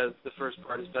who says the first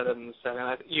part is better than the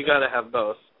second. You got to have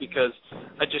both, because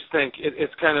I just think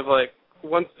it's kind of like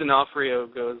once D'Onofrio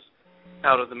goes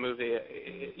out of the movie,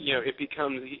 it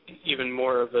becomes even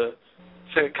more of a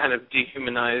kind of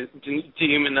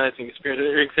dehumanizing experience,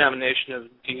 or examination of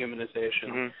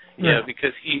dehumanization.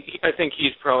 Because I think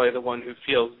he's probably the one who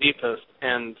feels deepest,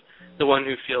 and the one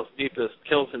who feels deepest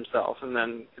kills himself, and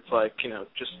then it's like,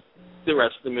 just the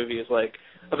rest of the movie is like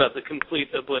about the complete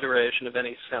obliteration of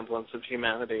any semblance of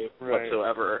humanity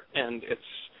whatsoever, and it's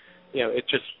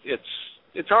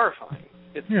horrifying.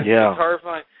 It's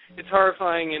horrifying. It's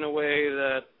horrifying in a way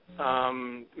that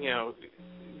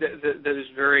that is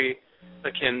very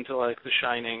akin to like The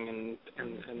Shining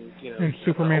and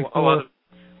Superman. A lot of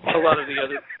the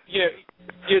other.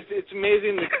 It's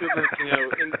amazing that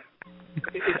Kubrick,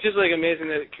 it's just like amazing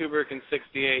that Kubrick in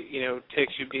 '68,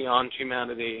 takes you beyond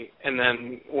humanity, and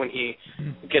then when he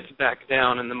gets back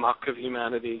down in the muck of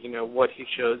humanity, what he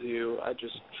shows you, I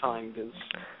just find is.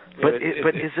 But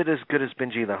is it as good as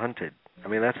Benji the Hunted? I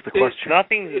mean, that's the question.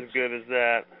 Nothing's as good as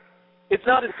that. It's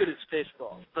not as good as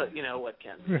Spaceballs, but what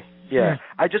can? Yeah,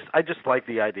 I just like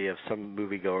the idea of some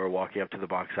moviegoer walking up to the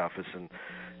box office in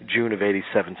June of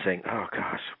 '87 saying, "Oh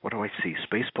gosh, what do I see?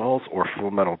 Spaceballs or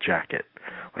Full Metal Jacket?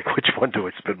 Like, which one do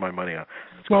I spend my money on?"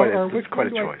 It's quite a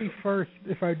choice. I see first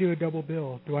if I do a double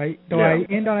bill? Do I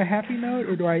end on a happy note,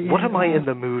 or do I? What am I in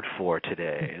the mood for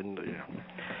today? And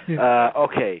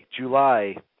okay,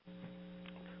 July,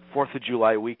 4th of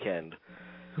July weekend.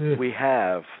 We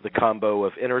have the combo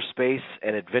of Inner Space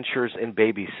and Adventures in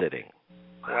Babysitting.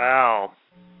 Wow.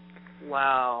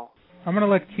 I'm going to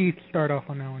let Keith start off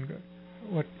on that one. Good.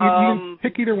 You can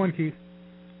pick either one, Keith.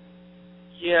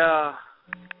 Yeah.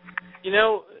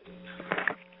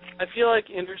 I feel like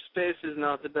Inner Space is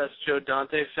not the best Joe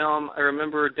Dante film. I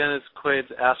remember Dennis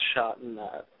Quaid's ass shot in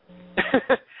that.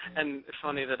 And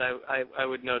funny that I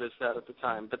would notice that at the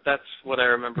time, but that's what I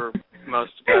remember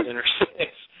most about Inner Space.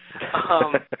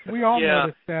 We all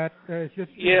noticed that. It's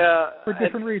just for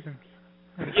different reasons.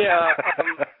 Yeah,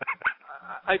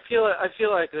 I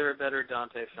feel like there are better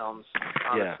Dante films,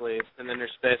 honestly, than Inner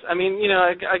Space. I mean,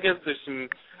 I guess there's some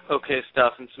okay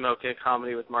stuff and some okay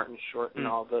comedy with Martin Short and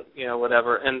all, but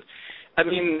whatever. And I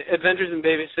mean, Adventures in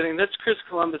Babysitting. That's Chris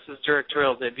Columbus's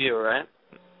directorial debut, right?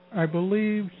 I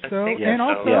believe so. And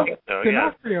also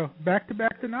D'Onofrio,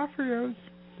 back-to-back D'Onofrios.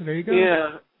 So there you go.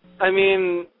 Yeah, I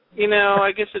mean.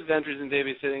 I guess Adventures in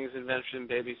Babysitting is Adventures in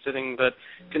Babysitting, but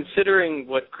considering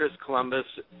what Chris Columbus,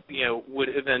 would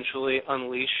eventually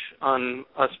unleash on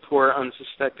us poor,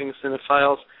 unsuspecting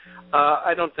cinephiles,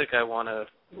 I don't think I want to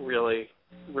really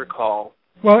recall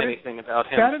anything about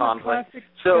him fondly.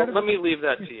 So let me leave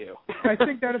that to you. I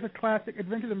think that is a classic.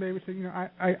 Adventures in Babysitting,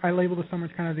 I label the summer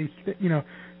as kind of these,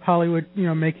 Hollywood,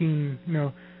 making,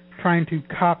 trying to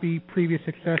copy previous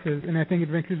successes, and I think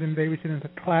Adventures in Babysitting is a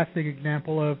classic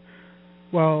example of,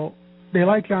 they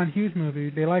like John Hughes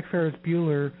movies, they like Ferris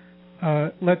Bueller,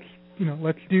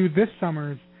 let's do this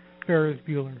summer's Ferris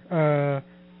Bueller.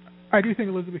 I do think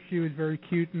Elizabeth Shue is very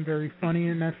cute and very funny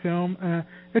in that film. I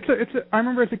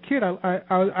remember as a kid,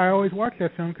 I always watched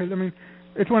that film because, I mean,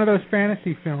 it's one of those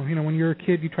fantasy films. You know, when you're a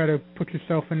kid, you try to put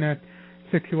yourself in that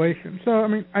situation. So, I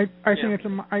mean, I think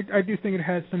I do think it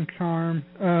has some charm.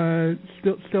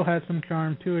 Still has some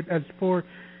charm to it. As for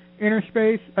Inner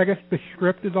Space, I guess the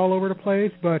script is all over the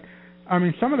place, but I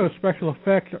mean, some of those special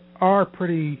effects are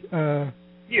pretty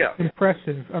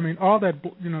impressive. I mean, all that,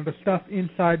 you know, the stuff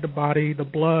inside the body, the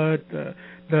blood,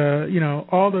 the you know,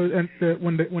 all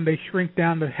when they shrink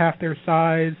down to half their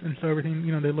size, and so everything,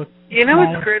 you know, they look. You know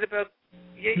smaller. what's great about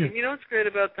you know what's great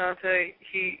about Dante?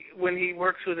 When he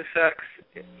works with effects,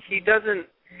 he doesn't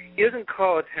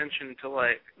call attention to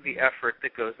like the effort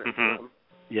that goes into them.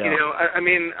 Yeah. You know, I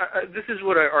mean, this is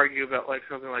what I argue about like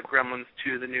something like Gremlins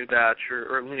 2, The New Batch,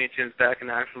 or Looney Tunes Back in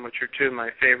Action, which are two of my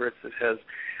favorites of his.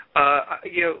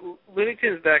 You know, Looney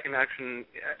Tunes Back in Action,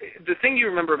 the thing you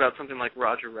remember about something like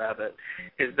Roger Rabbit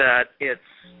is that it's,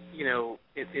 you know,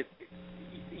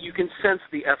 you can sense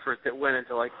the effort that went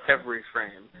into like every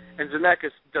frame, and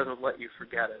Zemeckis doesn't let you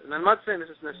forget it. And I'm not saying this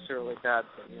is necessarily a bad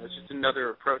thing, you know, it's just another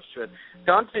approach to it.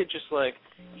 Dante just like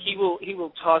he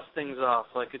will toss things off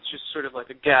like it's just sort of like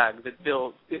a gag that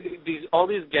builds all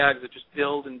these gags that just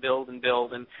build and build and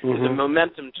build, and there's a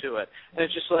momentum to it. And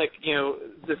it's just like, you know,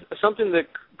 something that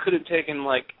could have taken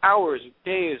like hours,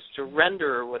 days to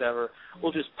render or whatever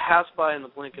will just pass by in the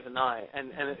blink of an eye.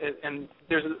 And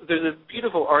there's a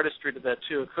beautiful artistry to that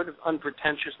too, a sort of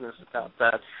unpretentiousness about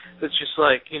that. That's just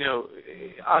like, you know,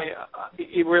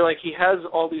 where like he has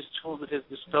all these tools at his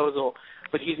disposal,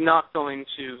 but he's not going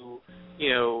to, you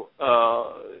know,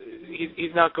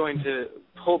 he's not going to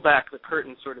pull back the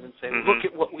curtain sort of and say, look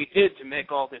at what we did to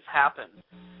make all this happen.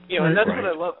 You know, and that's what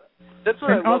I love. That's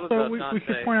what I love about Dante. We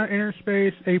should point out Inner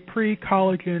Space, a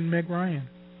pre-collagen Meg Ryan,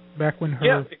 back when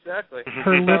her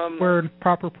her lips were in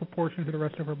proper proportion to the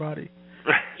rest of her body.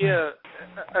 Yeah,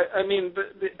 I mean,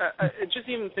 but just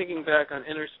even thinking back on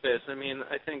Inner Space, I mean,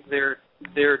 I think there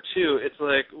too. It's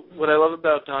like what I love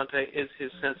about Dante is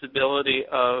his sensibility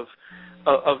of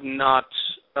not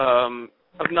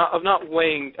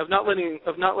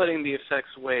letting the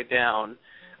effects weigh down.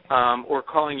 Or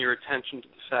calling your attention to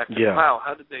the fact that, wow,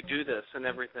 how did they do this and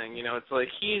everything? You know, it's like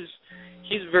he's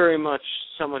very much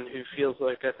someone who feels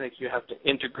like I think you have to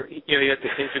integrate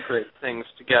things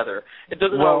together. It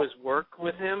doesn't always work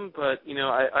with him, but you know,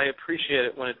 I appreciate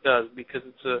it when it does because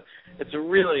it's a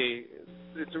really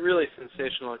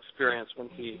sensational experience when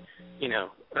he, you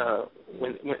know,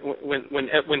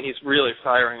 when he's really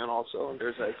firing on all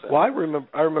cylinders. I say. Well, I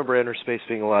remember Inner Space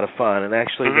being a lot of fun, and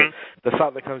actually the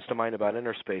thought that comes to mind about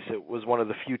Inner Space, it was one of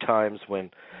the few times when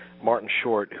Martin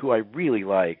Short, who I really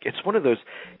like, he's one of those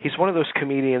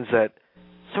comedians that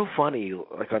so funny,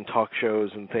 like on talk shows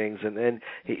and things, and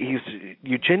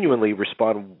you genuinely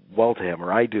respond well to him,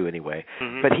 or I do anyway.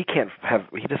 But he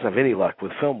doesn't have any luck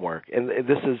with film work, and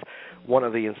this is one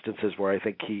of the instances where I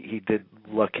think he did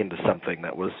luck into something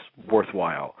that was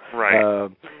worthwhile. Right.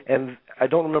 And I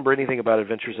don't remember anything about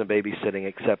Adventures in Babysitting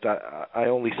except I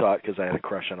only saw it because I had a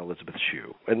crush on Elizabeth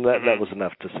Shue, and that was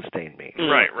enough to sustain me.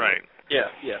 Right. Yeah.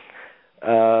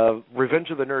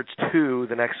 Revenge of the Nerds 2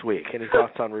 the next week. Any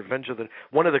thoughts on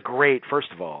one of the great,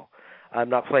 first of all, I'm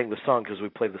not playing the song because we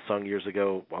played the song years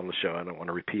ago on the show. I don't want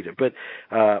to repeat it. But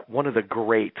one of the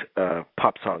great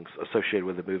pop songs associated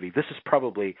with the movie. This is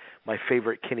probably my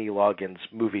favorite Kenny Loggins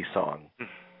movie song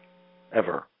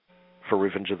ever for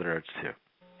Revenge of the Nerds 2.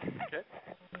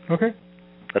 Okay.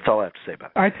 That's all I have to say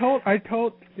about it. I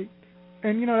told,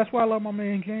 and you know, that's why I love my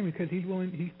man Jamie, because he's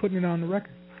putting it on the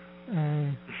record.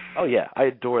 Oh yeah, I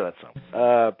adore that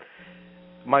song.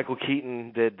 Michael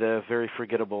Keaton did a very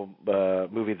forgettable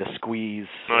movie, The Squeeze,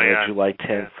 July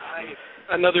 10th.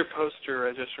 Another poster,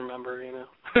 I just remember, you know.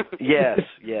 Yes.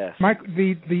 Mike,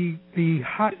 the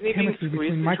hot chemistry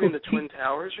between Michael the Twin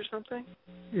Towers or something.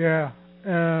 Yeah.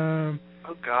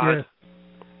 Oh God. Yeah.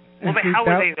 Well, how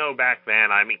would they know back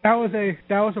then? I mean, that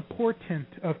was a portent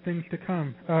of things to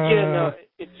come.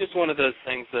 It's just one of those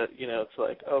things that, you know, it's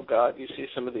like, oh God, you see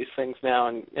some of these things now,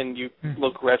 and you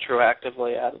look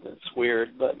retroactively at it, and it's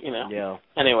weird, but you know. Yeah.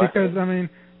 Anyway. Because I mean,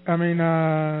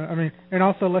 and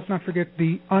also let's not forget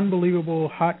the unbelievable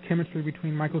hot chemistry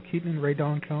between Michael Keaton and Rae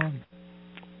Dawn Chong.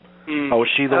 Oh, was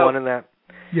she the one in that?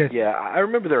 Yes. Yeah, I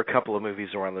remember there were a couple of movies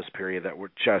around this period that were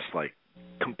just like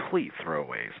complete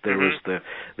throwaways. There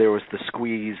was the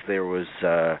Squeeze. There was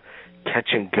Catch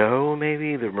and Go,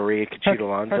 maybe the Maria Conchita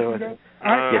Alonso.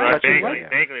 I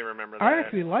vaguely remember that. I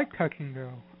actually like Touch and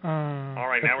Go. All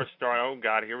right, now we're starting. Oh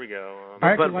God, here we go.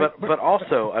 But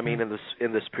also, I mean, in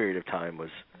this period of time was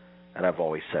and I've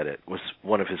always said it, was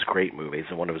one of his great movies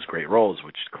and one of his great roles,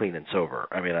 which is Clean and Sober.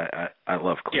 I mean, I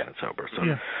love Clean and Sober. So,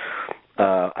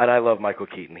 and I love Michael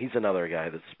Keaton. He's another guy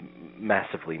that's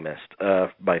massively missed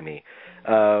by me.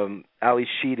 Ali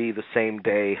Sheedy, the same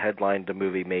day, headlined a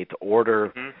movie Made to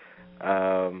Order.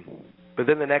 But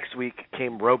then the next week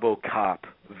came RoboCop,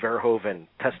 Verhoeven,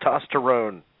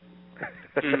 Testosterone.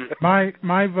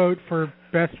 My vote for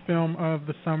best film of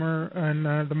the summer and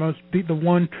the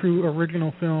one true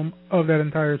original film of that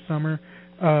entire summer.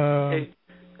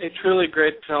 A truly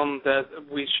great film that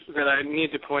I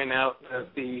need to point out that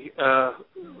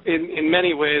in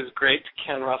many ways great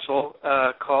Ken Russell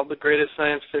called the greatest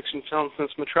science fiction film since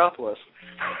Metropolis.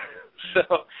 So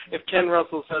if Ken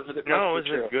Russell says it, must be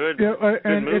true. Good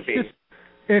movie.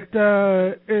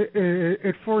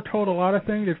 It foretold a lot of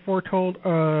things. It foretold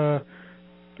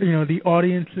the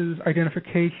audience's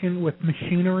identification with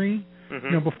machinery.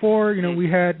 Before, we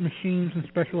had machines and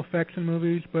special effects in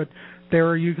movies, but they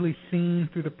were usually seen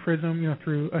through the prism,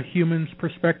 through a human's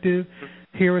perspective.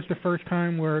 Here was the first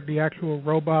time where the actual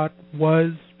robot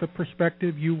was the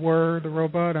perspective. You were the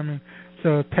robot. I mean,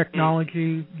 so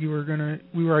technology, we were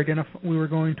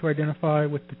going to identify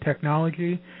with the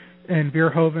technology, and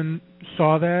Verhoeven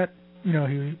saw that.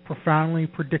 He profoundly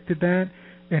predicted that,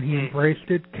 and he embraced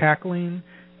it, cackling.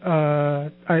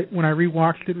 When I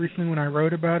rewatched it recently, when I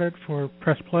wrote about it for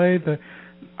Press Play,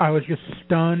 I was just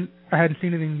stunned. I hadn't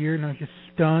seen it in years, and I was just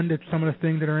stunned at some of the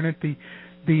things that are in it.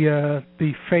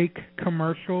 The fake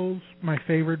commercials, my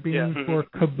favorite being for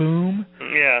Kaboom.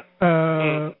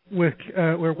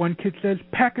 Where one kid says,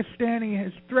 "Pakistani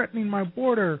is threatening my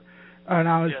border," and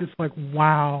I was just like,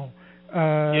 wow.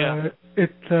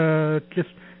 It's just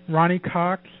Ronnie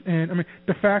Cox, and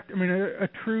a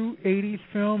true '80s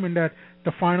film, and that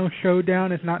the final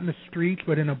showdown is not in the streets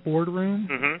but in a boardroom.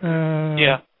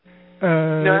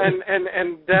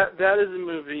 That is a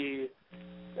movie.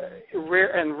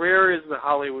 Rare is the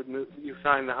Hollywood movie. You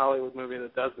find the Hollywood movie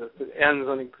that does this. It ends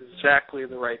on exactly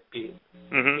the right beat.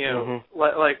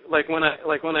 Like when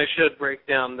I should break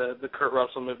down the Kurt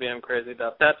Russell movie I'm crazy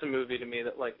about. That's a movie to me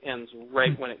that ends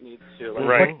right when it needs to.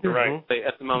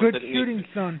 At the moment Good that it shooting, needs.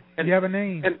 son. And you have a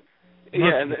name. And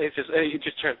it's just you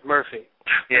just turn Murphy.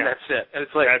 And that's it. And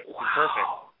it's like,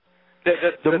 wow.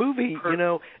 That's the movie,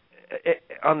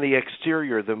 on the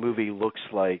exterior, the movie looks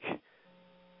like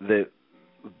the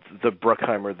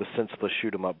Bruckheimer, the senseless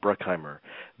shoot 'em up Bruckheimer.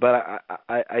 But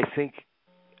I think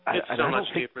it's so much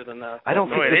deeper than that. I don't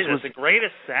think it this is. was It's the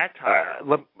greatest satire.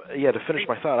 To finish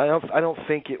my thought, I don't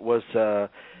think it was.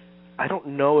 I don't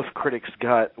know if critics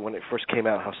got when it first came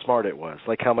out how smart it was,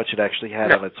 like how much it actually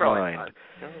had on its mind.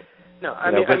 No,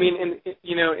 I mean,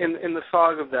 in the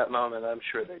fog of that moment, I'm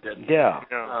sure they didn't. Yeah.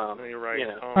 You're right.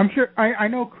 I'm sure. I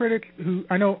know critics who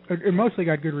it mostly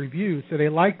got good reviews, so they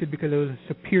liked it because it was a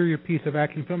superior piece of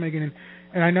action filmmaking.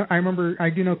 And I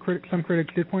do know some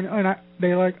critics did point out, and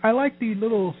I like the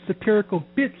little satirical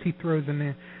bits he throws in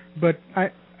there, but I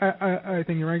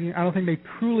think you're right. I don't think they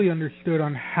truly understood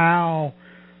on how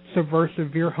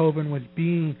subversive Verhoeven was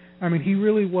being. I mean, he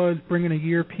really was bringing a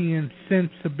European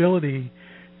sensibility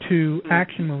to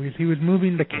action movies. He was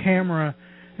moving the camera,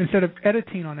 instead of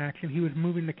editing on action, he was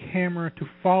moving the camera to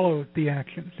follow the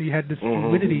action. So you had this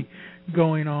fluidity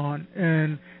going on,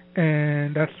 and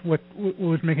that's what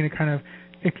was making it kind of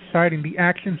exciting. The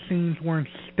action scenes weren't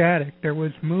static. There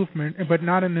was movement, but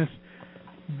not in this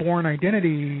Bourne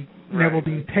Identity, Neville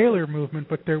Dean Taylor movement,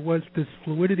 but there was this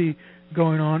fluidity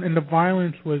going on, and the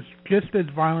violence was just as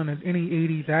violent as any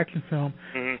 80s action film,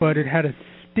 but it had a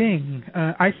sting.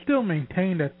 I still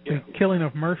maintain that the killing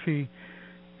of Murphy,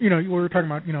 we were talking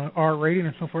about, R rating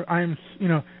and so forth. And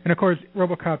of course,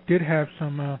 RoboCop did have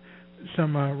some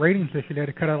ratings issue. They had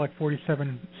to cut out like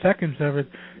 47 seconds of it.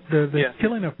 The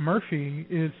killing of Murphy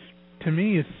is, to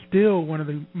me, is still one of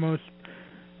the most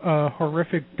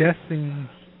horrific death scenes,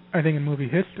 I think, in movie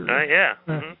history.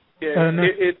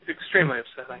 It's extremely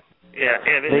upsetting.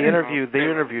 They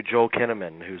interviewed Joel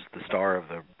Kinnaman, who's the star of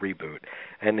the reboot,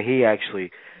 and he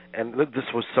actually, and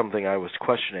this was something I was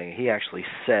questioning. He actually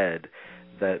said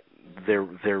that their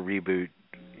reboot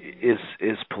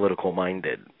is political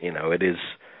minded. It is.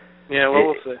 Yeah,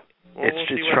 we'll see.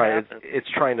 It's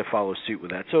trying to follow suit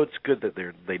with that, so it's good that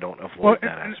they don't avoid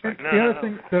that aspect. The other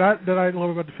thing that I love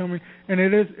about the filming, and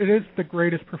it is the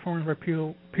greatest performance by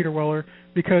Peter Weller,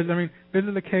 because this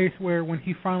is the case where when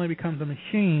he finally becomes a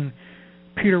machine,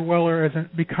 Peter Weller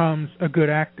becomes a good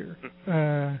actor.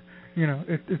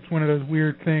 It's one of those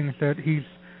weird things that he's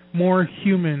more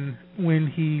human when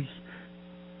he's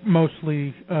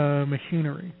mostly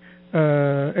machinery.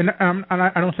 and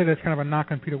I don't say that's kind of a knock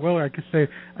on Peter Weller. I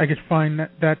just find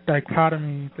that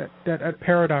dichotomy, that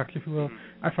paradox, if you will,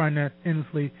 I find that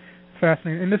endlessly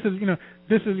fascinating. And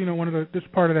this is one of this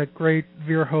part of that great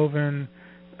Verhoeven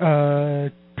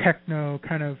techno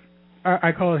kind of,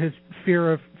 I call it his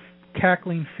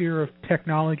cackling fear of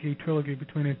technology trilogy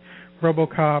between it,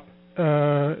 RoboCop,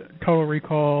 Total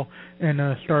Recall,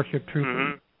 and Starship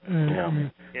Troopers.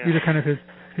 These are kind of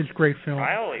his great films.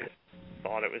 I always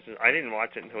thought it was I didn't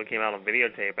watch it until it came out on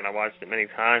videotape, and I watched it many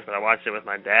times, but I watched it with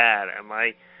my dad, and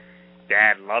my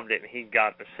dad loved it, and he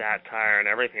got the satire and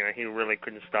everything, and he really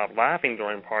couldn't stop laughing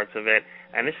during parts of it.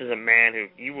 And this is a man who,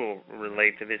 you will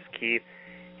relate to this, Keith,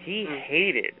 he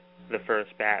hated the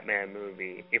first Batman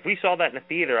movie. If we saw that in the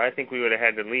theater, I think we would have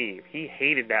had to leave. He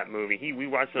hated that movie. We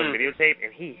watched it on videotape,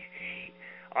 and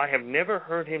I have never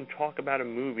heard him talk about a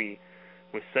movie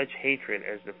with such hatred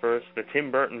as the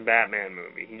Tim Burton Batman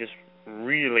movie. He just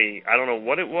really, I don't know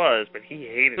what it was, but he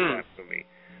hated that movie.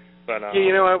 But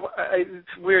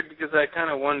it's weird because I kind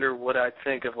of wonder what I'd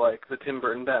think of like the Tim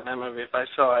Burton Batman movie if I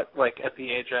saw it like at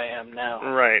the age I am now.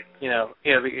 Right.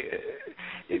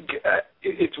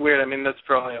 It's weird. I mean, that's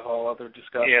probably a whole other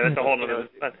discussion. Yeah, that's a whole other.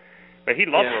 But he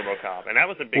loved RoboCop, and that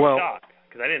was a big shock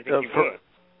because I didn't think he would.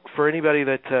 For anybody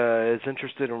that is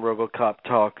interested in RoboCop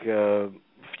talk, a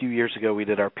few years ago we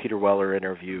did our Peter Weller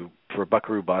interview for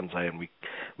Buckaroo Banzai, and we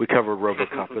covered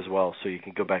RoboCop as well, so you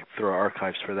can go back through our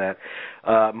archives for that.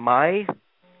 My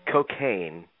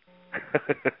cocaine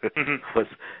was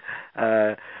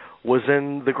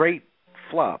in the great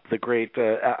flop, the great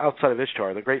outside of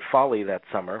Ishtar, the great Folly that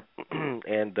summer,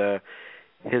 and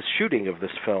his shooting of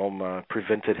this film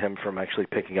prevented him from actually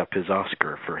picking up his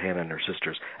Oscar for Hannah and Her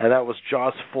Sisters, and that was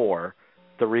Jaws 4,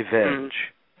 The Revenge.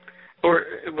 Or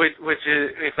which is,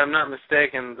 if I'm not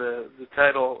mistaken, the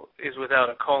title is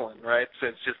without a colon, right? So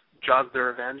it's just Jaws the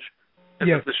Revenge.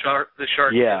 Yes. The shark is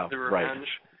the revenge.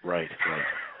 Right.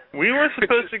 We were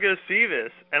supposed to go see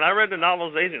this, and I read the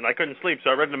novelization. I couldn't sleep,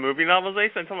 so I read the movie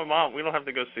novelization. I told my mom, we don't have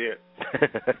to go see it.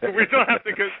 We don't have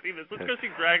to go see this. Let's go see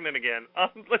Dragnet again.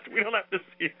 We don't have to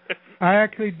see this. I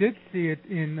actually did see it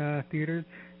in theaters.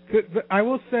 But I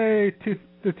will say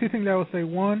the two things I will say.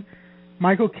 One,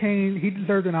 Michael Caine, he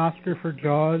deserved an Oscar for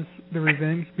Jaws, The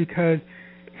Revenge, because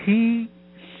he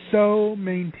so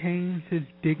maintains his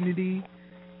dignity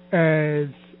as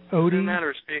Odie. In a matter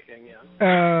of speaking, yeah.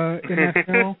 In that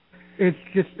film,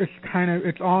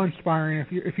 it's awe-inspiring.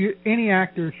 Any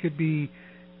actor should be,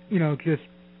 just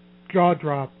jaw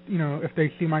dropped, if they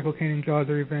see Michael Caine in Jaws: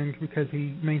 The Revenge, because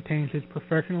he maintains his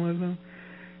professionalism.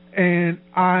 And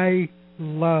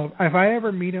if I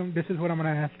ever meet him, this is what I'm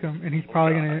going to ask him, and he's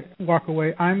probably going to walk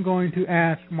away. I'm going to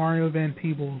ask Mario Van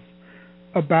Peebles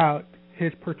about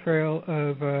his portrayal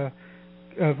of the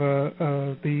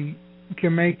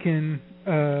Jamaican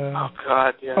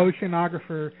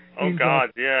oceanographer. Oh God,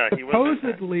 yeah.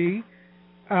 Supposedly,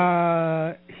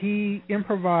 he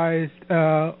improvised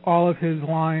all of his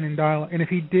line and dialogue, and if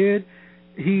he did,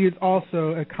 he is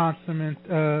also a consummate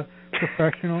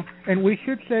professional. And we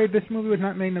should say this movie was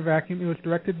not made in a vacuum. It was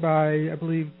directed by, I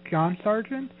believe, John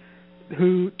Sargent,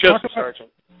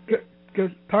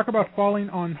 talk about falling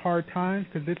on hard times,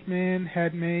 because this man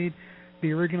had made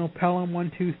the original Pelham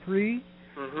 1, 2, 3,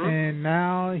 and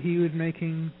now he was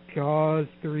making Jaws: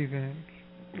 The Revenge.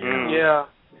 Yeah.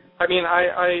 I mean,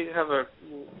 I have a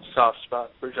soft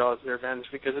spot for Jaws: The Revenge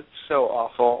because it's so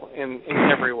awful in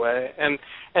every way. And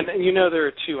there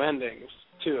are two endings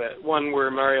to it. One where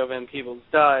Mario Van Peebles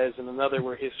dies, and another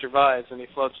where he survives and he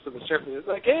floats to the surface. It's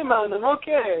like, hey man, I'm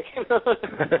okay.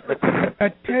 I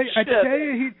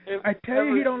tell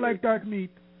you he don't like dark meat.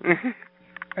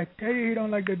 I tell you he don't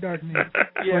like the dark meat.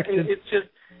 Yeah, it's just,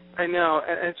 I know,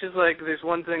 and it's just like there's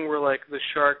one thing where like the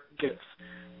shark gets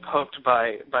poked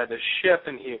by the ship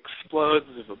and he explodes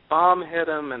as if a bomb hit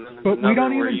him, and then but we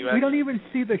don't even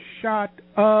see the shot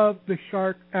of the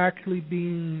shark actually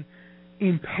being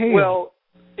impaled. Well,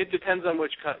 it depends on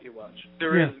which cut you watch.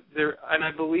 And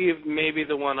I believe maybe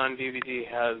the one on DVD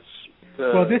has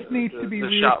this needs to be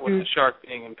the shot with the shark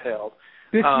being impaled.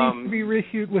 This needs to be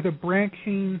reissued with a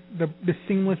branching, the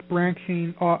seamless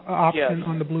branching option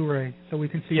on the Blu-ray, so we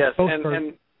can see both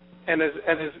parts. And as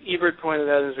Ebert pointed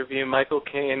out in his review, Michael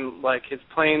Caine, like, his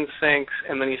plane sinks,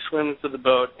 and then he swims to the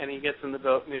boat, and he gets in the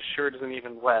boat, and his shirt isn't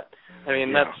even wet. I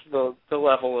mean, that's the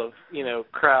level of,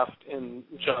 craft in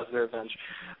Jaws: The Revenge.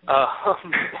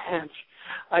 And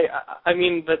I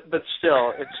mean, but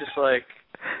still, it's just like,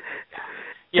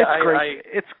 yeah,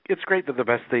 it's great that the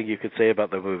best thing you could say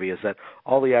about the movie is that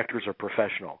all the actors are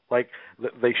professional. Like,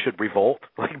 they should revolt.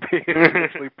 Like, being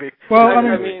well,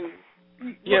 I mean.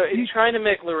 trying to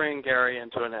make Lorraine Gary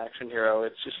into an action hero,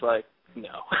 it's just like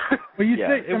no. Well, you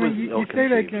say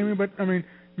that, Jamie, but I mean,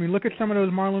 look at some of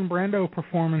those Marlon Brando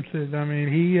performances. I mean,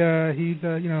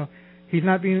 he's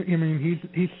not being. I mean,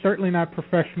 he's certainly not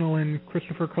professional in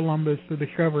Christopher Columbus: The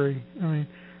Discovery. I mean,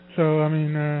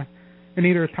 and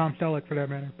neither is Tom Selleck for that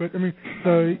matter. But I mean,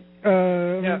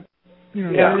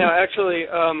 No, actually,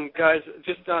 guys,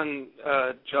 just on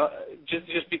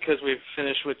just because we've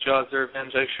finished with Jaws: The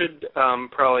Revenge, I should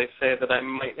probably say that I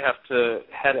might have to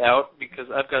head out because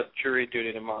I've got jury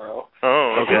duty tomorrow.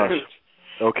 Oh, okay.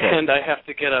 Okay. And I have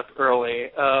to get up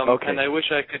early. Okay. And I wish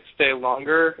I could stay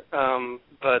longer,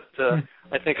 but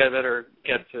I think I better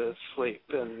get to sleep.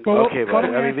 And okay, but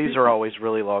I mean, these are always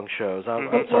really long shows. I'm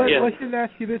sorry. Let's just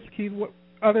ask you this, Keith.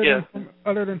 Other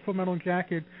than Full Metal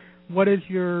Jacket, what is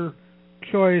your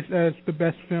choice as the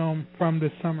best film from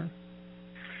this summer?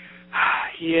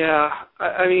 Yeah,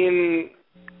 I mean,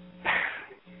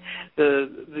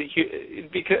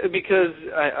 because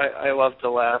I love to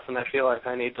laugh, and I feel like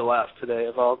I need to laugh today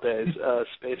of all days.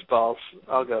 Spaceballs,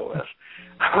 I'll go with,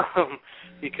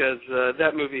 because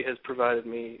that movie has provided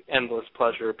me endless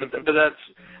pleasure. But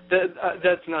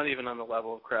that's not even on the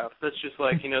level of craft. That's just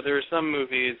like, there are some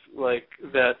movies like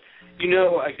that,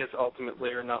 I guess ultimately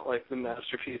are not like the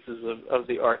masterpieces of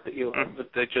the art that you love,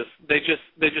 but they just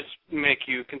make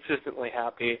you consistently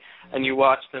happy, and you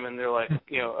watch them and they're like,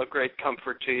 a great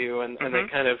comfort to you, and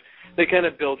they kind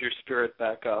of build your spirit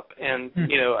back up. And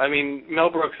I mean, Mel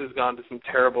Brooks has gone to some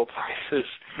terrible places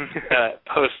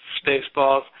post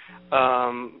Spaceballs.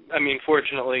 I mean,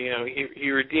 fortunately,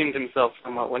 he redeemed himself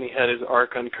somewhat when he had his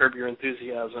arc on Curb Your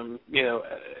Enthusiasm.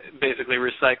 Basically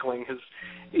recycling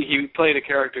he played a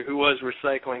character who was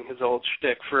recycling his old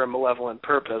shtick for a malevolent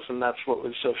purpose, and that's what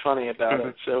was so funny about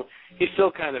it. So he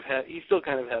still kind of had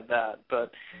that.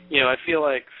 But I feel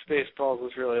like Spaceballs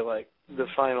was really like the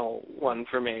final one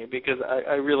for me, because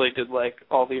I really did like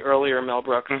all the earlier Mel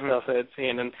Brooks stuff I had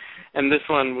seen, and this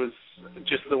one was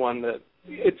just the one that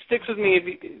it sticks with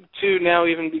me too now,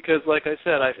 even because, like I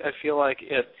said, I feel like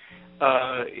it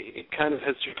kind of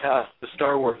has surpassed the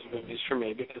Star Wars movies for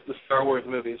me, because the Star Wars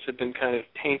movies have been kind of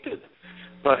tainted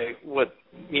by what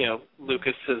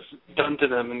Lucas has done to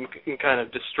them and kind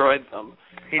of destroyed them.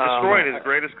 He destroyed his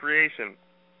greatest creation.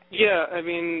 Yeah, I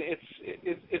mean,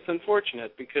 it's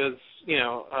unfortunate because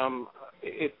and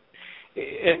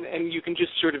you can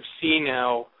just sort of see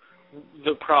now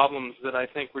the problems that I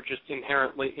think were just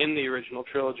inherently in the original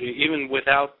trilogy, even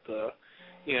without the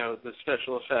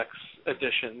special effects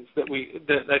additions that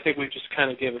I think we just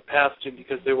kind of gave a pass to,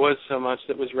 because there was so much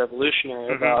that was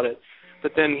revolutionary about it.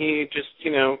 But then he just he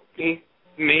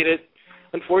made it,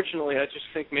 unfortunately, I just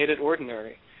think made it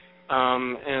ordinary.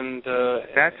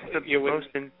 That's the most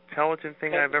intelligent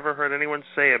thing I've ever heard anyone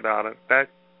say about it.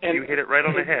 You hit it right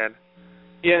on the head.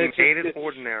 Yeah, he made it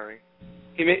ordinary.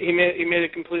 He made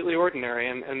it completely ordinary,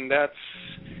 and that's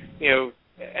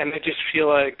and I just feel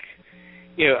like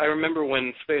I remember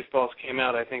when Spaceballs came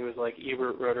out, I think it was like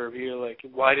Ebert wrote a review like,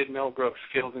 why did Mel Brooks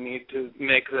feel the need to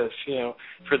make this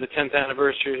for the 10th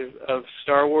anniversary of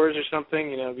Star Wars or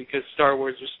something, because Star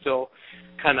Wars was still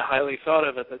kind of highly thought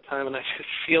of at the time, and I just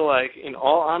feel like, in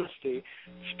all honesty,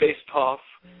 Spaceballs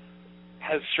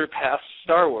has surpassed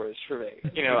Star Wars for me.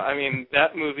 I mean,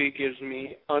 that movie gives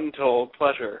me untold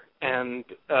pleasure, and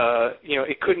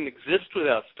it couldn't exist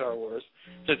without Star Wars.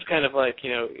 So it's kind of like,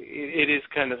 it is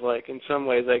kind of like, in some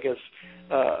ways, I guess,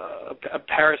 a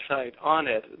parasite on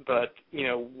it, but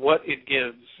what it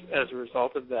gives as a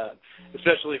result of that,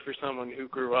 especially for someone who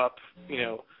grew up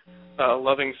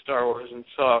loving Star Wars and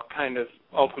saw kind of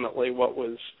ultimately what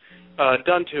was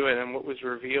done to it and what was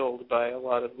revealed by a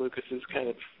lot of Lucas's kind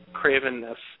of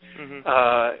cravenness,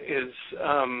 is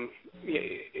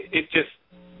it just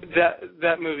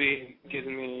that movie gives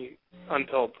me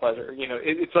untold pleasure.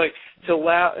 It's like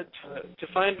to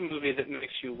find a movie that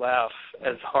makes you laugh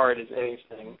as hard as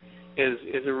anything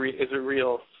is a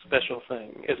real special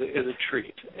thing, is a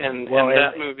treat, and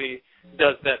that movie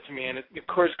does that to me. And of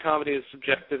course, comedy is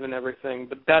subjective and everything,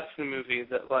 but that's the movie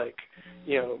that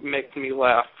makes me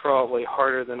laugh probably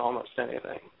harder than almost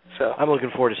anything. So I'm looking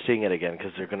forward to seeing it again,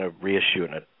 because they're going to reissue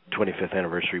it 25th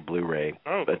anniversary Blu-ray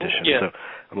edition. Yeah. So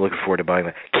I'm looking forward to buying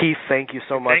that. Keith, thank you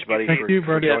so much, buddy,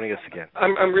 for joining us again.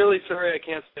 I'm really sorry I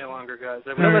can't stay longer, guys.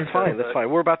 No, that's fine. That's fine.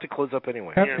 We're about to close up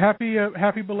anyway.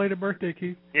 Happy belated birthday,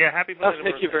 Keith. Yeah, happy belated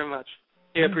birthday. Thank you very much.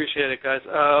 Yeah, appreciate it, guys.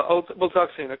 We'll talk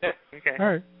soon, okay? Okay. All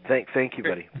right. Thank you,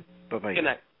 buddy. Bye-bye. Good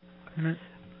night.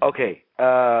 Okay.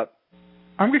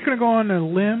 I'm just going to go on a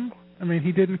limb. I mean,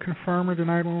 he didn't confirm or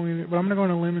deny when but I'm going to go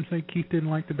on a limb and say Keith didn't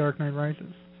like The Dark Knight Rises.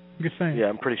 I'm just saying. Yeah,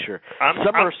 I'm pretty sure.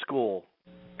 School.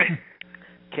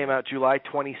 came out July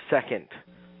 22nd.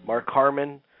 Mark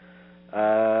Harmon,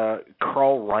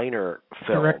 Carl Reiner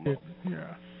film. Directed,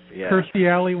 yeah. Kirstie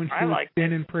Alley when she was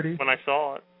thin and pretty. When I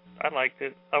saw it, I liked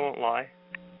it. I won't lie.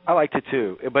 I liked it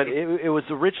too, but it was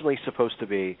originally supposed to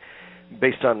be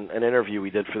based on an interview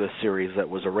we did for this series that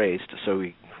was erased, so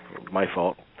my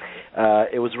fault.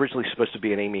 It was originally supposed to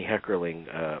be an Amy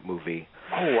Heckerling movie.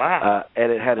 Oh, wow. And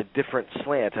it had a different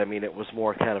slant. I mean, it was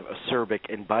more kind of acerbic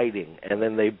and biting. And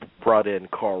then they brought in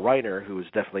Carl Reiner, who was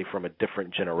definitely from a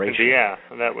different generation. Yeah,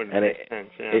 that would make sense,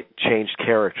 yeah. It changed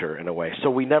character in a way. So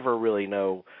we never really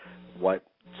know what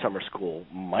Summer School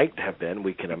might have been.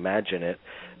 We can imagine it.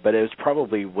 But it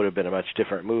probably would have been a much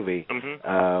different movie.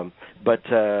 Mm-hmm.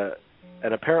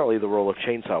 And apparently the role of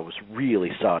Chainsaw was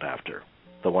really sought after.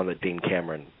 The one that Dean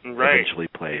Cameron eventually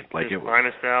played. His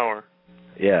finest hour.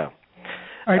 Yeah.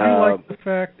 I do like the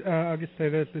fact, I'll just say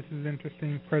this is an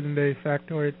interesting present-day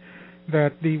factoid,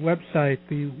 that the website,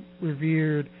 the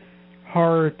revered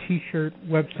horror T-shirt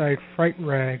website,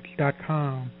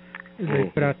 FrightRags.com,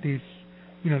 they put out these,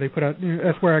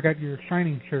 that's where I got your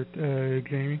Shining shirt,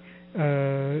 Jamie,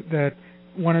 that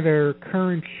one of their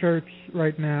current shirts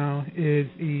right now is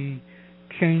a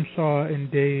Chainsaw and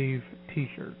Dave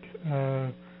T-shirt.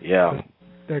 Yeah.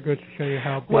 That goes to show you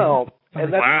how... Well,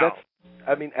 and that's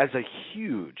I mean, as a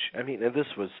huge, and this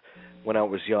was when I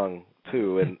was young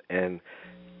too, and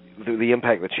the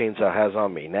impact that Chainsaw has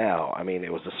on me now, I mean,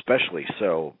 it was especially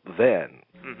so then,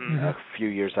 a few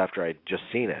years after I'd just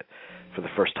seen it for the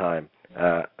first time.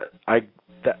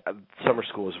 Summer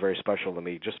School was very special to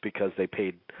me just because they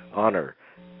paid honor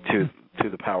to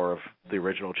the power of the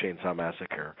original Chainsaw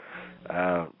Massacre.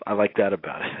 I like that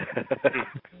about it.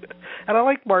 And I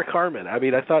like Mark Harmon. I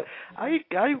mean, I thought I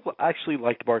actually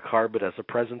liked Mark Harmon as a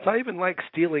presence. I even like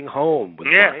Stealing Home with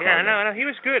Mark Harmon. No, he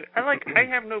was good. I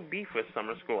have no beef with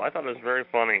Summer School. I thought it was very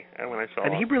funny when I saw it.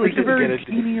 And he really didn't get it.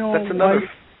 That's another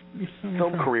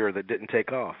film career that didn't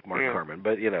take off, Mark Harmon.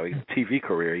 But, his TV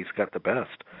career, he's got the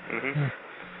best. Mm-hmm.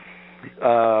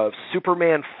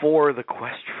 Superman 4, The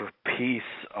Quest for Peace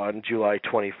on July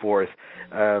 24th.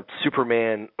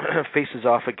 Superman faces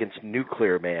off against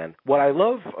Nuclear Man. What I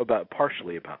love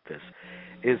partially about this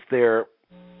is their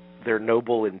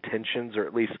noble intentions, or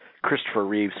at least Christopher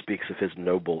Reeve speaks of his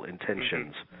noble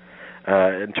intentions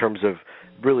in terms of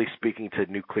really speaking to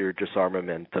nuclear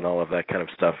disarmament and all of that kind of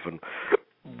stuff, and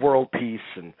world peace,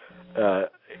 and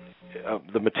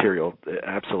the material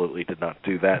absolutely did not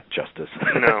do that justice.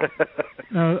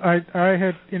 No, I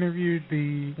had interviewed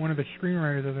one of the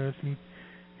screenwriters of this, and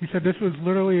he said this was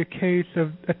literally a case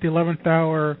of, at the 11th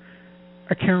hour,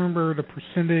 I can't remember the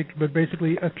percentage, but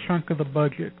basically a chunk of the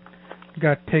budget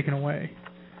got taken away.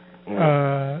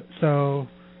 So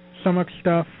much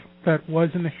stuff that was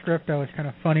in the script that was kind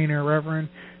of funny and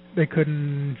irreverent, they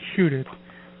couldn't shoot it.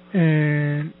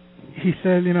 And he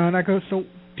said, and I go, so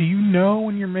do you know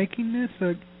when you're making this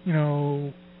that,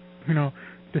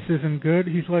 this isn't good?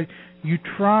 He's like, you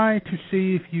try to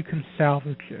see if you can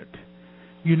salvage it.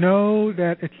 You know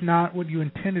that it's not what you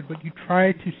intended, but you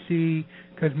try to see,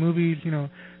 because movies, you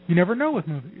never know with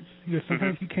movies.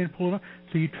 Sometimes you can't pull it off,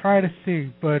 so you try to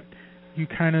see, but you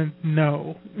kind of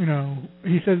know.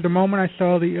 He says the moment I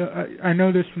saw I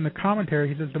know this from the commentary,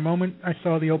 he says the moment I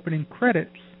saw the opening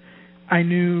credits, I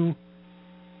knew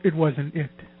it wasn't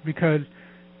it, because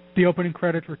the opening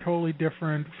credits were totally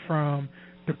different from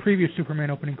the previous Superman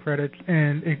opening credits,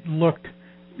 and it looked,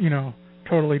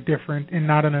 totally different, and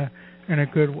not in a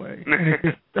good way. And it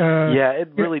just, it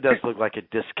really does look like a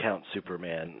discount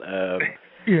Superman. And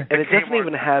it doesn't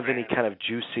even have any kind of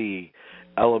juicy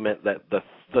element that the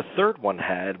third one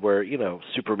had, where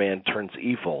Superman turns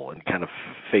evil and kind of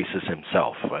faces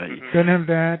himself. Doesn't have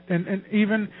that, and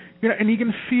even and you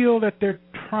can feel that they're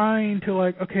trying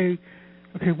to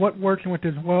okay, what works and what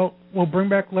doesn't. Well, we'll bring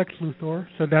back Lex Luthor,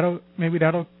 so that'll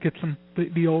get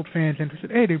the old fans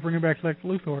interested. Hey, they're bringing back Lex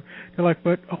Luthor. They're like,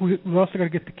 but we've also got to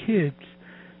get the kids.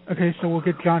 Okay, so we'll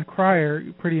get John Cryer,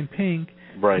 Pretty in Pink,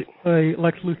 right, to play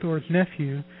Lex Luthor's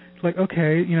nephew. It's like,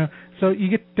 okay, so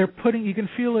you can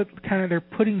feel it kind of, they're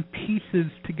putting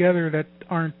pieces together that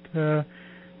aren't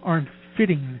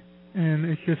fitting, and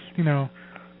it's just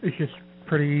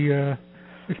pretty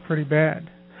bad.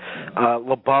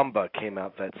 La Bamba came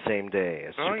out that same day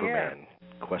as Superman,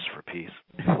 Quest for Peace.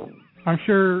 I'm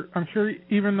sure.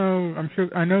 Even though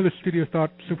I know the studio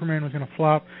thought Superman was going to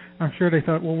flop. I'm sure they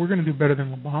thought, well, we're going to do better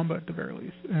than La Bamba at the very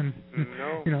least. And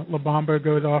La Bamba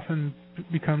goes off and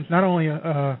becomes not only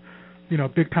a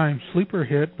big time sleeper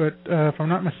hit, but if I'm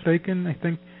not mistaken, I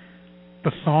think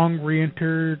the song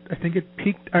re-entered. I think it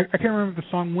peaked. I can't remember if the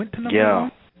song went to number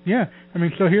one. Yeah. I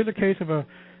mean, so here's a case of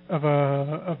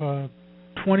a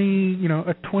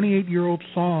a 28-year-old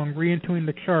song re-entering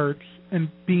the charts and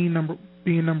being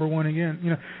number one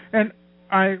again. And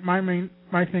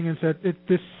my thing is that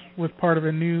this was part of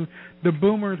the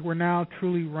boomers were now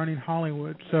truly running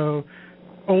Hollywood. So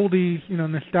oldies,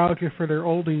 nostalgia for their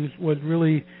oldies was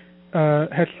really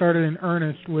had started in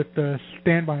earnest with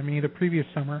Stand By Me the previous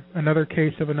summer. Another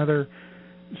case of another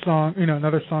song,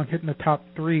 another song hitting the top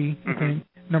 3, I think,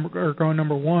 going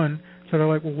number 1. So they're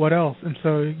like, well, what else? And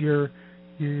so you're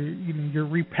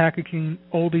repackaging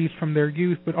oldies from their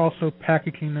youth, but also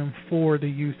packaging them for the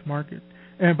youth market.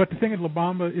 But the thing is, La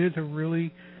Bamba is a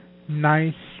really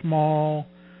nice, small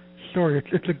story.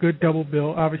 It's a good double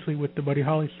bill, obviously, with the Buddy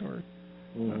Holly story.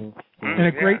 Mm-hmm. And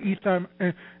a great East Side.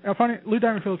 I find Lou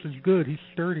Diamond Phillips is good. He's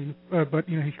sturdy, but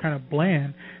he's kind of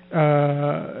bland.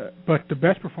 But the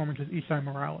best performance is East Side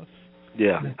Morales.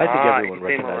 Yeah, I think everyone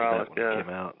recognized Morales, that when it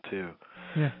came out too.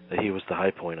 Yeah, that he was the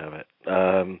high point of it.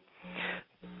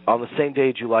 On the same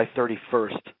day, July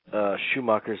 31st,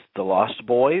 Schumacher's The Lost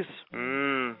Boys,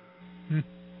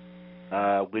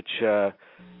 which,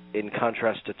 in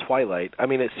contrast to Twilight, I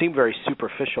mean, it seemed very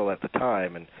superficial at the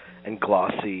time and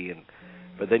glossy,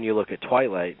 but then you look at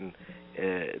Twilight, and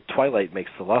Twilight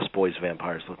makes the Lost Boys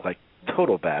vampires look like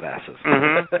total badasses.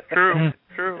 Mm-hmm.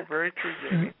 True, very true,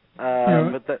 Jamie.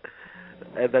 But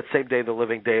that same day, The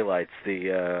Living Daylights,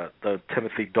 the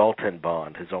Timothy Dalton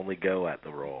Bond, his only go at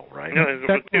the role, right? No, it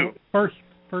was 2.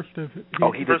 First of he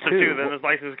did first 2. of 2, then his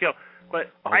License to Kill.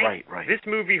 But right. This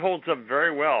movie holds up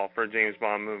very well for a James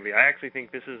Bond movie. I actually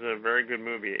think this is a very good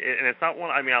movie, and it's not one.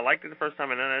 I mean, I liked it the first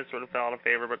time, and then it sort of fell out of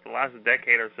favor. But the last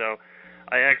decade or so,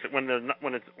 I actually when there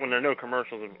are no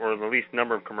commercials, or the least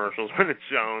number of commercials when it's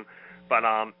shown. But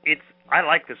I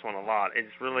like this one a lot.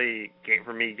 It's really,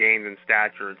 for me, gained in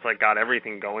stature. It's like got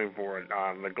everything going for it.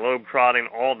 The globe trotting,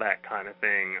 all that kind of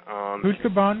thing. Who's the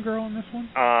Bond girl in this one?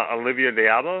 Olivia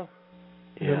Diallo.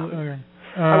 Yeah. Okay.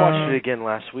 I watched it again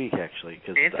last week, actually.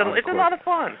 Cause it's a lot of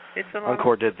fun.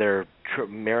 Encore did their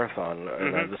marathon,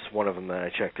 and this is one of them that I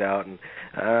checked out, and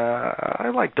I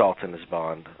like Dalton as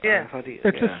Bond. Yeah. It's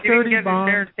a sturdy He didn't get Bond.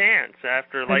 a fair chance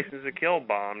after License to Kill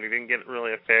bombed. He didn't get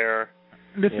really a fair...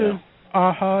 This is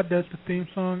Aha does the theme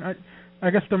song. I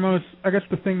guess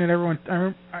the thing that everyone...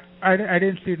 I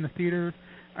didn't see it in the theater.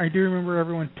 I do remember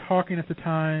everyone talking at the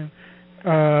time,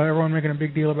 everyone making a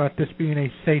big deal about this being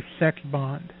a safe sex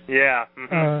Bond. Yeah.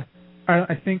 Mm-hmm.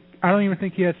 I don't even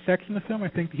think he has sex in the film. I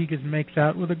think he just makes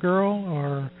out with a girl,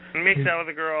 or he makes out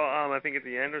with a girl. I think at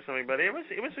the end or something. But it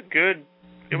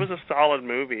was a solid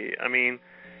movie. I mean,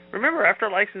 remember after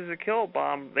License to Kill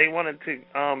bomb, they wanted to.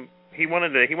 He wanted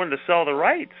to sell the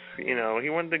rights. He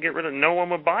wanted to get rid of. No one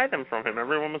would buy them from him.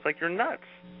 Everyone was like, "You're nuts."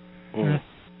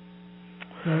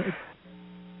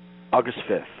 August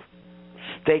 5th,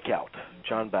 Stakeout,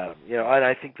 John Badham. And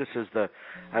I think this is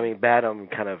Badham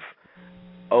kind of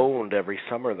owned every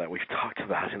summer that we've talked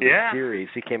about in the series.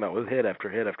 He came out with hit after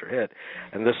hit after hit,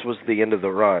 and this was the end of the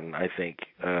run, I think,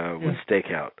 with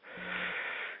Stakeout.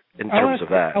 In terms of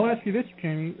that, I'll ask you this,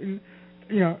 Jamie.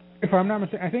 If I'm not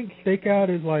mistaken, I think Stakeout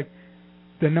is like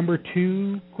the number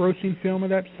 2 grossing film of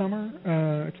that summer.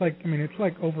 It's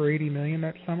like over $80 million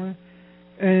that summer.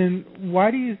 And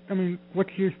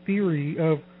what's your theory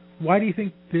of why do you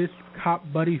think this cop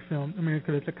buddy film?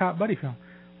 Because it's a cop buddy film.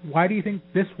 Why do you think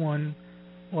this one,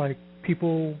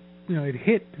 people, it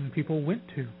hit and people went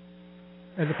to,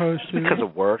 as opposed to because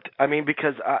it worked?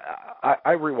 Because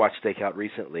I rewatched Stakeout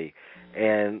recently,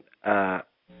 and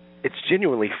it's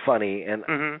genuinely funny, and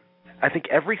I think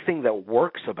everything that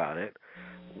works about it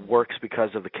works because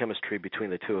of the chemistry between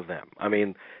the two of them.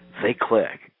 They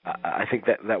click. I think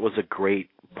that was a great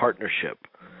partnership,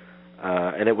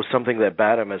 and it was something that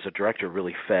Badham as a director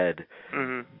really fed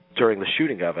during the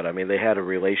shooting of it. They had a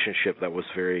relationship that was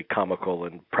very comical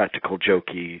and practical,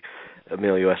 jokey,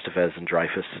 Emilio Estevez and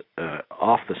Dreyfuss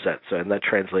off the set, and that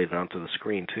translated onto the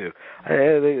screen too.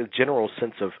 A general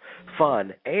sense of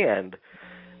fun and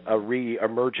a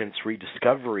re-emergence,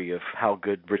 rediscovery of how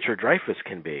good Richard Dreyfuss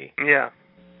can be. Yeah.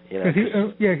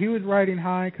 He was riding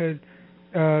high because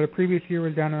the previous year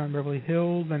was Down on Beverly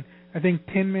Hills, and I think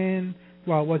Tin Man,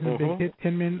 while it wasn't a big hit,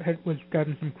 Tin Man was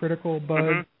gotten some critical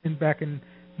buzz back in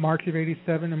March of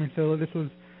 '87. So this was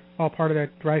all part of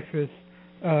that Dreyfuss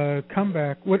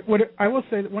comeback. What I will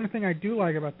say, that one thing I do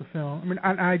like about the film,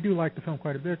 I do like the film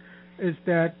quite a bit, is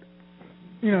that,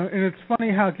 and it's funny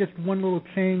how just one little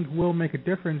change will make a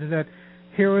difference, is that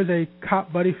here was a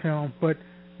cop buddy film, but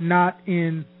not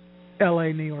in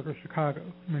L.A., New York, or Chicago.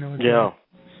 It was in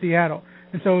Seattle.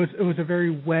 And so it was a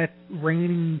very wet,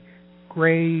 rainy,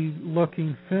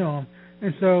 gray-looking film.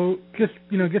 And so just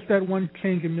that one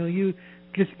change in milieu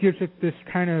just gives it this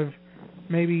kind of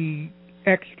maybe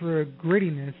extra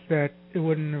grittiness that it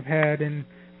wouldn't have had if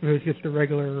it was just a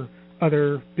regular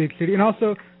other big city. And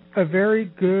also a very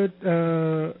good,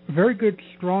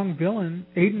 strong villain.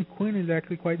 Aidan Quinn is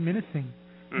actually quite menacing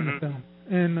in the film.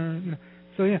 And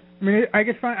so yeah, I mean, I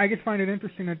just find it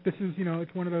interesting that this is,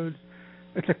 it's one of those,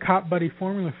 it's a cop buddy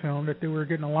formula film that they were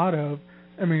getting a lot of.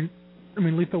 I mean,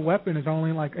 Lethal Weapon is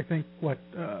only like, I think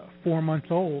 4 months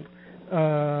old,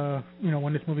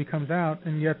 when this movie comes out,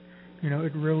 and yet,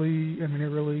 it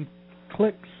really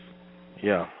clicks.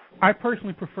 Yeah. I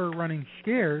personally prefer Running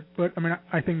Scared, but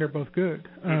I think they're both good.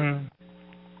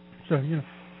 So.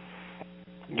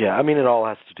 Yeah, I mean, it all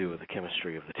has to do with the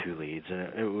chemistry of the two leads,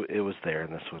 and it was there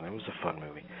in this one. It was a fun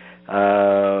movie.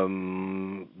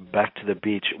 Back to the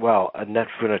Beach. Well, Annette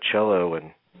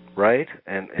Funicello right?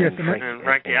 And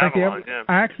Frankie Avalon. Yeah.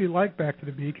 I actually like Back to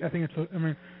the Beach. I think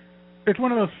it's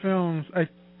one of those films.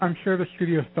 I'm sure the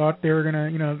studio thought they were gonna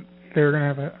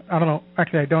have I don't know.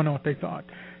 Actually, I don't know what they thought.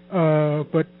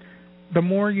 But the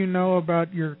more you know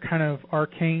about your kind of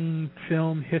arcane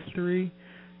film history,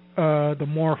 the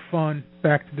more fun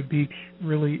Back to the Beach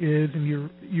really is, and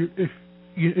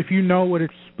if you know what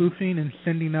it's spoofing and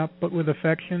sending up, but with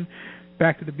affection,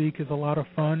 Back to the Beach is a lot of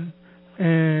fun,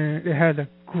 and it has a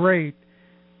great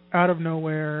out of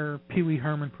nowhere Pee Wee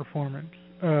Herman performance.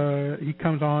 He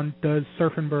comes on, does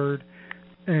Surfing Bird,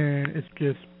 and it's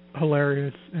just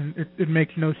hilarious, and it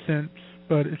makes no sense,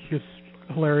 but it's just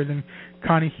hilarious. And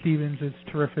Connie Stevens is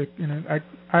terrific.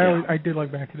 I did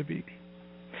like Back to the Beach.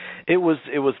 It was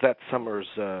that summer's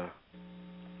the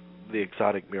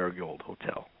Exotic Marigold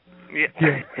Hotel. Yeah.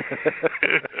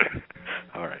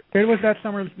 All right. It was that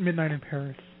summer's Midnight in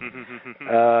Paris.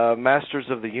 Masters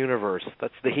of the Universe.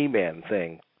 That's the He-Man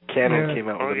thing. Canon came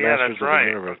out with the Masters of the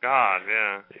Universe. Oh, God,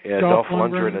 yeah. Yeah, Dolph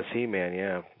Lundgren as He-Man,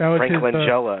 yeah. Frank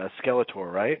Langella as Skeletor,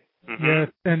 right? Yeah,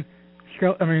 and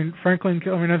Frank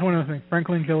Langella, that's one of those things. Frank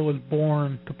Langella was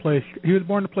born to play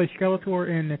Skeletor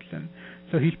and Nixon.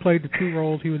 So he's played the two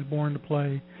roles he was born to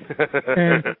play.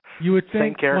 And you would think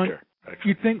same character.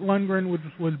 You'd think Lundgren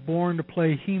was born to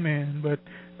play He-Man, but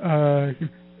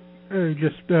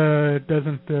just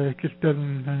doesn't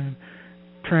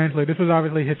translate. This was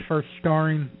obviously his first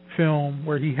starring film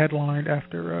where he headlined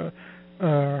after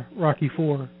Rocky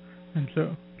IV, and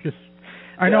so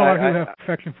I know a lot of people have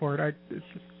affection for it.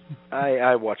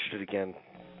 I watched it again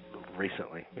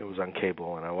recently. It was on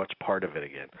cable, and I watched part of it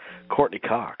again. Courtney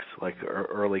Cox, like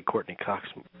early Courtney Cox,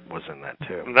 was in that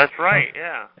too. That's right.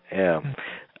 Yeah. Yeah.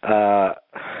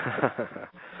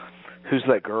 Who's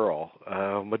that girl?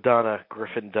 Madonna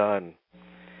Griffin Dunn.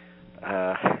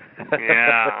 Yeah.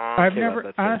 I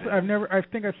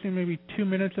think I've seen maybe 2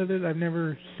 minutes of it. I've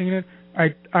never seen it.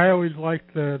 I always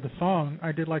liked the song.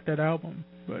 I did like that album,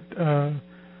 but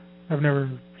I've never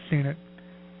seen it.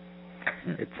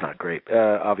 It's not great,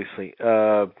 obviously.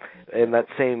 And that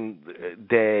same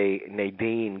day,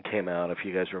 Nadine came out, if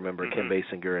you guys remember, Kim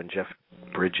Basinger and Jeff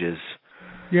Bridges.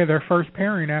 Yeah, their first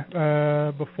pairing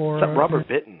before... Robert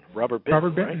Bitton. Robert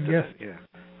Bitton, right? yes. Yeah.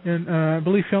 And I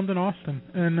believe filmed in Austin.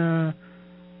 And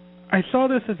I saw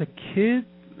this as a kid,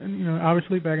 and,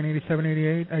 obviously back in 87,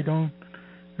 88. I don't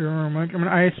remember much.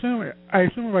 I assume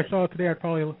if I saw it today,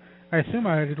 I assume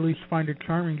I'd at least find it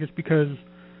charming just because...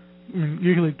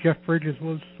 usually Jeff Bridges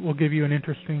will give you an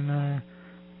interesting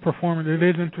performance. It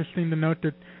is interesting to note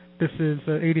that this is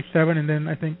 87, and then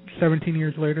I think 17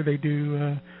 years later they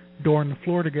do Door on the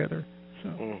Floor together. So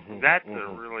that's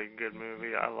a really good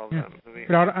movie. I love that movie.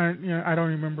 But I don't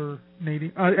remember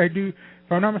Nadine. I do,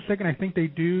 if I'm not mistaken. I think they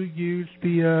do use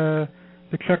the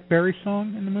Chuck Berry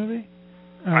song in the movie.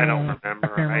 I don't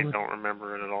remember. I don't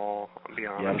remember it at all. I'll be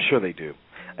honest. Yeah, I'm sure they do.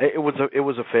 It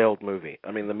was a failed movie.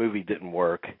 I mean, the movie didn't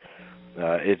work.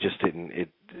 It just didn't.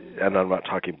 And I'm not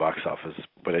talking box office,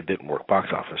 but it didn't work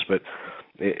box office. But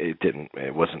it didn't.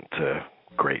 It wasn't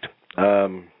great.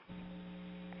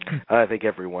 I think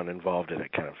everyone involved in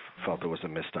it kind of felt it was a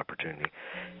missed opportunity.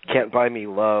 Can't Buy Me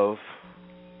Love.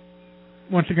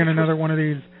 Once again, another one of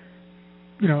these,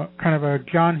 kind of a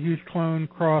John Hughes clone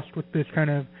crossed with this kind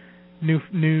of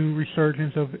new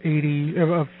resurgence of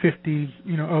 50s,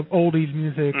 of oldies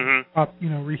music, pop,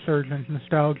 resurgence,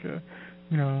 nostalgia,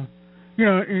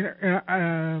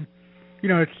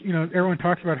 it's, everyone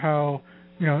talks about how,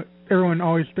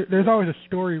 there's always a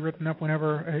story written up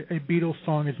whenever a Beatles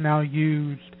song is now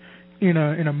used in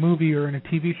a movie or in a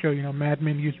TV show. Mad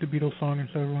Men used a Beatles song, and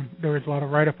so there was a lot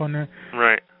of write-up on that.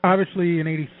 Right. Obviously, in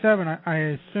 '87,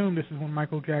 I assume this is when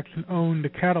Michael Jackson owned the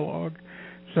catalog.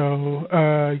 So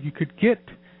you could get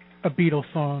a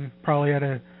Beatles song probably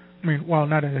at while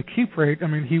not at a cheap rate,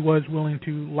 he was willing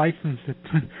to license it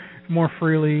more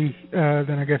freely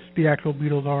than I guess the actual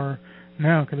Beatles are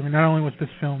now. Because I mean, not only was this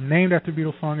film named after the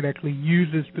Beatles song, it actually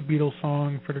uses the Beatles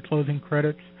song for the closing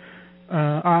credits.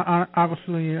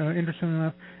 Obviously, interesting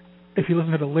enough, if you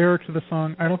listen to the lyrics of the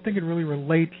song, I don't think it really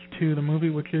relates to the movie,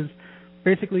 which is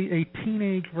basically a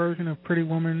teenage version of Pretty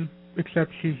Woman,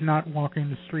 except she's not walking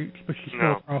the streets, but she's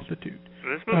still a prostitute.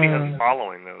 This movie has a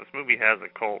following, though. This movie has a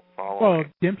cult following. Well,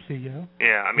 Dempsey, yeah.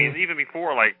 Yeah, I mean, even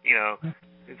before, like, you know,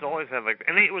 it's always had, like,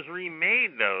 and it was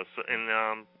remade, though,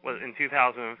 in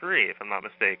 2003, if I'm not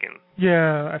mistaken.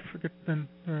 Yeah, I forget the name,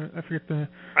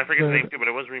 too, but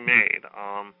it was remade.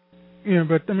 Yeah,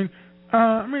 but, I mean,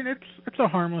 it's a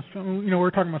harmless film. You know, we're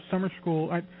talking about Summer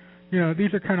School.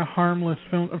 These are kind of harmless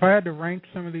films. If I had to rank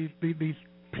some of these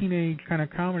teenage kind of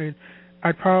comedies,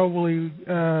 I'd probably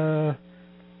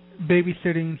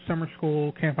Babysitting, Summer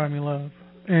School, Can't Buy Me Love,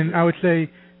 and I would say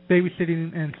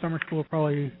Babysitting and Summer School are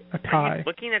probably a tie.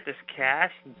 Looking at this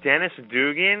cast, Dennis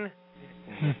Dugan,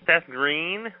 Seth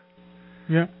Green.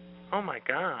 Yeah. Oh my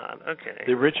God. Okay.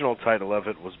 The original title of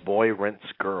it was Boy Rents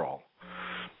Girl.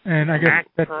 And I guess Mac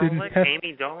that Perlich, didn't test.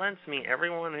 Amy Dolenz. I mean,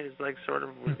 everyone is like sort of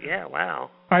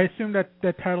wow. I assume that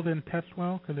title didn't test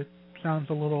well because it sounds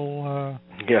a little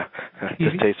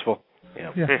distasteful.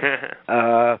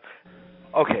 Yeah.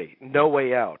 Okay, No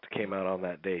Way Out came out on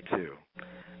that day too.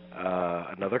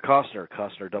 Another Costner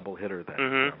double hitter that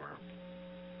summer.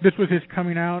 This was his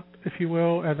coming out, if you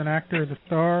will, as an actor, as a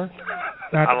star.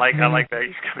 I like that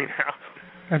he's coming out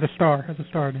as a star.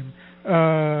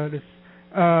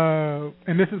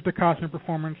 And this is the Costner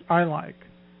performance I like,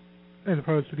 as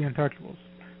opposed to The Untouchables.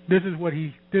 This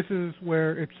is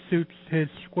where it suits his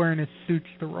squareness, suits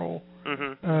the role.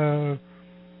 And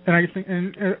I just think,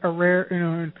 and a rare,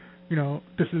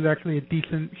 this is actually a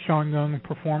decent Sean Young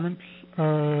performance.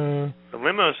 The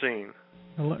limo scene.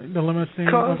 The limo scene.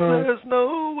 'Cause there's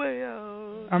no way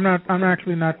out.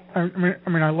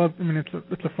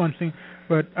 It's a fun scene,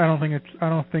 but I don't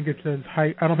think it's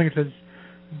as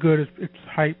good as it's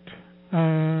hyped.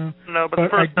 No, but the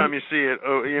first time you see it,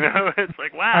 it's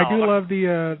like, wow. I do love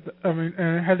and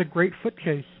it has a great foot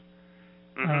chase.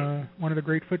 One of the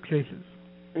great foot chases.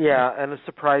 Yeah, and a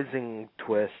surprising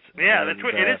twist. Yeah, it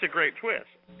is a great twist.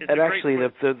 And actually,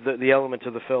 the element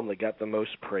of the film that got the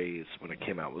most praise when it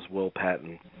came out was Will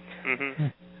Patton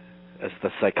as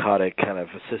the psychotic kind of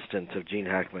assistant of Gene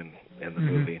Hackman in the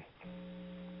movie.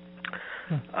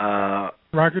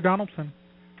 Roger Donaldson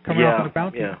coming off of the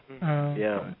bounty.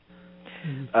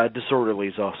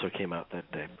 Disorderlies also came out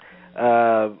that day.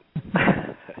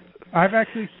 I've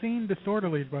actually seen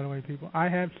Disorderlies, by the way, people. I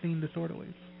have seen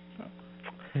Disorderlies. So,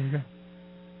 there you go.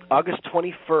 August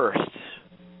 21st,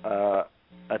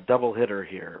 a double hitter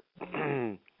here.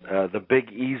 The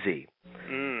Big Easy.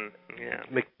 Jim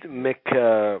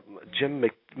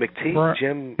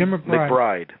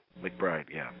McBride. McBride,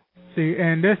 yeah. See,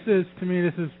 and this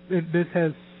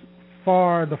has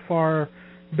the far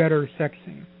better sex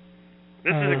scene.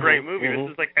 This is a great movie.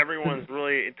 This is like everyone's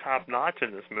really top notch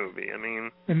in this movie. I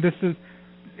mean, and this is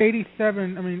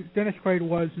 87. I mean, Dennis Quaid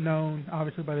was known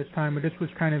obviously by this time, but this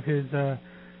was kind of his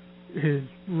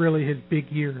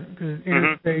big year.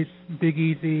 Interspace, Big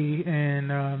Easy,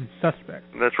 and Suspect.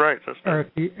 That's right, Suspect. Are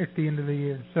at the end of the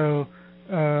year. So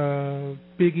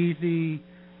Big Easy,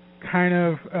 kind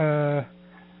of.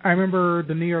 I remember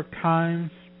the New York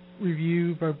Times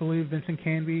review, I believe Vincent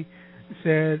Canby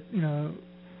said,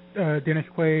 Dennis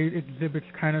Quaid exhibits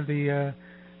kind of the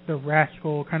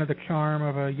rascal, kind of the charm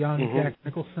of a young Jack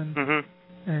Nicholson,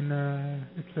 and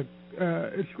it's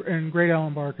and great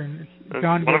Ellen Barker. And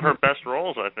John one of her best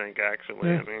roles, I think, actually.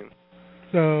 Yeah. I mean,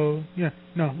 so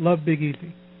love Big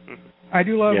Easy. I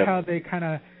do love how they kind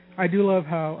of. I do love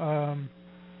how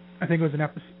I think it was an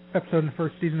episode in the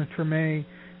first season of Treme.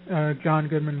 John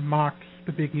Goodman mocks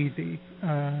the Big Easy.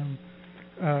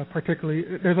 Particularly,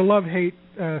 there's a love-hate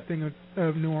thing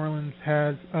of New Orleans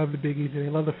has of the Big Easy. They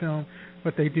love the film,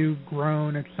 but they do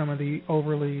groan at some of the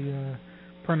overly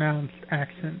pronounced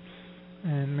accents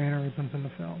and mannerisms in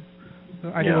the film.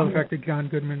 So I do love the fact that John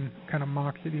Goodman kind of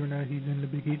mocks it, even though he's in the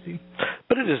Big Easy.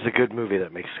 But it is a good movie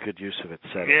that makes good use of its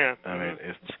setting. Yeah. I mean,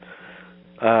 it's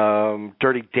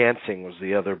Dirty Dancing was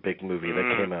the other big movie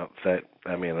that came out.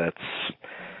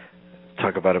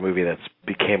 Talk about a movie that's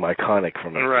became iconic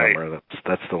from that summer.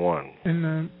 That's the one.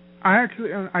 And I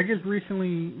just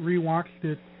recently rewatched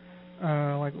it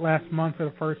like last month for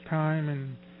the first time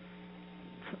in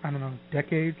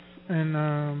decades,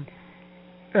 and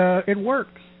it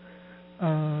works.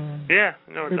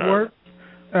 It works.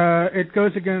 It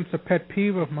goes against a pet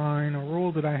peeve of mine, a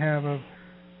rule that I have of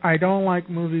I don't like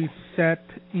movies set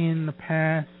in the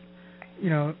past.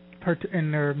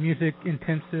 and they're music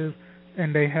intensive,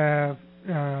 and they have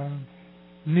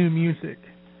new music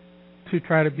to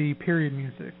try to be period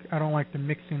music. I don't like the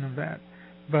mixing of that.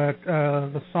 But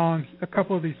the songs, a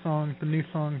couple of these songs, the new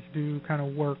songs do kind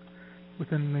of work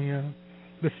within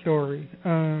the story.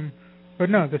 But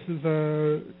no, this is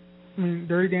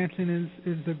Dirty Dancing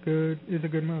is a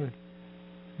good movie.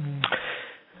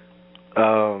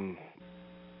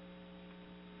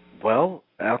 Well,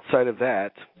 outside of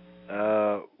that,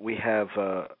 we have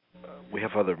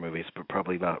other movies, but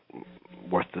probably not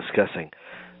worth discussing.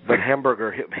 But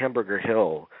Hamburger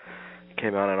Hill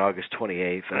came out on August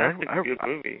 28th, and That's a good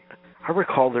movie. I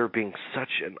recall there being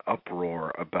such an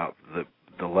uproar about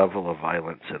the level of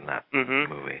violence in that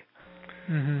movie.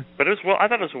 Mm-hmm. But I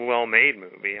thought it was a well-made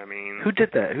movie. I mean, who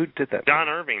did that? John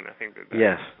Irving, I think, did that.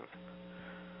 Yes.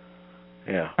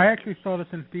 Yeah. I actually saw this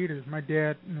in theaters. My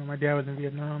dad was in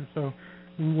Vietnam, so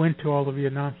we went to all the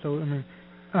Vietnam. So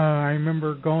I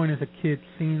remember going as a kid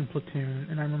seeing Platoon,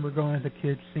 and I remember going as a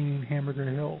kid seeing Hamburger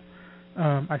Hill.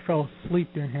 I fell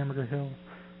asleep during Hamburger Hill,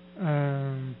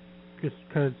 I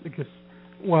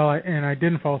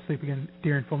didn't fall asleep again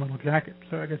during Full Metal Jacket.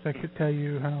 So I guess I could tell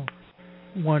you how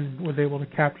one was able to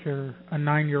capture a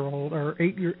 9-year-old or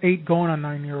 8 going on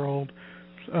 9-year-old,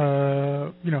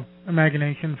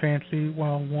 imagination, fancy,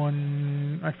 while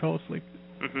one I fell asleep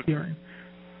hearing.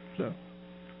 So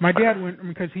my dad went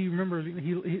because he remembers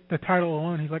the title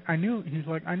alone. He's like, I know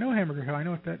Hamburger Hill. I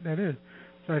know what that is.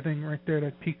 So I think right there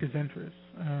that piqued his interest.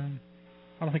 I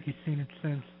don't think he's seen it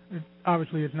since.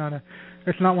 Obviously, it's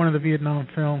not one of the Vietnam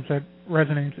films that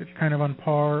resonates. It's kind of on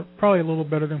par, probably a little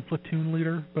better than Platoon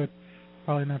Leader, but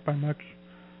probably not by much.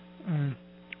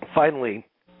 Finally,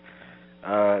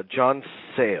 John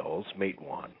Sayles, Mate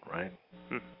One, right?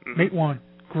 Mm-hmm. Mate One,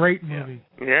 great movie.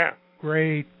 Yeah.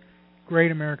 Great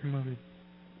American movie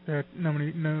that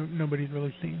nobody's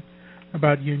really seen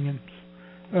about unions.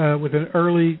 With an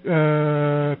early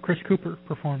Chris Cooper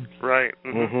performance. Right.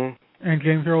 Mm-hmm. And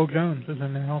James Earl Jones is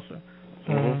in there also.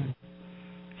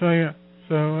 So,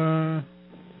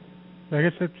 I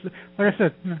guess it's, like I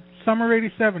said, summer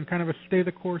 '87, kind of a stay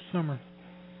the course summer.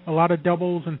 A lot of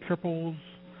doubles and triples.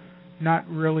 Not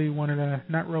really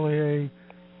a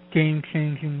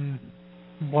game-changing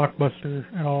blockbuster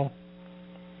at all.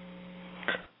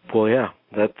 Well, yeah,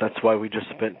 that's why we just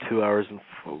spent 2 hours and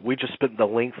we just spent the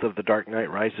length of The Dark Knight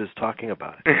Rises talking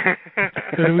about it.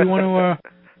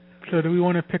 So do we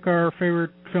want to pick our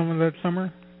favorite film of that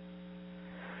summer?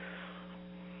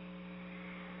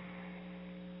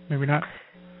 Maybe not.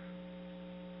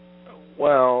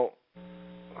 Well,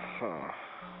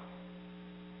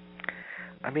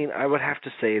 I would have to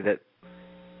say that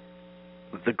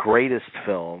the greatest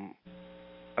film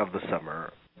of the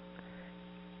summer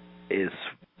is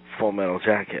Full Metal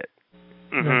Jacket.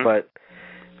 Mm-hmm.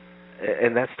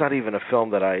 And that's not even a film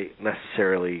that I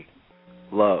necessarily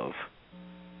love.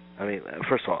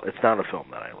 First of all, it's not a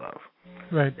film that I love.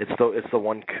 Right. It's the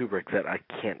one Kubrick that I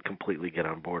can't completely get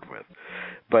on board with.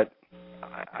 But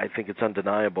I think it's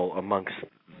undeniable amongst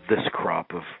this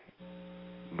crop of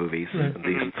movies in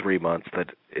these 3 months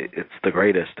that it's the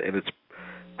greatest, and it's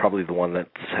probably the one that's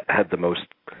had the most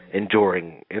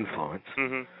enduring influence.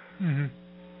 Mm-hmm. Mm-hmm.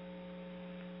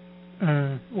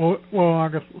 I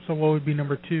guess so. What would be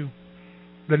number 2?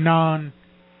 The non.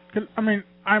 Cause,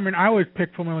 I would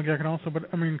pick Full Metal Jacket also, but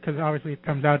because obviously it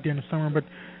comes out at the end of summer. But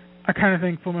I kind of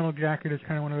think Full Metal Jacket is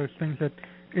kind of one of those things that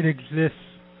it exists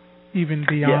even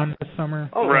beyond the summer.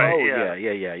 Oh, right.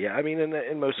 Yeah.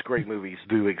 And most great movies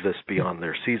do exist beyond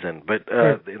their season, but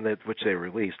which they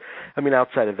released.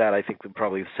 Outside of that, I think that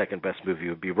probably the second best movie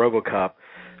would be RoboCop.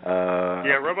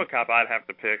 RoboCop I'd have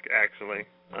to pick, actually.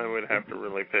 I would have to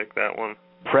really pick that one.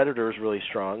 Predator is really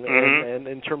strong, and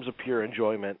in terms of pure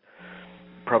enjoyment,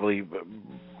 probably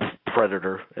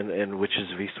Predator and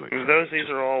Witches of Eastwick. These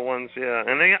are all ones, yeah.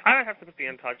 And then I would have to put The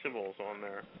Untouchables on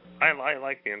there. I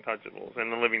like The Untouchables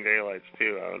and The Living Daylights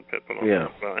too. I would put them on there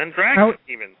as well. And Dragon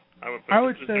even. I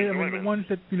would say the ones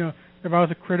that if I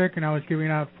was a critic and I was giving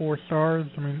out 4 stars,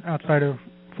 outside of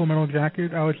Full Metal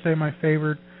Jacket, I would say my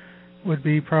favorite would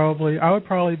be probably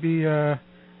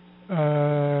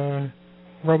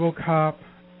RoboCop,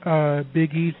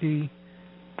 Big Easy,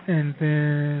 and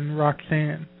then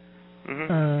Roxanne.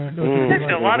 Mm-hmm. There's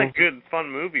actually a lot of good,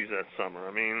 fun movies that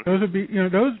summer. Those would be,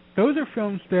 those are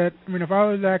films that, if I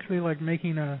was actually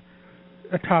making a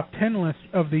top 10 list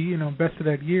of the, best of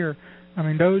that year,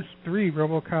 those 3,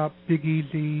 RoboCop, Big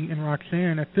Easy, and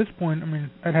Roxanne, at this point,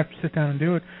 I'd have to sit down and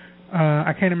do it.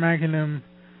 I can't imagine them,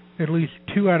 at least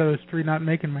 2 out of those 3 not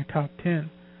making my top 10.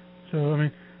 So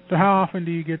how often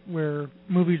do you get where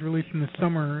movies released in the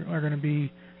summer are going to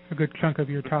be a good chunk of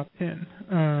your top 10.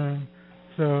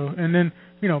 So, and then,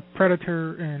 you know,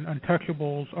 Predator and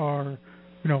Untouchables are,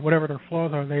 you know, whatever their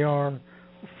flaws are, they are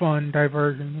fun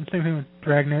diversion. And same thing with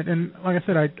Dragnet. And like I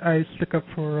said, I stick up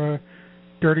for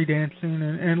Dirty Dancing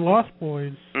and Lost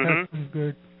Boys. Have some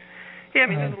good. Yeah, I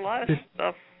mean, there's a lot of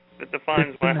stuff that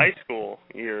defines my high school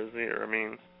years here. I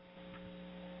mean,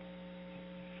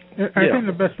 I think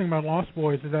the best thing about Lost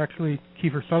Boys is actually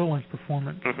Kiefer Sutherland's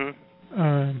performance.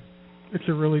 It's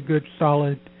a really good,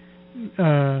 solid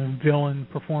villain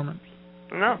performance.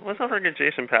 No, let's not forget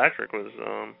Jason Patric was.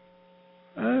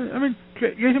 I mean,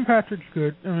 Jason Patric's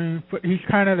good. I mean, but he's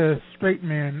kind of the straight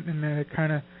man in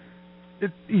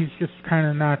that he's just kind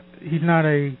of not. He's not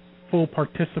a full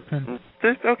participant.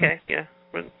 Okay, yeah.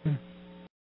 But